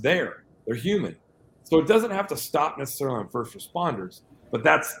 They're just there. They're human. So it doesn't have to stop necessarily on first responders, but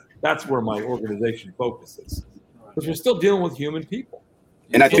that's where my organization focuses, because we're still dealing with human people.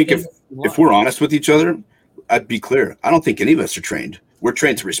 And I think if we're honest with each other, I'd be clear. I don't think any of us are trained. We're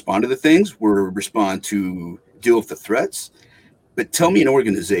trained to respond to the things. We're respond to deal with the threats. But tell me an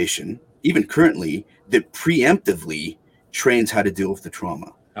organization, even currently, that preemptively trains how to deal with the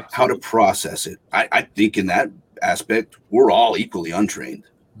trauma, Absolutely. How to process it. I think in that aspect, we're all equally untrained.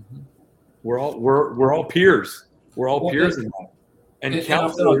 Mm-hmm. We're all peers. We're all peers in that. And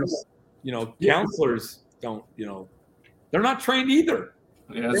counselors, counselors don't, they're not trained either.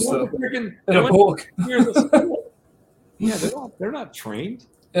 Yeah, they in a book. Yeah, they're not trained.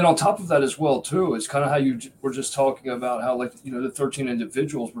 And on top of that as well, too, it's kind of how you were just talking about how, like, the 13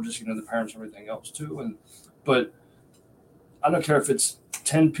 individuals were just, the parents and everything else too. But I don't care if it's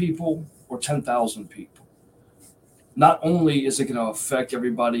 10 people or 10,000 people. Not only is it going to affect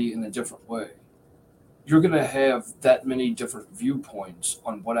everybody in a different way, you're going to have that many different viewpoints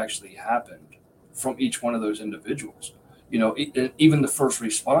on what actually happened from each one of those individuals. Even the first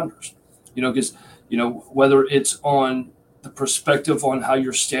responders, because, whether it's on the perspective on how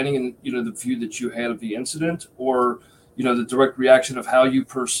you're standing and, the view that you had of the incident, or, the direct reaction of how you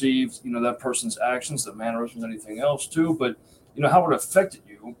perceived, that person's actions, the mannerisms, anything else too. But, how it affected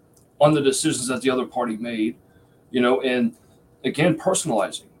you on the decisions that the other party made, and again,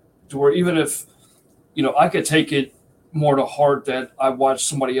 personalizing to where even if, I could take it more to heart that I watched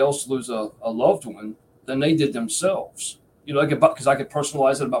somebody else lose a loved one than they did themselves. Because I could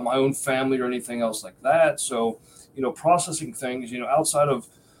personalize it about my own family or anything else like that. So, processing things, outside of,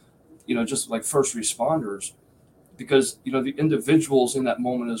 just like first responders, because, the individuals in that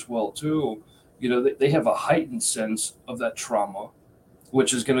moment as well, too, they have a heightened sense of that trauma,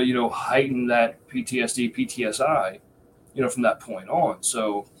 which is going to, heighten that PTSD, PTSI, from that point on.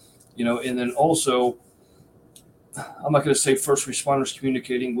 So, and then also, I'm not going to say first responders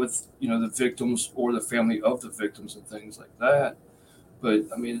communicating with, the victims or the family of the victims and things like that. But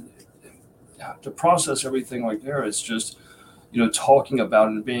I mean, to process everything like there, it's just, talking about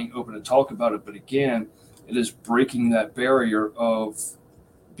it and being open to talk about it. But again, it is breaking that barrier of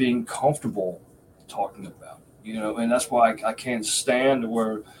being comfortable talking about it, and that's why I can't stand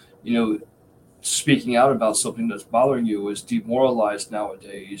where, speaking out about something that's bothering you is demoralized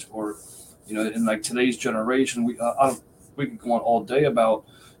nowadays, or, in like today's generation, we can go on all day about,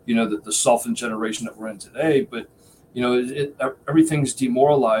 the softened generation that we're in today, but, everything's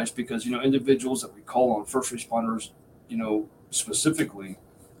demoralized because, individuals that we call on, first responders, specifically,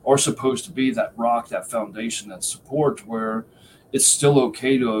 are supposed to be that rock, that foundation, that support, where it's still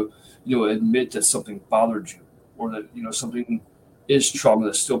okay to, admit that something bothered you, or that, something is trauma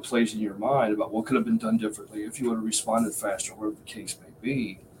that still plays in your mind about what could have been done differently if you would have responded faster, whatever the case may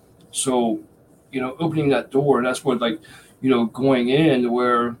be. So, opening that door, and that's what, like, going in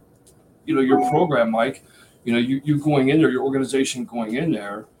where, your program, Mike, you going in there, your organization going in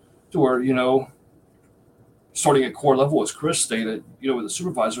there to where, starting at core level, as Chris stated, with the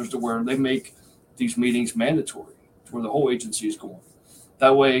supervisors, to where they make these meetings mandatory, to where the whole agency is going.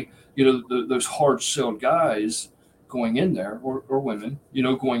 That way, those hard-shelled guys going in there, or women,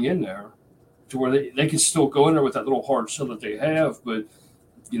 going in there, to where they can still go in there with that little hard shell that they have, but,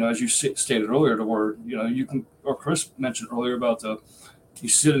 as you stated earlier, to where, you can, or Chris mentioned earlier about you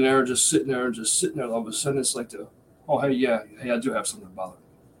sitting there, just sitting there, and just sitting there, all of a sudden it's like oh, hey, I do have something to bother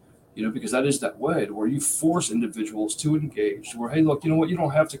me, because that is that way, to where you force individuals to engage, to where, hey, look, you know what, you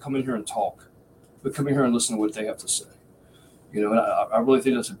don't have to come in here and talk, but come in here and listen to what they have to say. And I really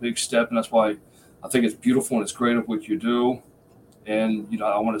think that's a big step, and that's why I think it's beautiful and it's great of what you do. And,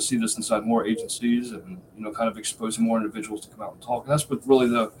 I want to see this inside more agencies and, kind of exposing more individuals to come out and talk. And that's what really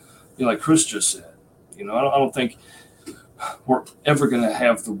like Chris just said, I don't think we're ever going to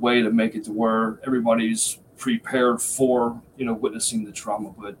have the way to make it to where everybody's prepared for, witnessing the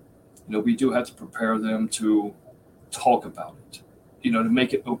trauma. But, we do have to prepare them to talk about it, to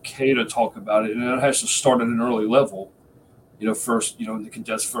make it okay to talk about it. And it has to start at an early level, first, the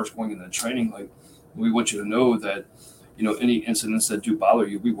cadets first going into training, like, we want you to know that, any incidents that do bother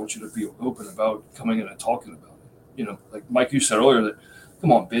you, we want you to be open about coming in and talking about it. Like Mike, you said earlier that,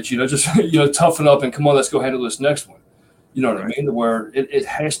 come on, bitch, just, toughen up and come on, let's go handle this next one. You know what I mean? To where it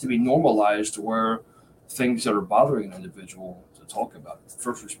has to be normalized to where things that are bothering an individual to talk about it.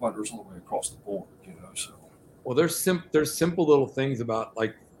 First responders all the way across the board, so. Well, there's simple little things about,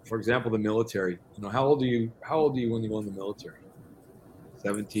 like, for example, the military. How old are you when you go in the military?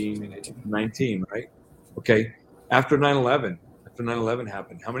 17, 18, 19, right? Okay. After 9/11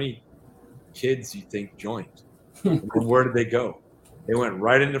 happened, how many kids do you think joined? And where did they go? They went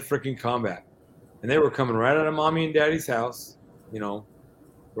right into freaking combat. And they were coming right out of mommy and daddy's house,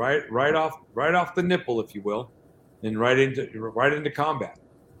 right off the nipple, if you will, and right into combat.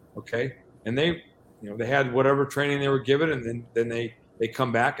 Okay. And they had whatever training they were given, and then they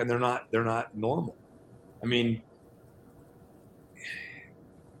come back and they're not normal. I mean,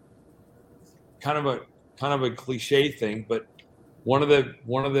 kind of a cliche thing, but one of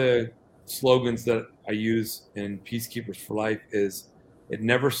the slogans that I use in Peacekeepers for Life is, it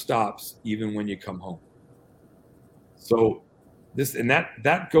never stops even when you come home. So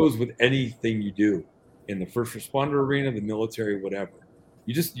that goes with anything you do in the first responder arena, the military, whatever.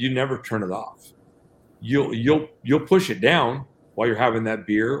 You never turn it off. You'll push it down while you're having that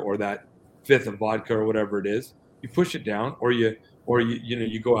beer or that fifth of vodka or whatever it is. You push it down, or you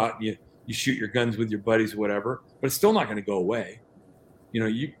go out and you shoot your guns with your buddies or whatever, but it's still not going to go away.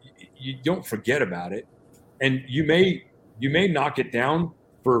 You don't forget about it, and you may knock it down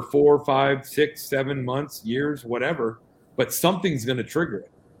for 4, 5, 6, 7 months, years, whatever, but something's going to trigger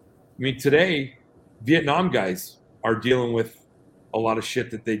it. I mean, today, Vietnam guys are dealing with a lot of shit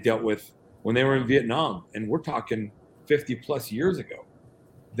that they dealt with when they were in Vietnam, and we're talking 50 plus years ago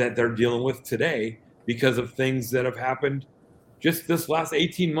that they're dealing with today because of things that have happened just this last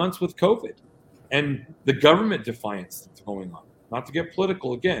 18 months with COVID and the government defiance that's going on. Not to get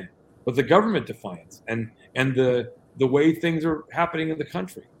political again, but the government defiance and the way things are happening in the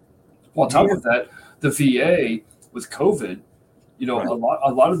country. Well, on top of that, the VA with COVID, right.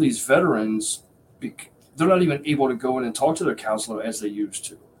 a lot of these veterans, they're not even able to go in and talk to their counselor as they used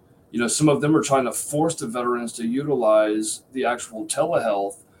to. Some of them are trying to force the veterans to utilize the actual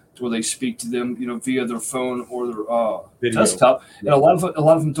telehealth to where they speak to them, via their phone or their desktop. Yeah. And a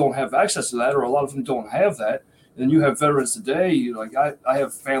lot of them don't have access to that, or a lot of them don't have that. And you have veterans today, I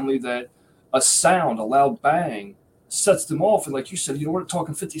have family that a loud bang sets them off. And like you said, we're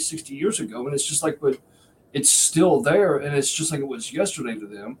talking 50, 60 years ago. And it's just like, but it's still there. And it's just like it was yesterday to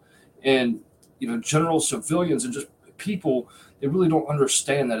them. And, general civilians and just people, they really don't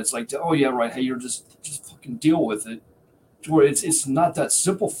understand that. It's like, oh yeah, right. Hey, you're just fucking deal with it. To where it's not that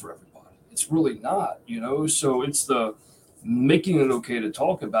simple for everybody. It's really not, So it's the making it okay to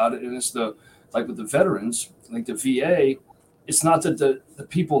talk about it. And it's like with the veterans, like the VA, it's not that the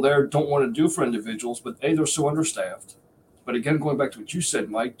people there don't want to do for individuals, but they're so understaffed. But again, going back to what you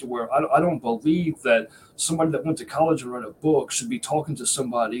said, Mike, to where I don't believe that somebody that went to college and read a book should be talking to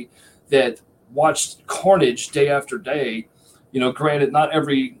somebody that watched carnage day after day. Granted, not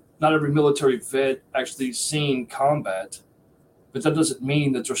every military vet actually seen combat, but that doesn't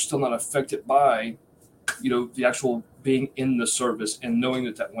mean that they're still not affected by, the actual being in the service and knowing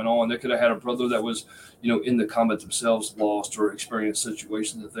that went on. They could have had a brother that was, in the combat themselves, lost or experienced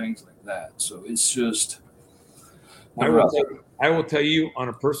situations and things like that. So it's just. I will tell you on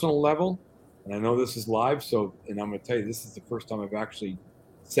a personal level, and I know this is live, and I'm going to tell you this is the first time I've actually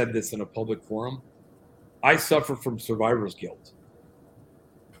said this in a public forum. I suffer from survivor's guilt.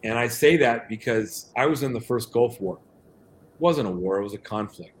 And I say that because I was in the first Gulf War. It wasn't a war, it was a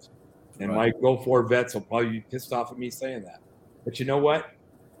conflict. And my Gulf War vets will probably be pissed off at me saying that. But you know what?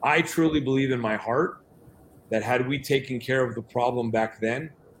 I truly believe in my heart that had we taken care of the problem back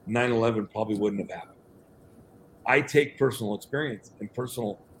then, 9/11 probably wouldn't have happened. I take personal experience and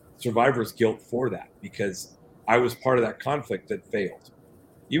personal survivor's guilt for that because I was part of that conflict that failed.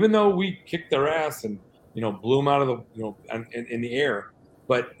 Even though we kicked their ass and, blew them out of the, in the air,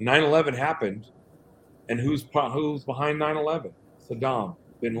 but 9/11 happened, and who's behind 9/11? Saddam,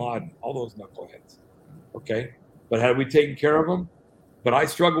 Bin Laden, all those knuckleheads. Okay, but had we taken care of them? But I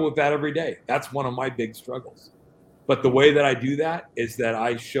struggle with that every day. That's one of my big struggles. But the way that I do that is that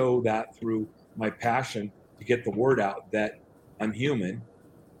I show that through my passion to get the word out that I'm human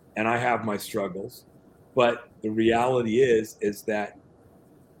and I have my struggles. But the reality is that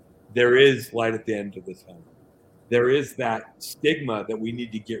there is light at the end of this tunnel. There is that stigma that we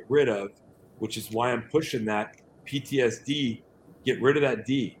need to get rid of, which is why I'm pushing that PTSD. Get rid of that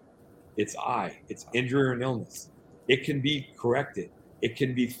D. It's It's injury or an illness. It can be corrected. It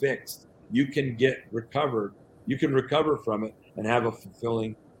can be fixed. You can get recovered. You can recover from it and have a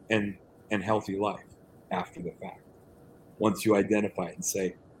fulfilling and healthy life after the fact. Once you identify it and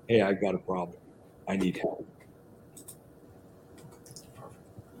say, hey, I've got a problem. I need help.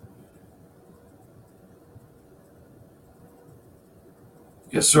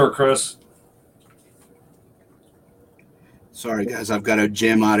 Yes, sir, Chris. Sorry, guys, I've got to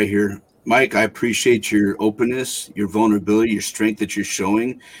jam out of here. Mike, I appreciate your openness, your vulnerability, your strength that you're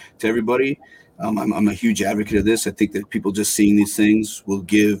showing to everybody. I'm a huge advocate of this. I think that people just seeing these things will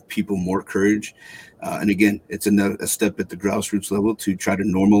give people more courage. And again, it's a step at the grassroots level to try to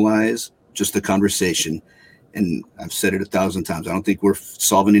normalize just the conversation. And I've said it 1,000 times. I don't think we're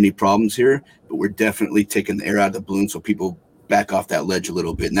solving any problems here, but we're definitely taking the air out of the balloon so people back off that ledge a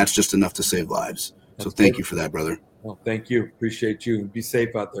little bit. And that's just enough to save lives. So thank you for that, brother. Well, thank you. Appreciate you. Be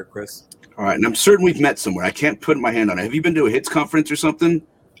safe out there, Chris. All right. And I'm certain we've met somewhere. I can't put my hand on it. Have you been to a HITS conference or something?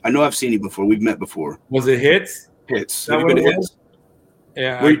 I know I've seen you before. We've met before. Was it HITS? HITS. Have you been to HITS?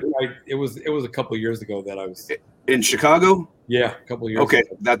 Yeah. It was a couple of years ago that I was in Chicago. Yeah, a couple of years. Okay,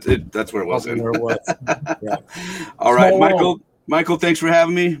 ago. that's it. That's where it was. Where it was. Yeah. All right, Michael. Michael, thanks for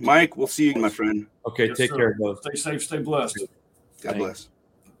having me. Mike, we'll see you, my friend. Okay, yes, take care, brother. Stay safe. Stay blessed. God bless.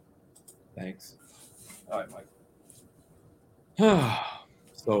 Thanks. All right, Mike.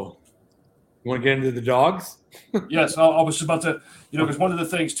 So, you want to get into the dogs? Yes, I was about to, because one of the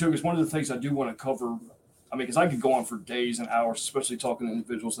things I do want to cover, I mean, because I could go on for days and hours, especially talking to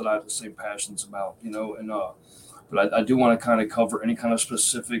individuals that I have the same passions about, but I do want to kind of cover any kind of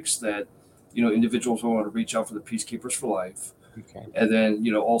specifics that, individuals want to reach out for the Peacekeepers for Life. Okay. And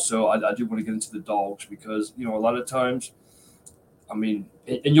then, also, I do want to get into the dogs because, a lot of times, I mean,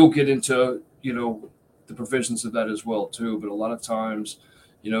 and you'll get into, the provisions of that as well, too. But a lot of times,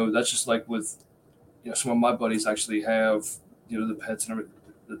 that's just like with, some of my buddies actually have, the pets and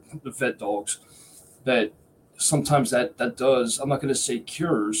the vet dogs that sometimes that does, I'm not going to say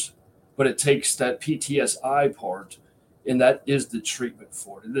cures, but it takes that PTSI part, and that is the treatment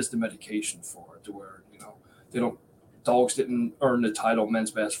for it. It is the medication for it, to where they don't. Dogs didn't earn the title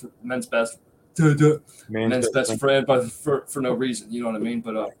men's best friend, but for no reason. You know what I mean?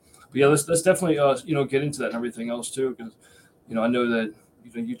 But yeah, let's definitely get into that and everything else too, because I know that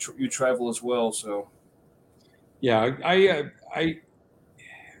you travel as well, so. Yeah, I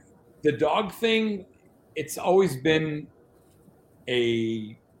the dog thing, it's always been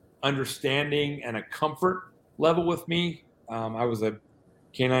a understanding and a comfort level with me. I was a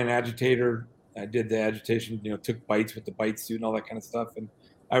canine agitator. I did the agitation, took bites with the bite suit and all that kind of stuff. And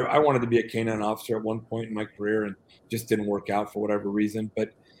I wanted to be a canine officer at one point in my career and just didn't work out for whatever reason.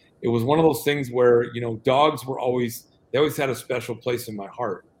 But it was one of those things where, dogs were they always had a special place in my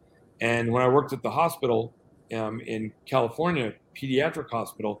heart. And when I worked at the hospital in California, pediatric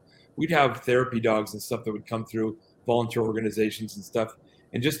hospital, we'd have therapy dogs and stuff that would come through, volunteer organizations and stuff.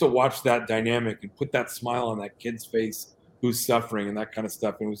 And just to watch that dynamic and put that smile on that kid's face who's suffering and that kind of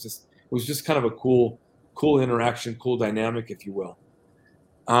stuff. And it was just kind of a cool interaction, cool dynamic, if you will.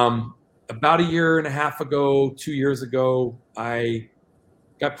 About a year and a half ago, 2 years ago, I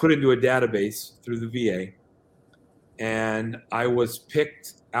got put into a database through the VA, and I was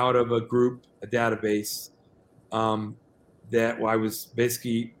picked out of a database that I was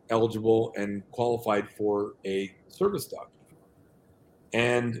basically eligible and qualified for a service dog.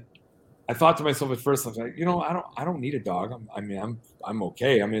 And I thought to myself at first, I was like, I don't need a dog. I'm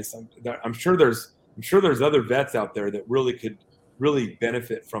okay. I mean, I'm sure there's other vets out there that could really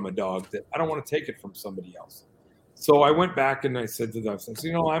benefit from a dog, that I don't want to take it from somebody else. So I went back and I said to them,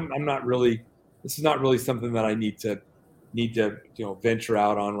 I'm not really, this is not really something that I need to venture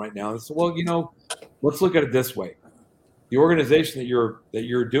out on right now. And so, well, let's look at it this way. The organization that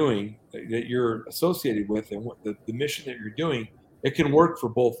you're doing, that you're associated with, and what the mission that you're doing, it can work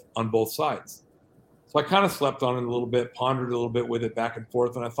on both sides. So I kind of slept on it a little bit, pondered a little bit with it back and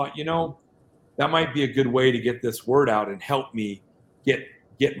forth. And I thought, that might be a good way to get this word out and help me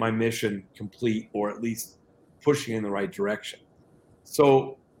get my mission complete, or at least pushing in the right direction.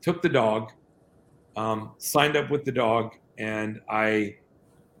 So took the dog, signed up with the dog, and I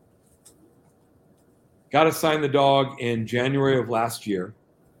got assigned the dog in January of last year.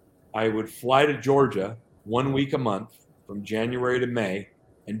 I would fly to Georgia 1 week a month from January to May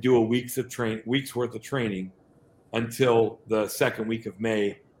and do a week's worth of training until the second week of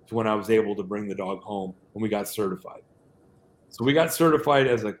May, to when I was able to bring the dog home when we got certified. So we got certified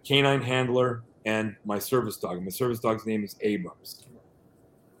as a canine handler and my service dog. My service dog's name is Abrams.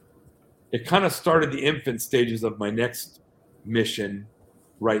 It kind of started the infant stages of my next mission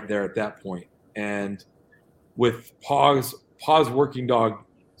right there at that point. And with Paw's Working Dog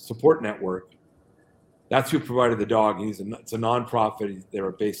Support Network, that's who provided the dog. It's a nonprofit. They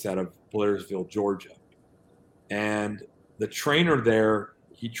were based out of Blairsville, Georgia. And the trainer there,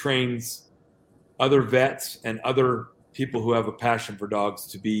 he trains other vets and other people who have a passion for dogs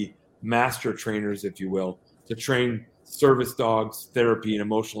to be master trainers, if you will, to train service dogs, therapy, and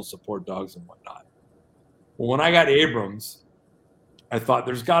emotional support dogs and whatnot. Well, when I got Abrams, I thought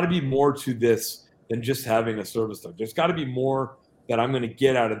there's got to be more to this than just having a service dog. There's got to be more that I'm going to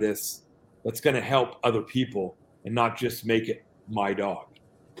get out of this that's going to help other people and not just make it my dog.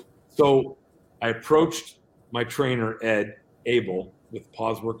 So I approached my trainer, Ed Abel, with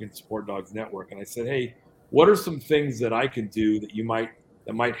Paw's Working Support Dogs Network, and I said, hey, what are some things that I can do that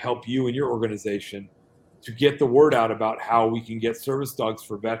might help you and your organization to get the word out about how we can get service dogs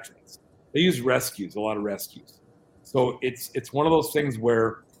for veterans? They use rescues, a lot of rescues. So it's one of those things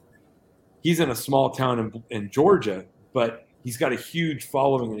where he's in a small town in Georgia, but he's got a huge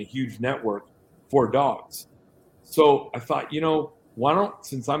following and a huge network for dogs. So I thought, why don't,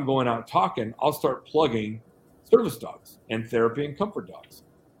 since I'm going out talking, I'll start plugging service dogs and therapy and comfort dogs.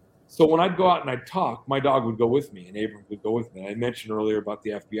 So when I'd go out and I'd talk, my dog would go with me and Abrams would go with me. I mentioned earlier about the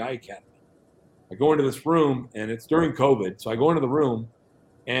FBI Academy. I go into this room, and it's during COVID. So I go into the room,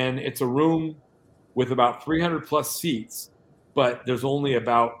 and it's a room with about 300 plus seats, but there's only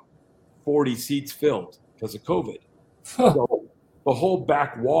about 40 seats filled because of COVID. So the whole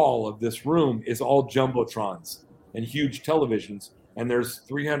back wall of this room is all jumbotrons and huge televisions, and there's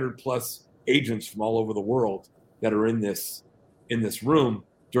 300 plus agents from all over the world that are in this room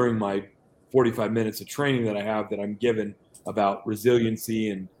during my 45 minutes of training that I have, that I'm given about resiliency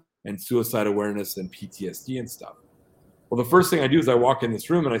and suicide awareness and PTSD and stuff. Well, the first thing I do is I walk in this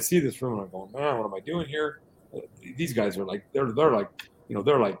room and I see this room and I'm going, man, what am I doing here? These guys are like, they're like,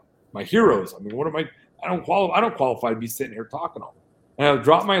 they're like my heroes. I mean, what am I don't qualify to be sitting here talking to them. And I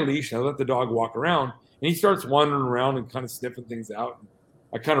drop my leash and I let the dog walk around, and he starts wandering around and kind of sniffing things out. And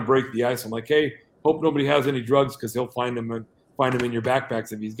I kind of break the ice. I'm like, hey, hope nobody has any drugs, because he'll find them in your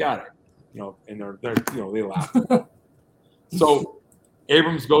backpacks if he's got it. And they're they laugh. So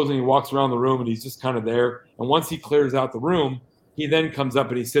Abrams goes and he walks around the room and he's just kind of there. And once he clears out the room, he then comes up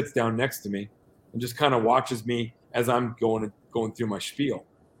and he sits down next to me and just kind of watches me as I'm going through my spiel.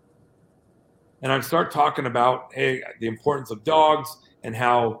 And I start talking about, hey, the importance of dogs and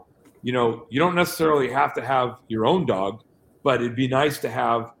how, you don't necessarily have to have your own dog, but it'd be nice to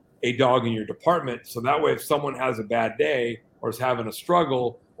have a dog in your department. So that way, if someone has a bad day or is having a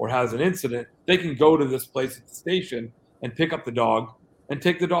struggle or has an incident, they can go to this place at the station and pick up the dog and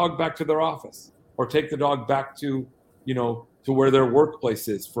take the dog back to their office, or take the dog back to, to where their workplace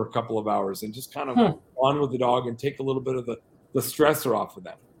is for a couple of hours, and just kind of on with the dog and take a little bit of the stressor off of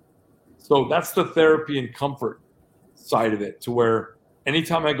them. So that's the therapy and comfort side of it, to where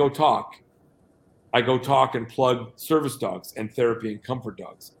anytime I go talk and plug service dogs and therapy and comfort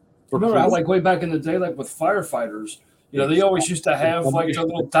dogs. Remember how, like, way back in the day, like with firefighters, they always used to have like their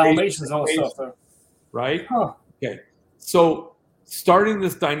little Dalmatians and all that stuff there. Right? Huh. Okay. So starting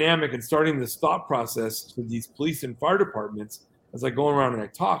this dynamic and starting this thought process for these police and fire departments, as I go around and I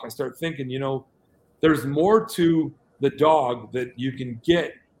talk, I start thinking, there's more to the dog that you can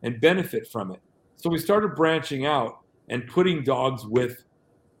get and benefit from it. So we started branching out and putting dogs with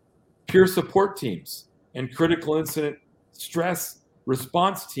peer support teams and critical incident stress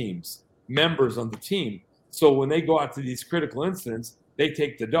response teams, members on the team. So when they go out to these critical incidents, they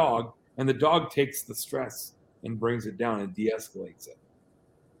take the dog, and the dog takes the stress and brings it down and de-escalates it.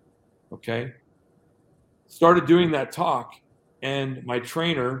 Okay? Started doing that talk, and my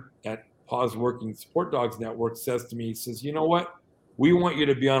trainer at Paws Working Support Dogs Network says to me, he says, you know what? We want you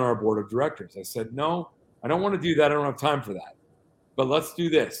to be on our board of directors. I said, no, I don't want to do that. I don't have time for that. But let's do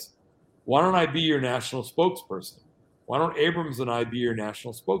this. Why don't I be your national spokesperson? Why don't Abrams and I be your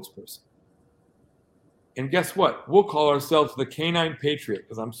national spokesperson? And guess what? We'll call ourselves the Canine Patriot,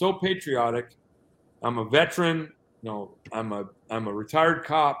 because I'm so patriotic. I'm a veteran. I'm a retired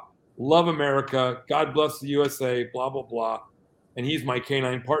cop. Love America. God bless the USA. Blah, blah, blah. And he's my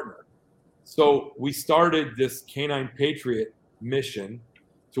canine partner. So we started this Canine Patriot mission,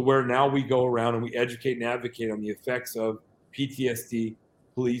 to where now we go around and we educate and advocate on the effects of PTSD,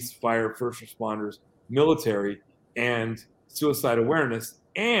 police, fire, first responders, military, and suicide awareness,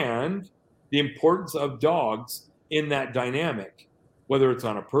 and the importance of dogs in that dynamic, whether it's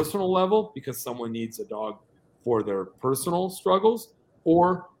on a personal level because someone needs a dog for their personal struggles,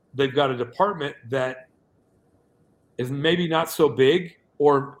 or they've got a department that is maybe not so big,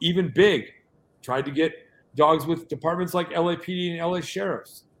 or even big. Tried to get dogs with departments like LAPD and LA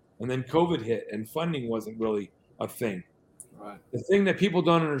sheriffs, and then COVID hit and funding wasn't really a thing. Right. The thing that people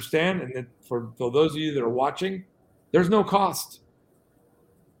don't understand, and that for those of you that are watching, there's no cost.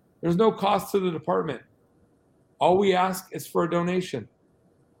 There's no cost to the department. All we ask is for a donation.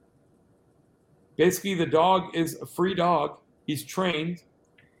 Basically, the dog is a free dog. He's trained.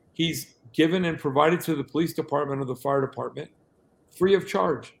 He's given and provided to the police department or the fire department free of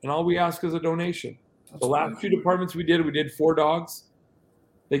charge. And all we ask is a donation. The last two departments we did 4 dogs.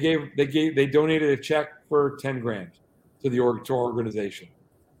 They donated a check for $10,000 to the organization,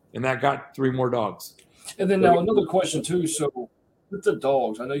 and that got 3 more dogs. And then now another question too. So with the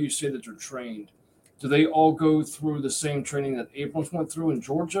dogs, I know you say that they're trained. Do they all go through the same training that Abrams went through in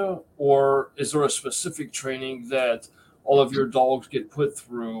Georgia, or is there a specific training that all of your dogs get put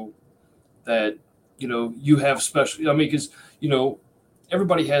through that you have special? I mean, because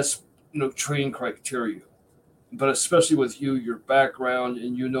everybody has training criteria, but especially with you, your background,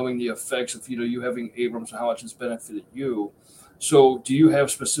 and knowing the effects of you having Abrams and how much it's benefited you. So do you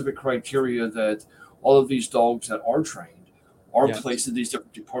have specific criteria that all of these dogs that are trained are placed in these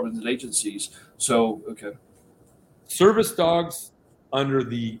different departments and agencies? So, okay. Service dogs under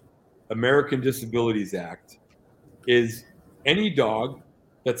the American Disabilities Act is any dog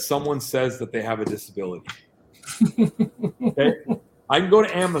that someone says that they have a disability. Okay? I can go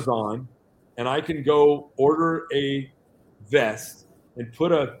to Amazon and I can go order a vest and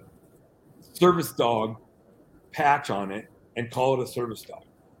put a service dog patch on it and call it a service dog.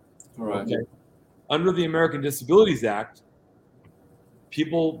 Right. Okay? Under the American Disabilities Act,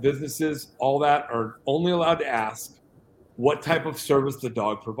 people, businesses, all that are only allowed to ask what type of service the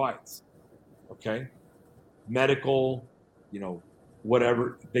dog provides. Okay? Medical,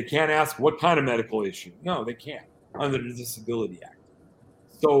 whatever. They can't ask what kind of medical issue. No, they can't under the Disability Act.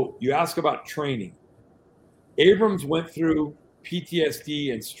 So you ask about training. Abrams went through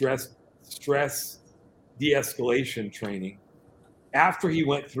PTSD and stress de-escalation training after he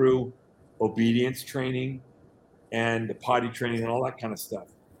went through obedience training and the potty training and all that kind of stuff.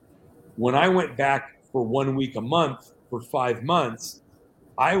 When I went back for 1 week a month for 5 months,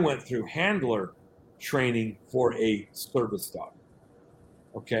 I went through handler training for a service dog.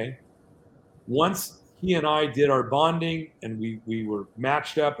 Okay. Once he and I did our bonding and we were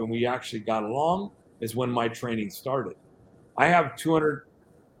matched up and we actually got along is when my training started. I have 200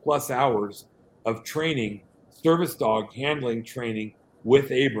 plus hours of training, service dog handling training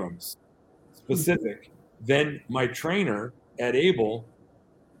with Abrams specific. Then my trainer at Able,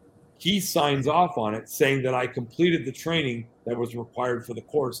 he signs off on it saying that I completed the training that was required for the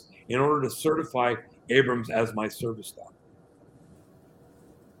course in order to certify Abrams as my service dog.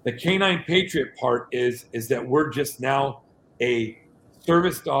 The Canine Patriot part is that we're just now a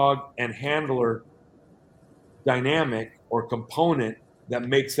service dog and handler dynamic or component that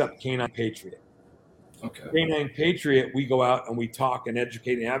makes up Canine Patriot. Okay. Canine Patriot, we go out and we talk and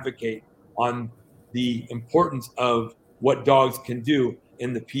educate and advocate on the importance of what dogs can do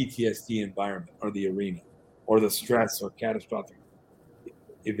in the PTSD environment or the arena or the stress or catastrophic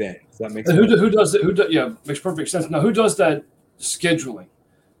event. Does that make sense? Who does it? Yeah, makes perfect sense. Now, who does that scheduling?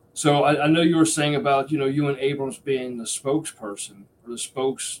 So I know you were saying about, you and Abrams being the spokesperson or the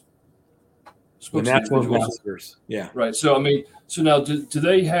spokes natural ambassadors. Yeah. Right. So, so now do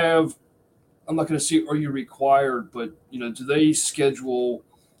they have, I'm not going to say, are you required, but, do they schedule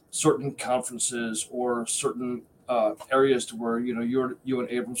certain conferences or certain areas to where, you and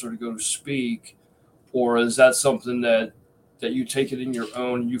Abrams are to go to speak, or is that something that you take it in your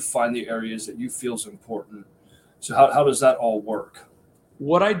own, you find the areas that you feel is important? So how does that all work?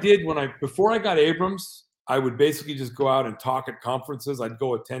 What I did before I got Abrams, I would basically just go out and talk at conferences. I'd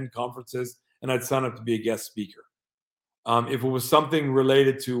go attend conferences and I'd sign up to be a guest speaker. If it was something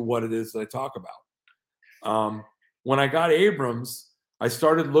related to what it is that I talk about. When I got Abrams, I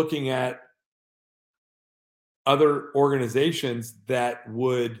started looking at other organizations that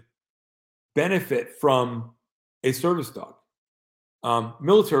would benefit from a service dog.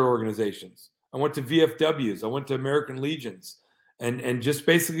 Military organizations. I went to VFWs. I went to American Legions. And just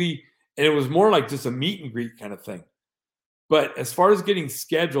basically, and it was more like just a meet and greet kind of thing. But as far as getting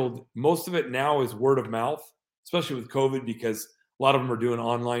scheduled, most of it now is word of mouth, especially with COVID, because a lot of them are doing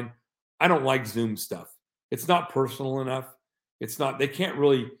online. I don't like Zoom stuff. It's not personal enough. They can't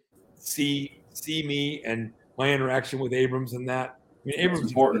really see me and my interaction with Abrams and that. Abrams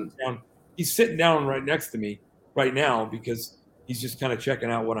is important. He's sitting down right next to me right now because he's just kind of checking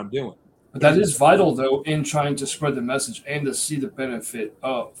out what I'm doing. But that is vital, though, in trying to spread the message and to see the benefit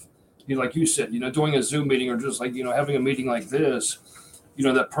of, like you said, doing a Zoom meeting or just like, having a meeting like this,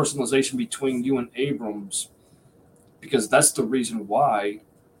 that personalization between you and Abrams, because that's the reason why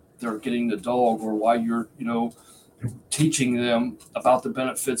they're getting the dog or why you're, teaching them about the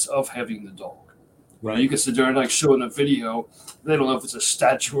benefits of having the dog. Right. You can sit there and like showing a video. They don't know if it's a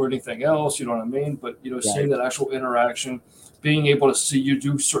statue or anything else, you know what I mean? But, seeing that actual interaction, being able to see you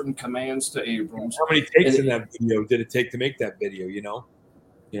do certain commands to Abrams. How many takes in that video did it take to make that video, right.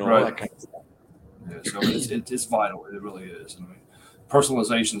 All that kind of stuff. Yeah, so it's vital. It really is.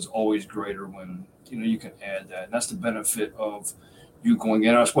 Personalization is always greater when, you can add that. And that's the benefit of you going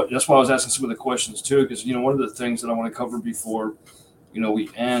in. That's why I was asking some of the questions too, because, one of the things that I want to cover before, we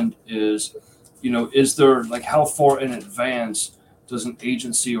end is, is there, like, how far in advance does an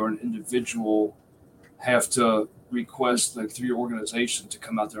agency or an individual have to request, like, through your organization to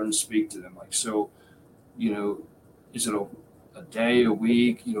come out there and speak to them? Like, so, is it a day, a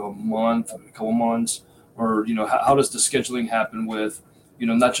week, a month, a couple months, or, how does the scheduling happen with,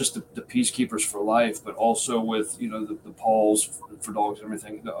 not just the Peacekeepers for Life, but also with, the Paws for dogs and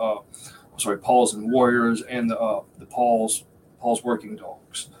everything, Paws and Warriors and the Paws working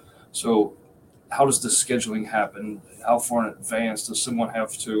dogs. So how does the scheduling happen? How far in advance does someone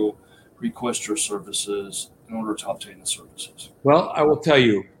have to request your services in order to obtain the services? Well, I will tell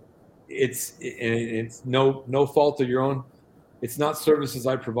you, it's no fault of your own. It's not services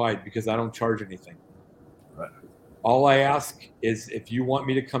I provide because I don't charge anything. Right. All I ask is if you want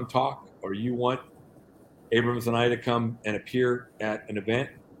me to come talk or you want Abrams and I to come and appear at an event,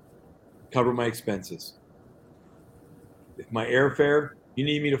 cover my expenses. If my airfare, you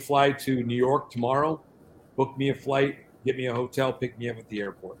need me to fly to New York tomorrow, book me a flight, get me a hotel, pick me up at the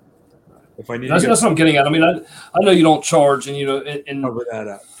airport. If I need That's what I'm getting at. I mean, I know you don't charge, and and cover that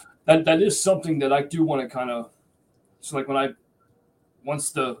up. That is something that I do want to kind of. So like when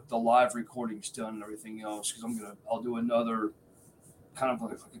once the live recording's done and everything else, because I'll do another kind of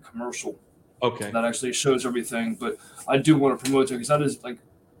like a commercial. Okay. That actually shows everything, but I do want to promote it because that is like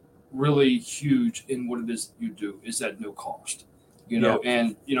really huge in what it is you do. Is at no cost,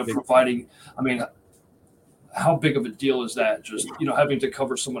 and providing. I mean, how big of a deal is that? Just having to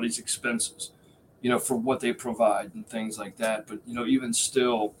cover somebody's expenses, for what they provide and things like that. But even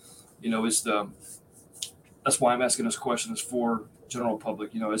still, that's why I'm asking this question is for general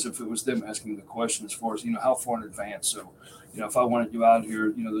public. As if it was them asking the question as far as how far in advance. So, if I wanted you out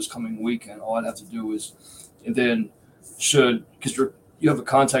here, this coming weekend, all I'd have to do is, and then because you have a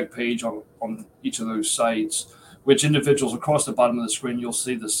contact page on each of those sites, which individuals across the bottom of the screen you'll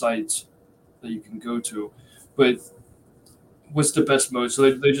see the sites that you can go to. But what's the best mode?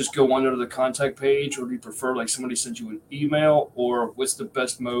 So they just go under the contact page, or do you prefer like somebody sends you an email, or what's the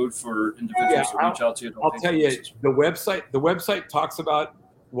best mode for individuals to reach out to you? I'll tell you, the website talks about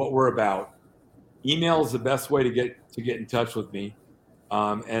what we're about. Email is the best way to get in touch with me,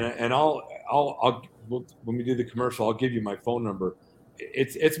 and I'll when we do the commercial, I'll give you my phone number.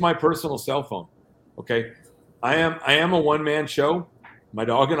 It's my personal cell phone. Okay, I am a one-man show. My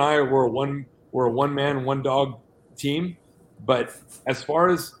dog and I we're a one-man, one-dog team. But as far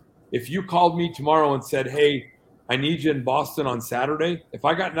as if you called me tomorrow and said, "Hey, I need you in Boston on Saturday," if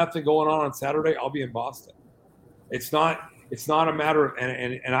I got nothing going on Saturday, I'll be in Boston. It's not a matter of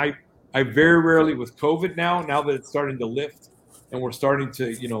and I very rarely with COVID now that it's starting to lift and we're starting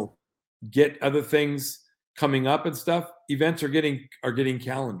to get other things coming up and stuff. Events are getting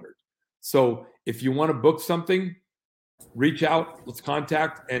calendared. So if you want to book something, reach out. Let's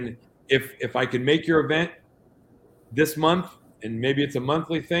contact. And if I can make your event this month, and maybe it's a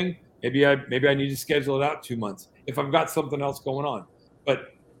monthly thing, maybe I need to schedule it out 2 months if I've got something else going on.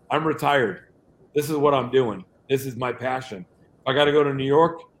 But I'm retired. This is what I'm doing. This is my passion. If I got to go to New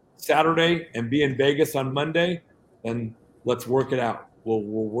York Saturday and be in Vegas on Monday, then let's work it out. We'll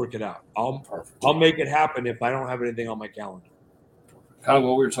work it out. I'll make it happen if I don't have anything on my calendar. Kind of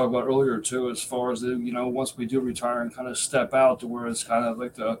what we were talking about earlier too, as far as once we do retire and kind of step out to where it's kind of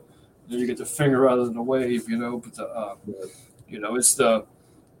like you get the finger rather than the wave, but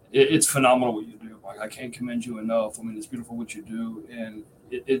it's phenomenal what you do. Like I can't commend you enough. I mean, it's beautiful what you do, and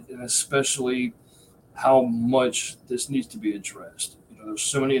and especially how much this needs to be addressed. There's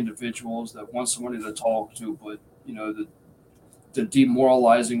so many individuals that want somebody to talk to, but the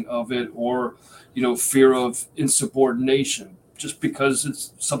demoralizing of it, or fear of insubordination, just because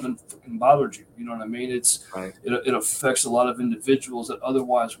it's something fucking bothered you. You know what I mean? It's right. It affects a lot of individuals that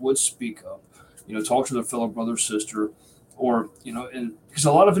otherwise would speak up, talk to their fellow brother, sister, or and because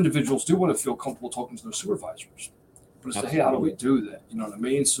a lot of individuals do want to feel comfortable talking to their supervisors. But it's hey, how do we do that? You know what I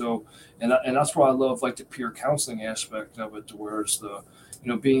mean? So, and that's why I love like the peer counseling aspect of it, to where it's the,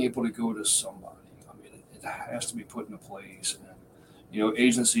 being able to go to somebody. I mean, it has to be put into place, and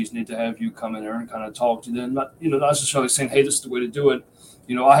agencies need to have you come in there and kind of talk to them. Not necessarily saying, hey, this is the way to do it.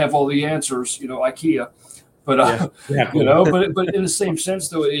 I have all the answers. IKEA, but but in the same sense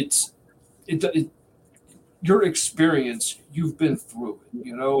though, it's your experience. You've been through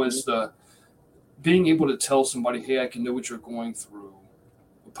it. As the being able to tell somebody, hey, I can know what you're going through,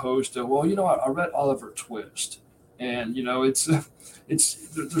 opposed to, well, I read Oliver Twist, and it's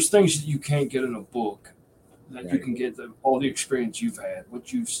there's things that you can't get in a book that right. You can get all the experience you've had,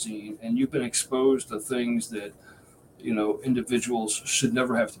 what you've seen, and you've been exposed to things that individuals should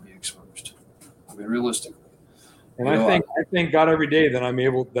never have to be exposed to. I mean, realistically. And I thank God every day that I'm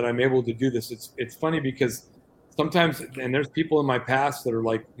able to do this. It's funny because sometimes, and there's people in my past that are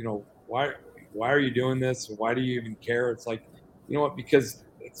like, why are you doing this? Why do you even care? It's like, because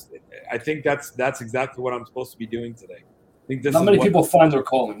I think that's exactly what I'm supposed to be doing today. I think this not many people find their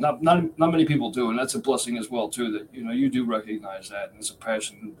calling. Not many people do, and that's a blessing as well too. That you do recognize that, and it's a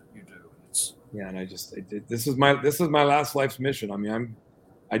passion that you do. And this is my last life's mission. I mean,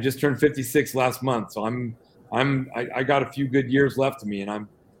 I just turned 56 last month, so I got a few good years left of me, and as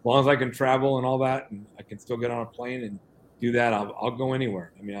long as I can travel and all that, and I can still get on a plane and do that, I'll go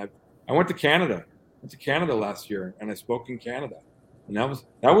anywhere. I mean, I went to Canada. I went to Canada last year, and I spoke in Canada, and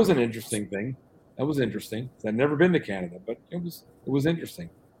that was an interesting thing. That was interesting. I'd never been to Canada, but it was interesting.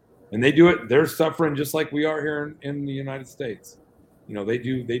 And they do it. They're suffering just like we are here in the United States. They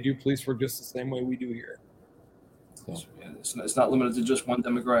do police work just the same way we do here. So. It's not limited to just one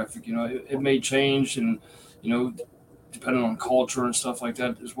demographic. It may change, and depending on culture and stuff like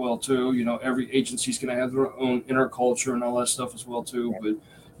that as well too. Every agency's going to have their own inner culture and all that stuff as well too. But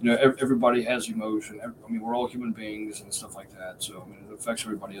everybody has emotion. We're all human beings and stuff like that. So it affects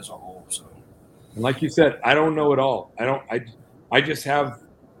everybody as a whole. So, and like you said, I don't know it all. I just have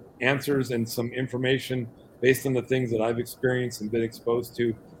answers and some information based on the things that I've experienced and been exposed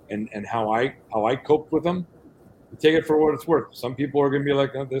to, and how I coped with them. You take it for what it's worth. Some people are going to be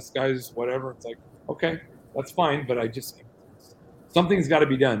like, oh, this guy's whatever. It's like, okay, that's fine. But something's got to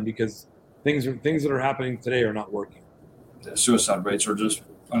be done, because things that are happening today are not working. The suicide rates are just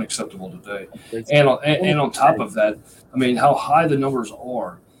unacceptable today. And on top of that, how high the numbers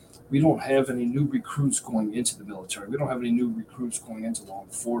are, we don't have any new recruits going into the military. We don't have any new recruits going into law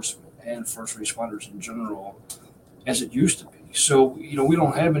enforcement and first responders in general as it used to be. So, we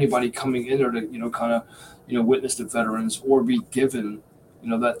don't have anybody coming in there to, kind of, witness the veterans or be given,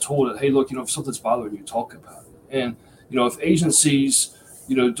 that tool that, hey, look, if something's bothering you, talk about it. And, if agencies,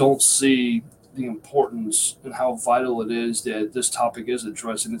 don't see the importance and how vital it is that this topic is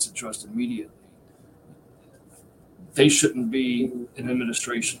addressed and it's addressed immediately, they shouldn't be in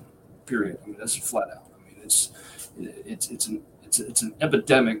administration, period. That's flat out. It's an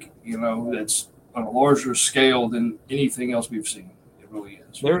epidemic, that's on a larger scale than anything else we've seen. It really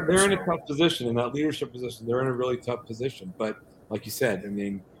is. They're in a tough position, in that leadership position. They're in a really tough position. But like you said,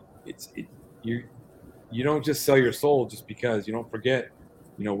 you don't just sell your soul just because. You don't forget,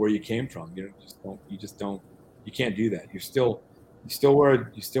 where you came from. You can't do that. You still wear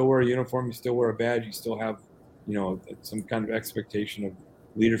a uniform. You still wear a badge. You still have, some kind of expectation of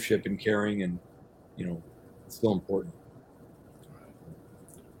leadership and caring, and it's still important.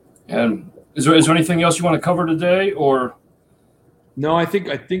 And is there anything else you want to cover today, or? No, I think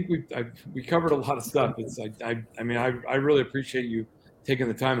we covered a lot of stuff. I really appreciate you taking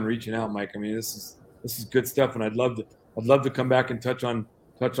the time and reaching out, Mike. This is good stuff, and I'd love to come back and touch on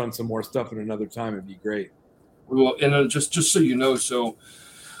some more stuff at another time. It'd be great. Well, and just so you know, so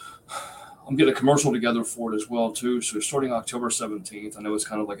I'm getting a commercial together for it as well too. So starting October 17th, I know it's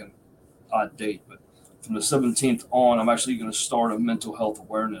kind of like an odd date, but from the 17th on, I'm actually going to start a mental health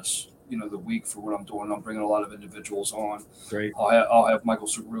awareness, the week for what I'm doing. I'm bringing a lot of individuals on. Great. I'll have Michael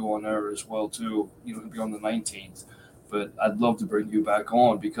Segru on there as well too. He'll be on the 19th. But I'd love to bring you back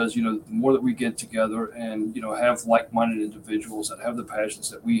on, because the more that we get together and have like-minded individuals that have the passions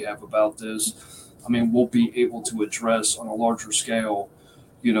that we have about this, we'll be able to address on a larger scale,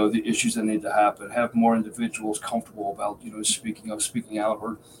 the issues that need to happen. Have more individuals comfortable about speaking out,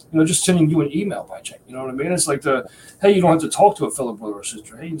 or just sending you an email by chance. You know what I mean? It's like hey, you don't have to talk to a fellow brother or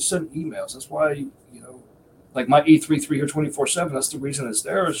sister. Hey, you send emails. That's why like my E33 here 24/7. That's the reason it's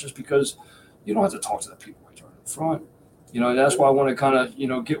there. It's just because you don't have to talk to the people right there in front. And that's why I want to kind of,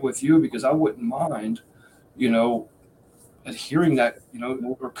 get with you, because I wouldn't mind, adhering that,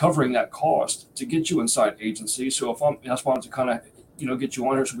 or covering that cost to get you inside agency. So that's why I want to kind of, get you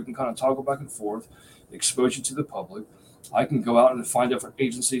on here so we can kind of toggle back and forth, expose you to the public. I can go out and find different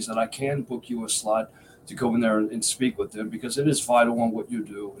agencies that I can book you a slot to go in there and speak with them, because it is vital on what you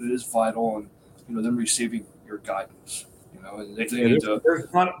do. It is vital on, them receiving your guidance, and they need to.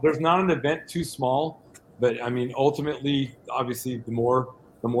 There's not an event too small. But ultimately, obviously, the more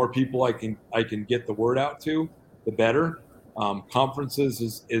people I can get the word out to, the better.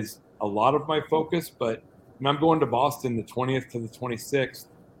 Conferences is a lot of my focus, but I'm going to Boston the 20th to the 26th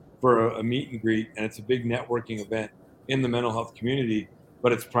for a meet and greet, and it's a big networking event in the mental health community.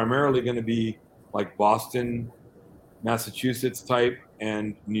 But it's primarily going to be like Boston, Massachusetts type,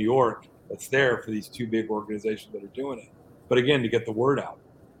 and New York. That's there for these two big organizations that are doing it. But again, to get the word out.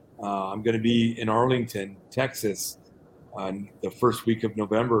 I'm going to be in Arlington, Texas, on the first week of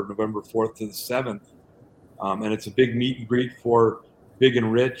November 4th to the 7th. And it's a big meet and greet for big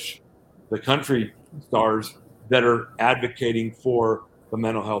and rich, the country stars that are advocating for the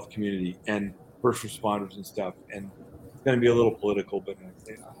mental health community and first responders and stuff. And it's going to be a little political, but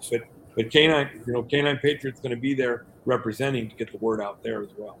Canine Patriot's going to be there representing to get the word out there as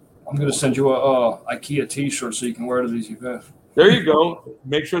well. I'm going to send you a IKEA T-shirt so you can wear it to these events. There you go.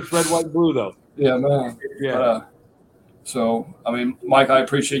 Make sure it's red, white, and blue, though. Yeah, man. Yeah. Mike, I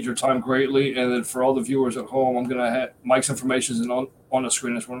appreciate your time greatly. And then for all the viewers at home, I'm going to have Mike's information is on the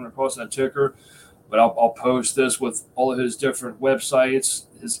screen. I just wanted to post that ticker. But I'll post this with all of his different websites,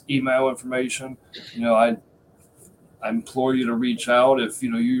 his email information. I implore you to reach out if,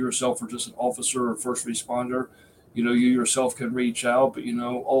 you yourself are just an officer or first responder. You yourself can reach out, but,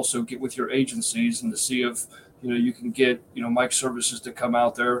 also get with your agencies and to see if, you can get, Mike's services to come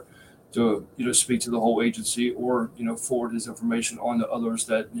out there to speak to the whole agency, or forward his information on to others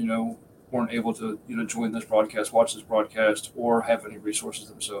that weren't able to join this broadcast, watch this broadcast, or have any resources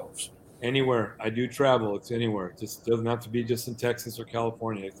themselves. Anywhere. I do travel. It's anywhere. It just doesn't have to be just in Texas or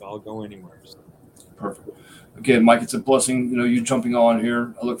California. I'll go anywhere. Perfect. Again, Mike, it's a blessing, you jumping on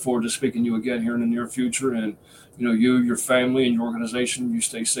here. I look forward to speaking to you again here in the near future. And, you, your family, and your organization, you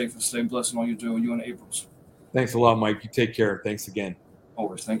stay safe and stay blessed in all you do, you and Abrams. Thanks a lot, Mike. You take care. Thanks again.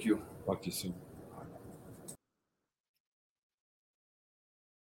 Always. Thank you. Talk to you soon.